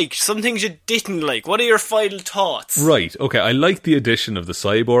you liked, some things you didn't like? What are your final thoughts? Right, okay, I like the addition of the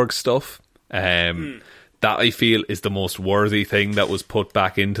cyborg stuff. That I feel is the most worthy thing that was put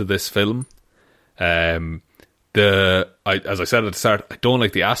back into this film. As I said at the start, I don't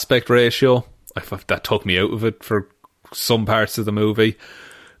like the aspect ratio. That took me out of it for some parts of the movie.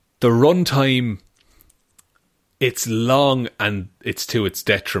 The runtime, it's long and it's to its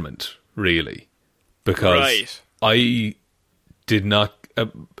detriment, really. Because I did not...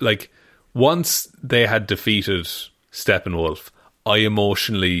 once they had defeated Steppenwolf, I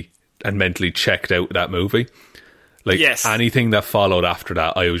emotionally and mentally checked out that movie. Anything that followed after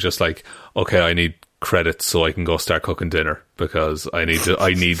that, I was just like, okay, I need credits so I can go start cooking dinner because I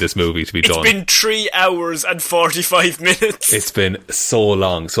need this movie to be done. It's been 3 hours and 45 minutes. It's been so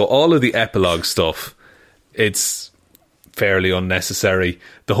long. So all of the epilogue stuff, it's fairly unnecessary.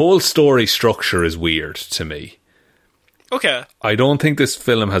 The whole story structure is weird to me. Okay. I don't think this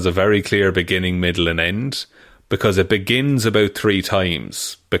film has a very clear beginning, middle and end, because it begins about 3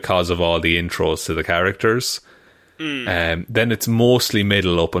 times because of all the intros to the characters. Then it's mostly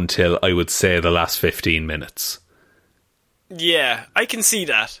middle up until, I would say, the last 15 minutes. Yeah, I can see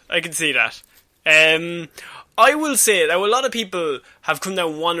that. I will say, now a lot of people have come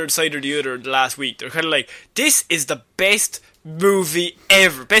down one side or the other the last week. They're kind of like, this is the best movie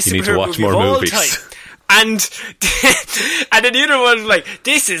ever. Best superhero movie of all time. And then the other one's like,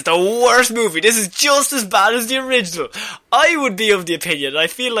 this is the worst movie. This is just as bad as the original. I would be of the opinion, I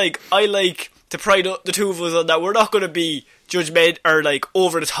feel like I like to pride the two of us on that we're not going to be judgmental or like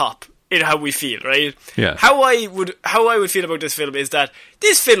over the top in how we feel, right? Yeah. How I would feel about this film is that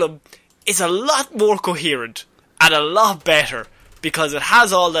this film is a lot more coherent and a lot better because it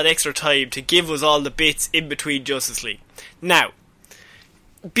has all that extra time to give us all the bits in between Justice League. Now,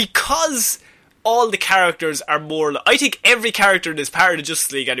 because all the characters are more... I think every character in this part of the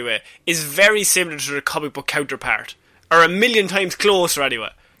Justice League, anyway, is very similar to the comic book counterpart. Or 1,000,000 times closer,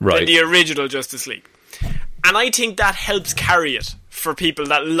 anyway, than the original Justice League. And I think that helps carry it for people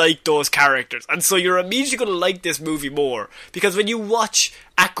that like those characters. And so you're immediately going to like this movie more. Because when you watch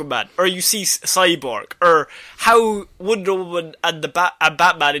Aquaman, or you see Cyborg, or how Wonder Woman and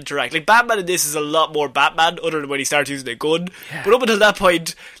Batman interact. Like, Batman in this is a lot more Batman, other than when he starts using a gun. Yeah. But up until that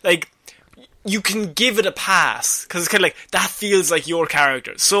point, like... you can give it a pass because it's kind of like that feels like your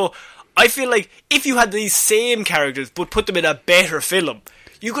character. So I feel like if you had these same characters but put them in a better film,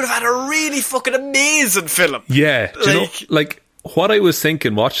 you could have had a really fucking amazing film. Yeah, do you know, like what I was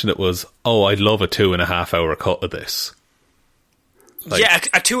thinking watching it was, oh, I'd love a 2.5 hour cut of this. Like, yeah,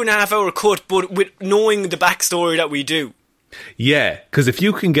 a 2.5 hour cut, but with knowing the backstory that we do. Yeah, because if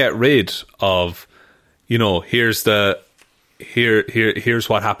you can get rid of, you know, here's what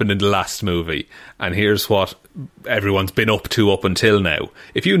happened in the last movie, and here's what everyone's been up to up until now.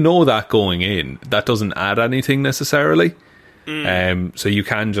 If you know that going in, that doesn't add anything necessarily. So you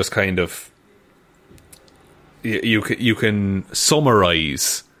can just kind of you can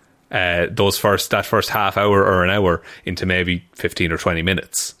summarize that first half hour or an hour into maybe 15 or 20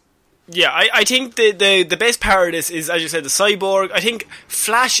 minutes. Yeah, I think the best part of this is, as you said, the Cyborg. I think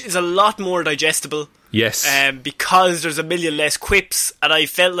Flash is a lot more digestible. Yes. Because there's 1,000,000 less quips, and I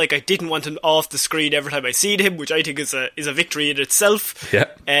felt like I didn't want him off the screen every time I seen him, which I think is a victory in itself. Yeah.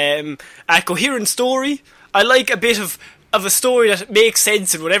 A coherent story. I like a bit of a story that makes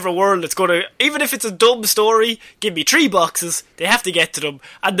sense in whatever world it's going to... Even if it's a dumb story, give me 3 boxes, they have to get to them.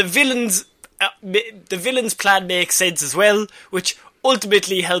 And the villain's plan makes sense as well, which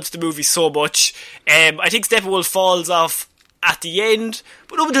ultimately helps the movie so much. I think Steppenwolf falls off at the end,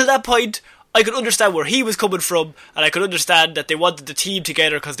 but up until that point... I could understand where he was coming from, and I could understand that they wanted the team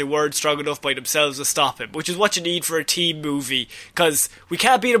together because they weren't strong enough by themselves to stop him, which is what you need for a team movie, because we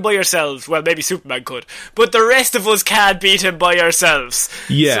can't beat him by ourselves. Well, maybe Superman could, but the rest of us can't beat him by ourselves.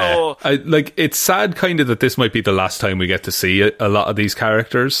 Yeah, so, it's sad kind of that this might be the last time we get to see a lot of these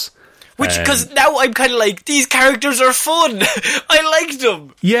characters. Which, because now I'm kind of like, these characters are fun. I liked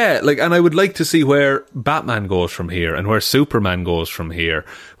them. Yeah, and I would like to see where Batman goes from here and where Superman goes from here.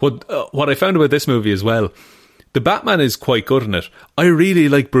 What I found about this movie as well, the Batman is quite good in it. I really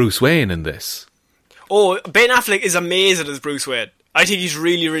like Bruce Wayne in this. Oh, Ben Affleck is amazing as Bruce Wayne. I think he's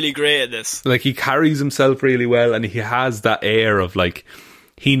really, really great at this. Like, he carries himself really well, and he has that air of, like,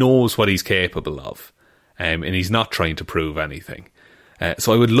 he knows what he's capable of, and he's not trying to prove anything.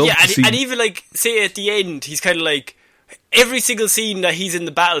 So I would love to see... and even, like, say at the end, he's kind of like, every single scene that he's in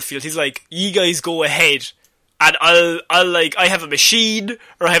the battlefield, he's like, you guys go ahead, and I have a machine,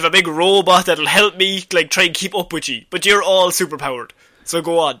 or I have a big robot that'll help me, like, try and keep up with you, but you're all superpowered, so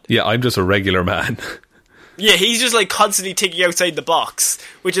go on. Yeah, I'm just a regular man. Yeah, he's just, like, constantly thinking outside the box,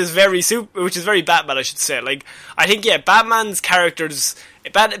 which is very Batman, I should say. Like, I think, yeah, Batman's characters...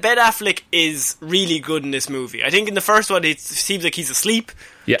 Ben Affleck is really good in this movie. I think in the first one, it seems like he's asleep.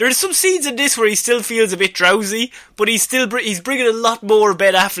 Yeah. There's some scenes in this where he still feels a bit drowsy, but he's bringing a lot more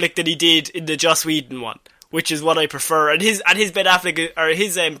Ben Affleck than he did in the Joss Whedon one, which is what I prefer. And his Ben Affleck, or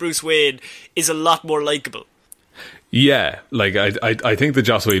his Bruce Wayne, is a lot more likeable. Yeah, like, I think the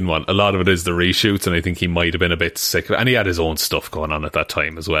Joss Whedon one, a lot of it is the reshoots, and I think he might have been a bit sick of it. And he had his own stuff going on at that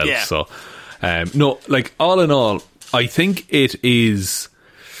time as well. Yeah. So, no, like, all in all, I think it's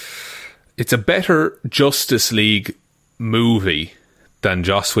a better Justice League movie than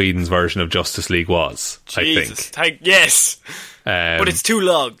Joss Whedon's version of Justice League was, Jesus, I think. Yes. But it's too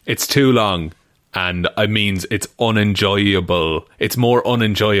long. It's too long, and it means it's unenjoyable. It's more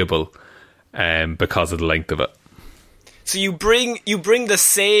unenjoyable because of the length of it. So you bring the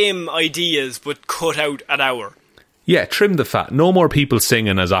same ideas but cut out an hour. Yeah, trim the fat. No more people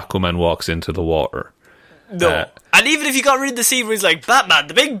singing as Aquaman walks into the water. No. And even if you got rid of the scene where he's like, Batman,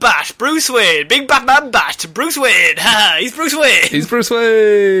 the big bat, Bruce Wayne, big Batman bat, Bruce Wayne, haha, he's Bruce Wayne. He's Bruce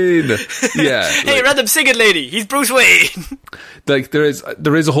Wayne. Yeah. Hey, random singing lady, he's Bruce Wayne. Like, there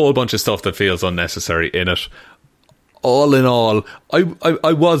is a whole bunch of stuff that feels unnecessary in it. All in all,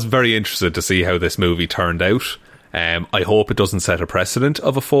 I was very interested to see how this movie turned out. I hope it doesn't set a precedent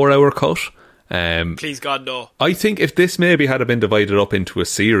of a 4-hour cut. Please God, no. I think if this maybe had been divided up into a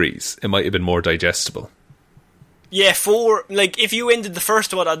series, it might have been more digestible. Yeah, if you ended the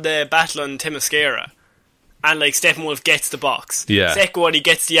first one on the battle on Themyscira, and like Steppenwolf gets the box. Yeah. Second one, he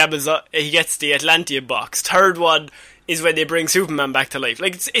gets the Atlantean box. Third one is when they bring Superman back to life.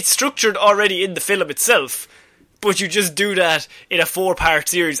 Like, it's structured already in the film itself, but you just do that in a 4-part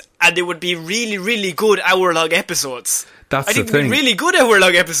series, and they would be really, really good hour-long episodes. I think they'd be really good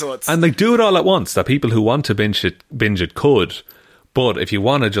hour-long episodes. And like, do it all at once. That people who want to binge it could. But if you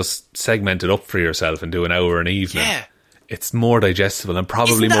want to just segment it up for yourself and do an hour an evening, it's more digestible and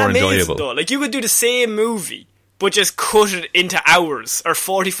probably more enjoyable. Though? Like, you could do the same movie, but just cut it into hours, or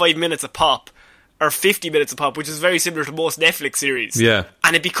 45 minutes a pop, or 50 minutes a pop, which is very similar to most Netflix series. Yeah.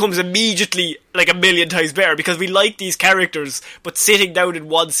 And it becomes immediately like a million times better, because we like these characters, but sitting down in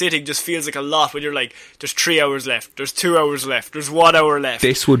one sitting just feels like a lot when you're like, there's 3 hours left, there's 2 hours left, there's 1 hour left.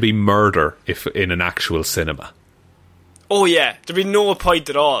 This would be murder if in an actual cinema. Oh yeah, there'd be no point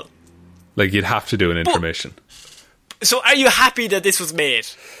at all. Like, you'd have to do an intermission. So are you happy that this was made?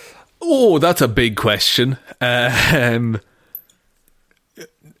 Oh, that's a big question. No.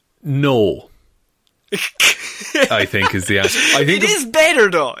 I think is the answer. I think it is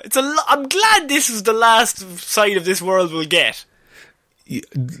better though. I'm glad this was the last side of this world we'll get.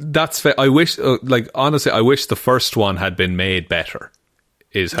 That's fair. I wish, honestly, I wish the first one had been made better.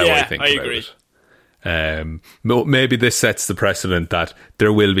 Is how I think about agree. it. Maybe this sets the precedent that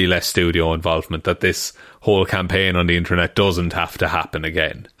there will be less studio involvement, that this whole campaign on the internet doesn't have to happen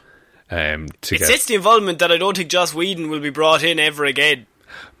again. It sets the involvement that I don't think Joss Whedon will be brought in ever again.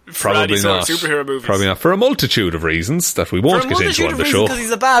 Probably not. Superhero movies. Probably not. For a multitude of reasons that we won't get into on the show. Because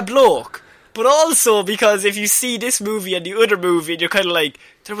he's a bad bloke. But also because if you see this movie and the other movie, and you're kind of like,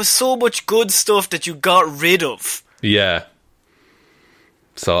 there was so much good stuff that you got rid of. Yeah.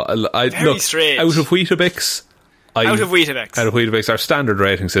 So, Very strange. Out of Weetabix, Out of Weetabix, our standard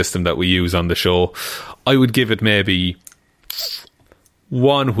rating system that we use on the show, I would give it maybe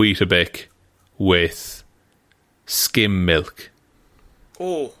 1 Weetabix with skim milk.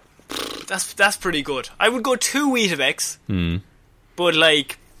 Oh, that's pretty good. I would go 2 Weetabix, but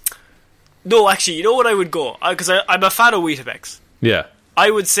no, actually, you know what I would go? Because I'm a fan of Weetabix. Yeah.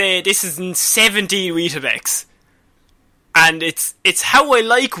 I would say this is in 17 Weetabix. And it's how I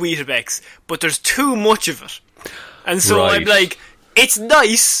like Weetabix, but there's too much of it. And so Right. I'm like, it's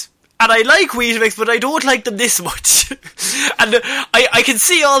nice, and I like Weetabix, but I don't like them this much. And I can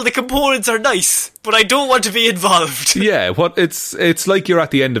see all the components are nice, but I don't want to be involved. Yeah, it's like you're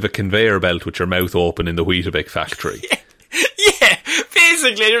at the end of a conveyor belt with your mouth open in the Weetabix factory. Yeah,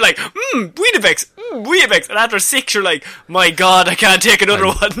 basically, you're like, Weetabix, Weetabix. And after 6, you're like, my God, I can't take another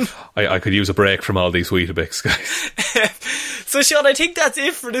one. I could use a break from all these Weetabix, guys. So, Sean, I think that's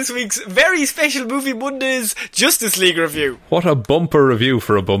it for this week's very special Movie Mondays Justice League review. What a bumper review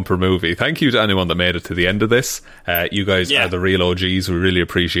for a bumper movie. Thank you to anyone that made it to the end of this. You guys are the real OGs. We really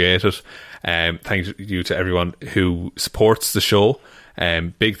appreciate it. Thank you to everyone who supports the show.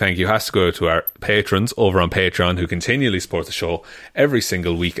 Big thank you has to go to our patrons over on Patreon who continually support the show every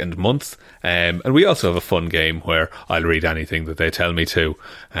single week and month. And we also have a fun game where I'll read anything that they tell me to.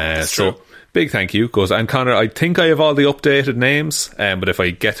 So big thank you goes. And Connor, I think I have all the updated names, but if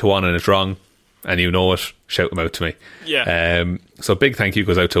I get to one and it's wrong and you know it, shout them out to me. Yeah. So big thank you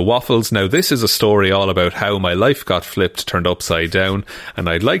goes out to Waffles. Now this is a story all about how my life got flipped, turned upside down, and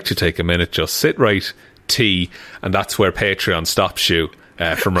I'd like to take a minute, just sit right, T, and that's where Patreon stops you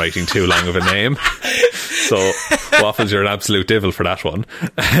from writing too long of a name. So Waffles, you're an absolute devil for that one.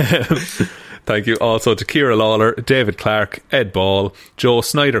 Thank you also to Ciara Lawler, David Clark, Ed Ball, Joe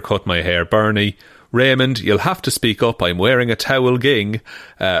Snyder cut my hair, Bernie, Raymond, you'll have to speak up, I'm wearing a towel ging,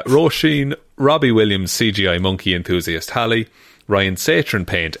 Roisin, Robbie Williams, CGI monkey enthusiast Hallie, Ryan Satron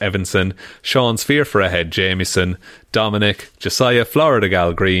Paint Evanson, Sean's Fear for a Head Jamieson, Dominic, Josiah Florida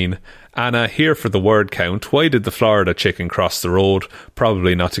Gal Green, Anna, here for the word count. Why did the Florida chicken cross the road?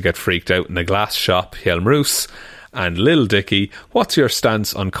 Probably not to get freaked out in a glass shop. Helm Roos. And Lil Dicky, what's your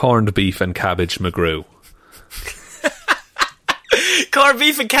stance on corned beef and cabbage McGrew? Corned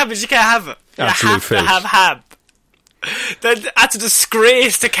beef and cabbage, you can't have it. You Absolute have filth. to have ham. That's a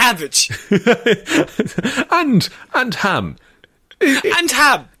disgrace to cabbage. and ham. And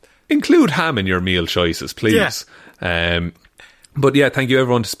ham. Include ham in your meal choices, please. Yeah. But yeah, thank you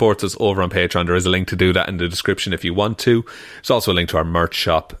everyone to support us over on Patreon. There is a link to do that in the description if you want to. There's also a link to our merch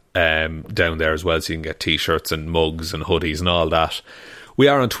shop down there as well, so you can get t-shirts and mugs and hoodies and all that. We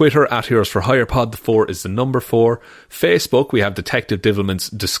are on Twitter at Heroes for Hire. Pod the 4 is the number 4. Facebook, we have Detective Divilment's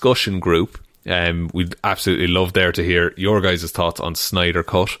discussion group. We'd absolutely love there to hear your guys' thoughts on Snyder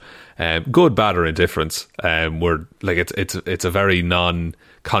Cut. Good, bad, or indifference. We're like it's a very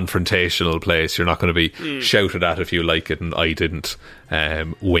non-confrontational place. You're not going to be shouted at if you like it and I didn't.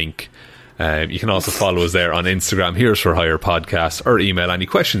 Wink. You can also follow us there on Instagram, Heroes for Hire Podcast, or email any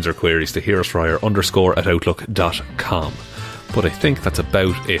questions or queries to heroesforhire_@outlook.com. But I think that's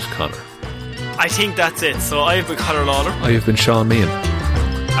about it, Connor. I think that's it. So I've been Conor Lawler. I have been Sean Meehan.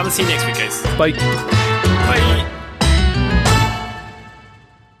 I will see you next week, guys. Bye. Bye.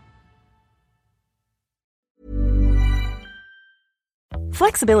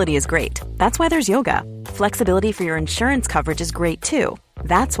 Flexibility is great. That's why there's yoga. Flexibility for your insurance coverage is great too.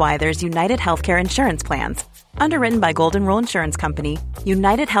 That's why there's United Healthcare Insurance Plans. Underwritten by Golden Rule Insurance Company,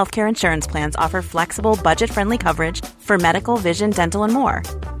 United Healthcare Insurance Plans offer flexible, budget-friendly coverage for medical, vision, dental, and more.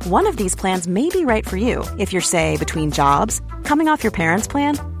 One of these plans may be right for you if you're, say, between jobs, coming off your parents'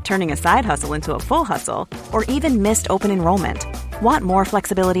 plan, turning a side hustle into a full hustle, or even missed open enrollment. Want more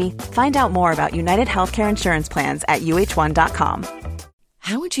flexibility? Find out more about United Healthcare Insurance Plans at uh1.com.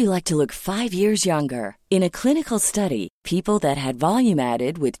 How would you like to look 5 years younger? In a clinical study, people that had volume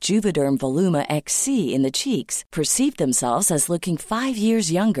added with Juvederm Voluma XC in the cheeks perceived themselves as looking 5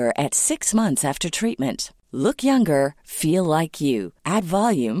 years younger at 6 months after treatment. Look younger, feel like you. Add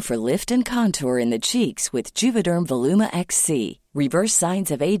volume for lift and contour in the cheeks with Juvederm Voluma XC. Reverse signs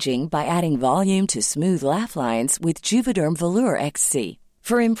of aging by adding volume to smooth laugh lines with Juvederm Volure XC.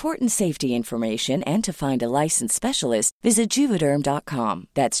 For important safety information and to find a licensed specialist, visit Juvederm.com.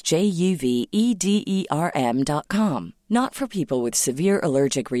 That's JUVEDERM.com. Not for people with severe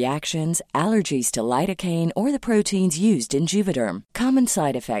allergic reactions, allergies to lidocaine, or the proteins used in Juvederm. Common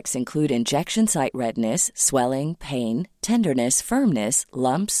side effects include injection site redness, swelling, pain, tenderness, firmness,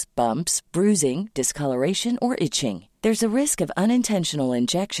 lumps, bumps, bruising, discoloration, or itching. There's a risk of unintentional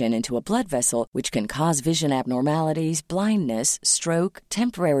injection into a blood vessel, which can cause vision abnormalities, blindness, stroke,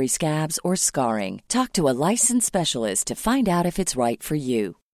 temporary scabs, or scarring. Talk to a licensed specialist to find out if it's right for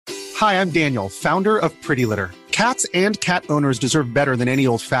you. Hi, I'm Daniel, founder of Pretty Litter. Cats and cat owners deserve better than any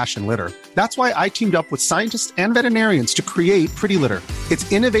old-fashioned litter. That's why I teamed up with scientists and veterinarians to create Pretty Litter.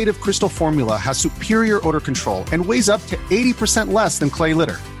 Its innovative crystal formula has superior odor control and weighs up to 80% less than clay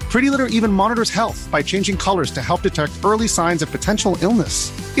litter. Pretty Litter even monitors health by changing colors to help detect early signs of potential illness.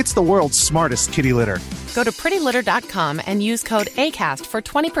 It's the world's smartest kitty litter. Go to prettylitter.com and use code ACAST for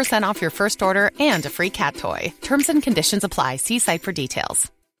 20% off your first order and a free cat toy. Terms and conditions apply. See site for details.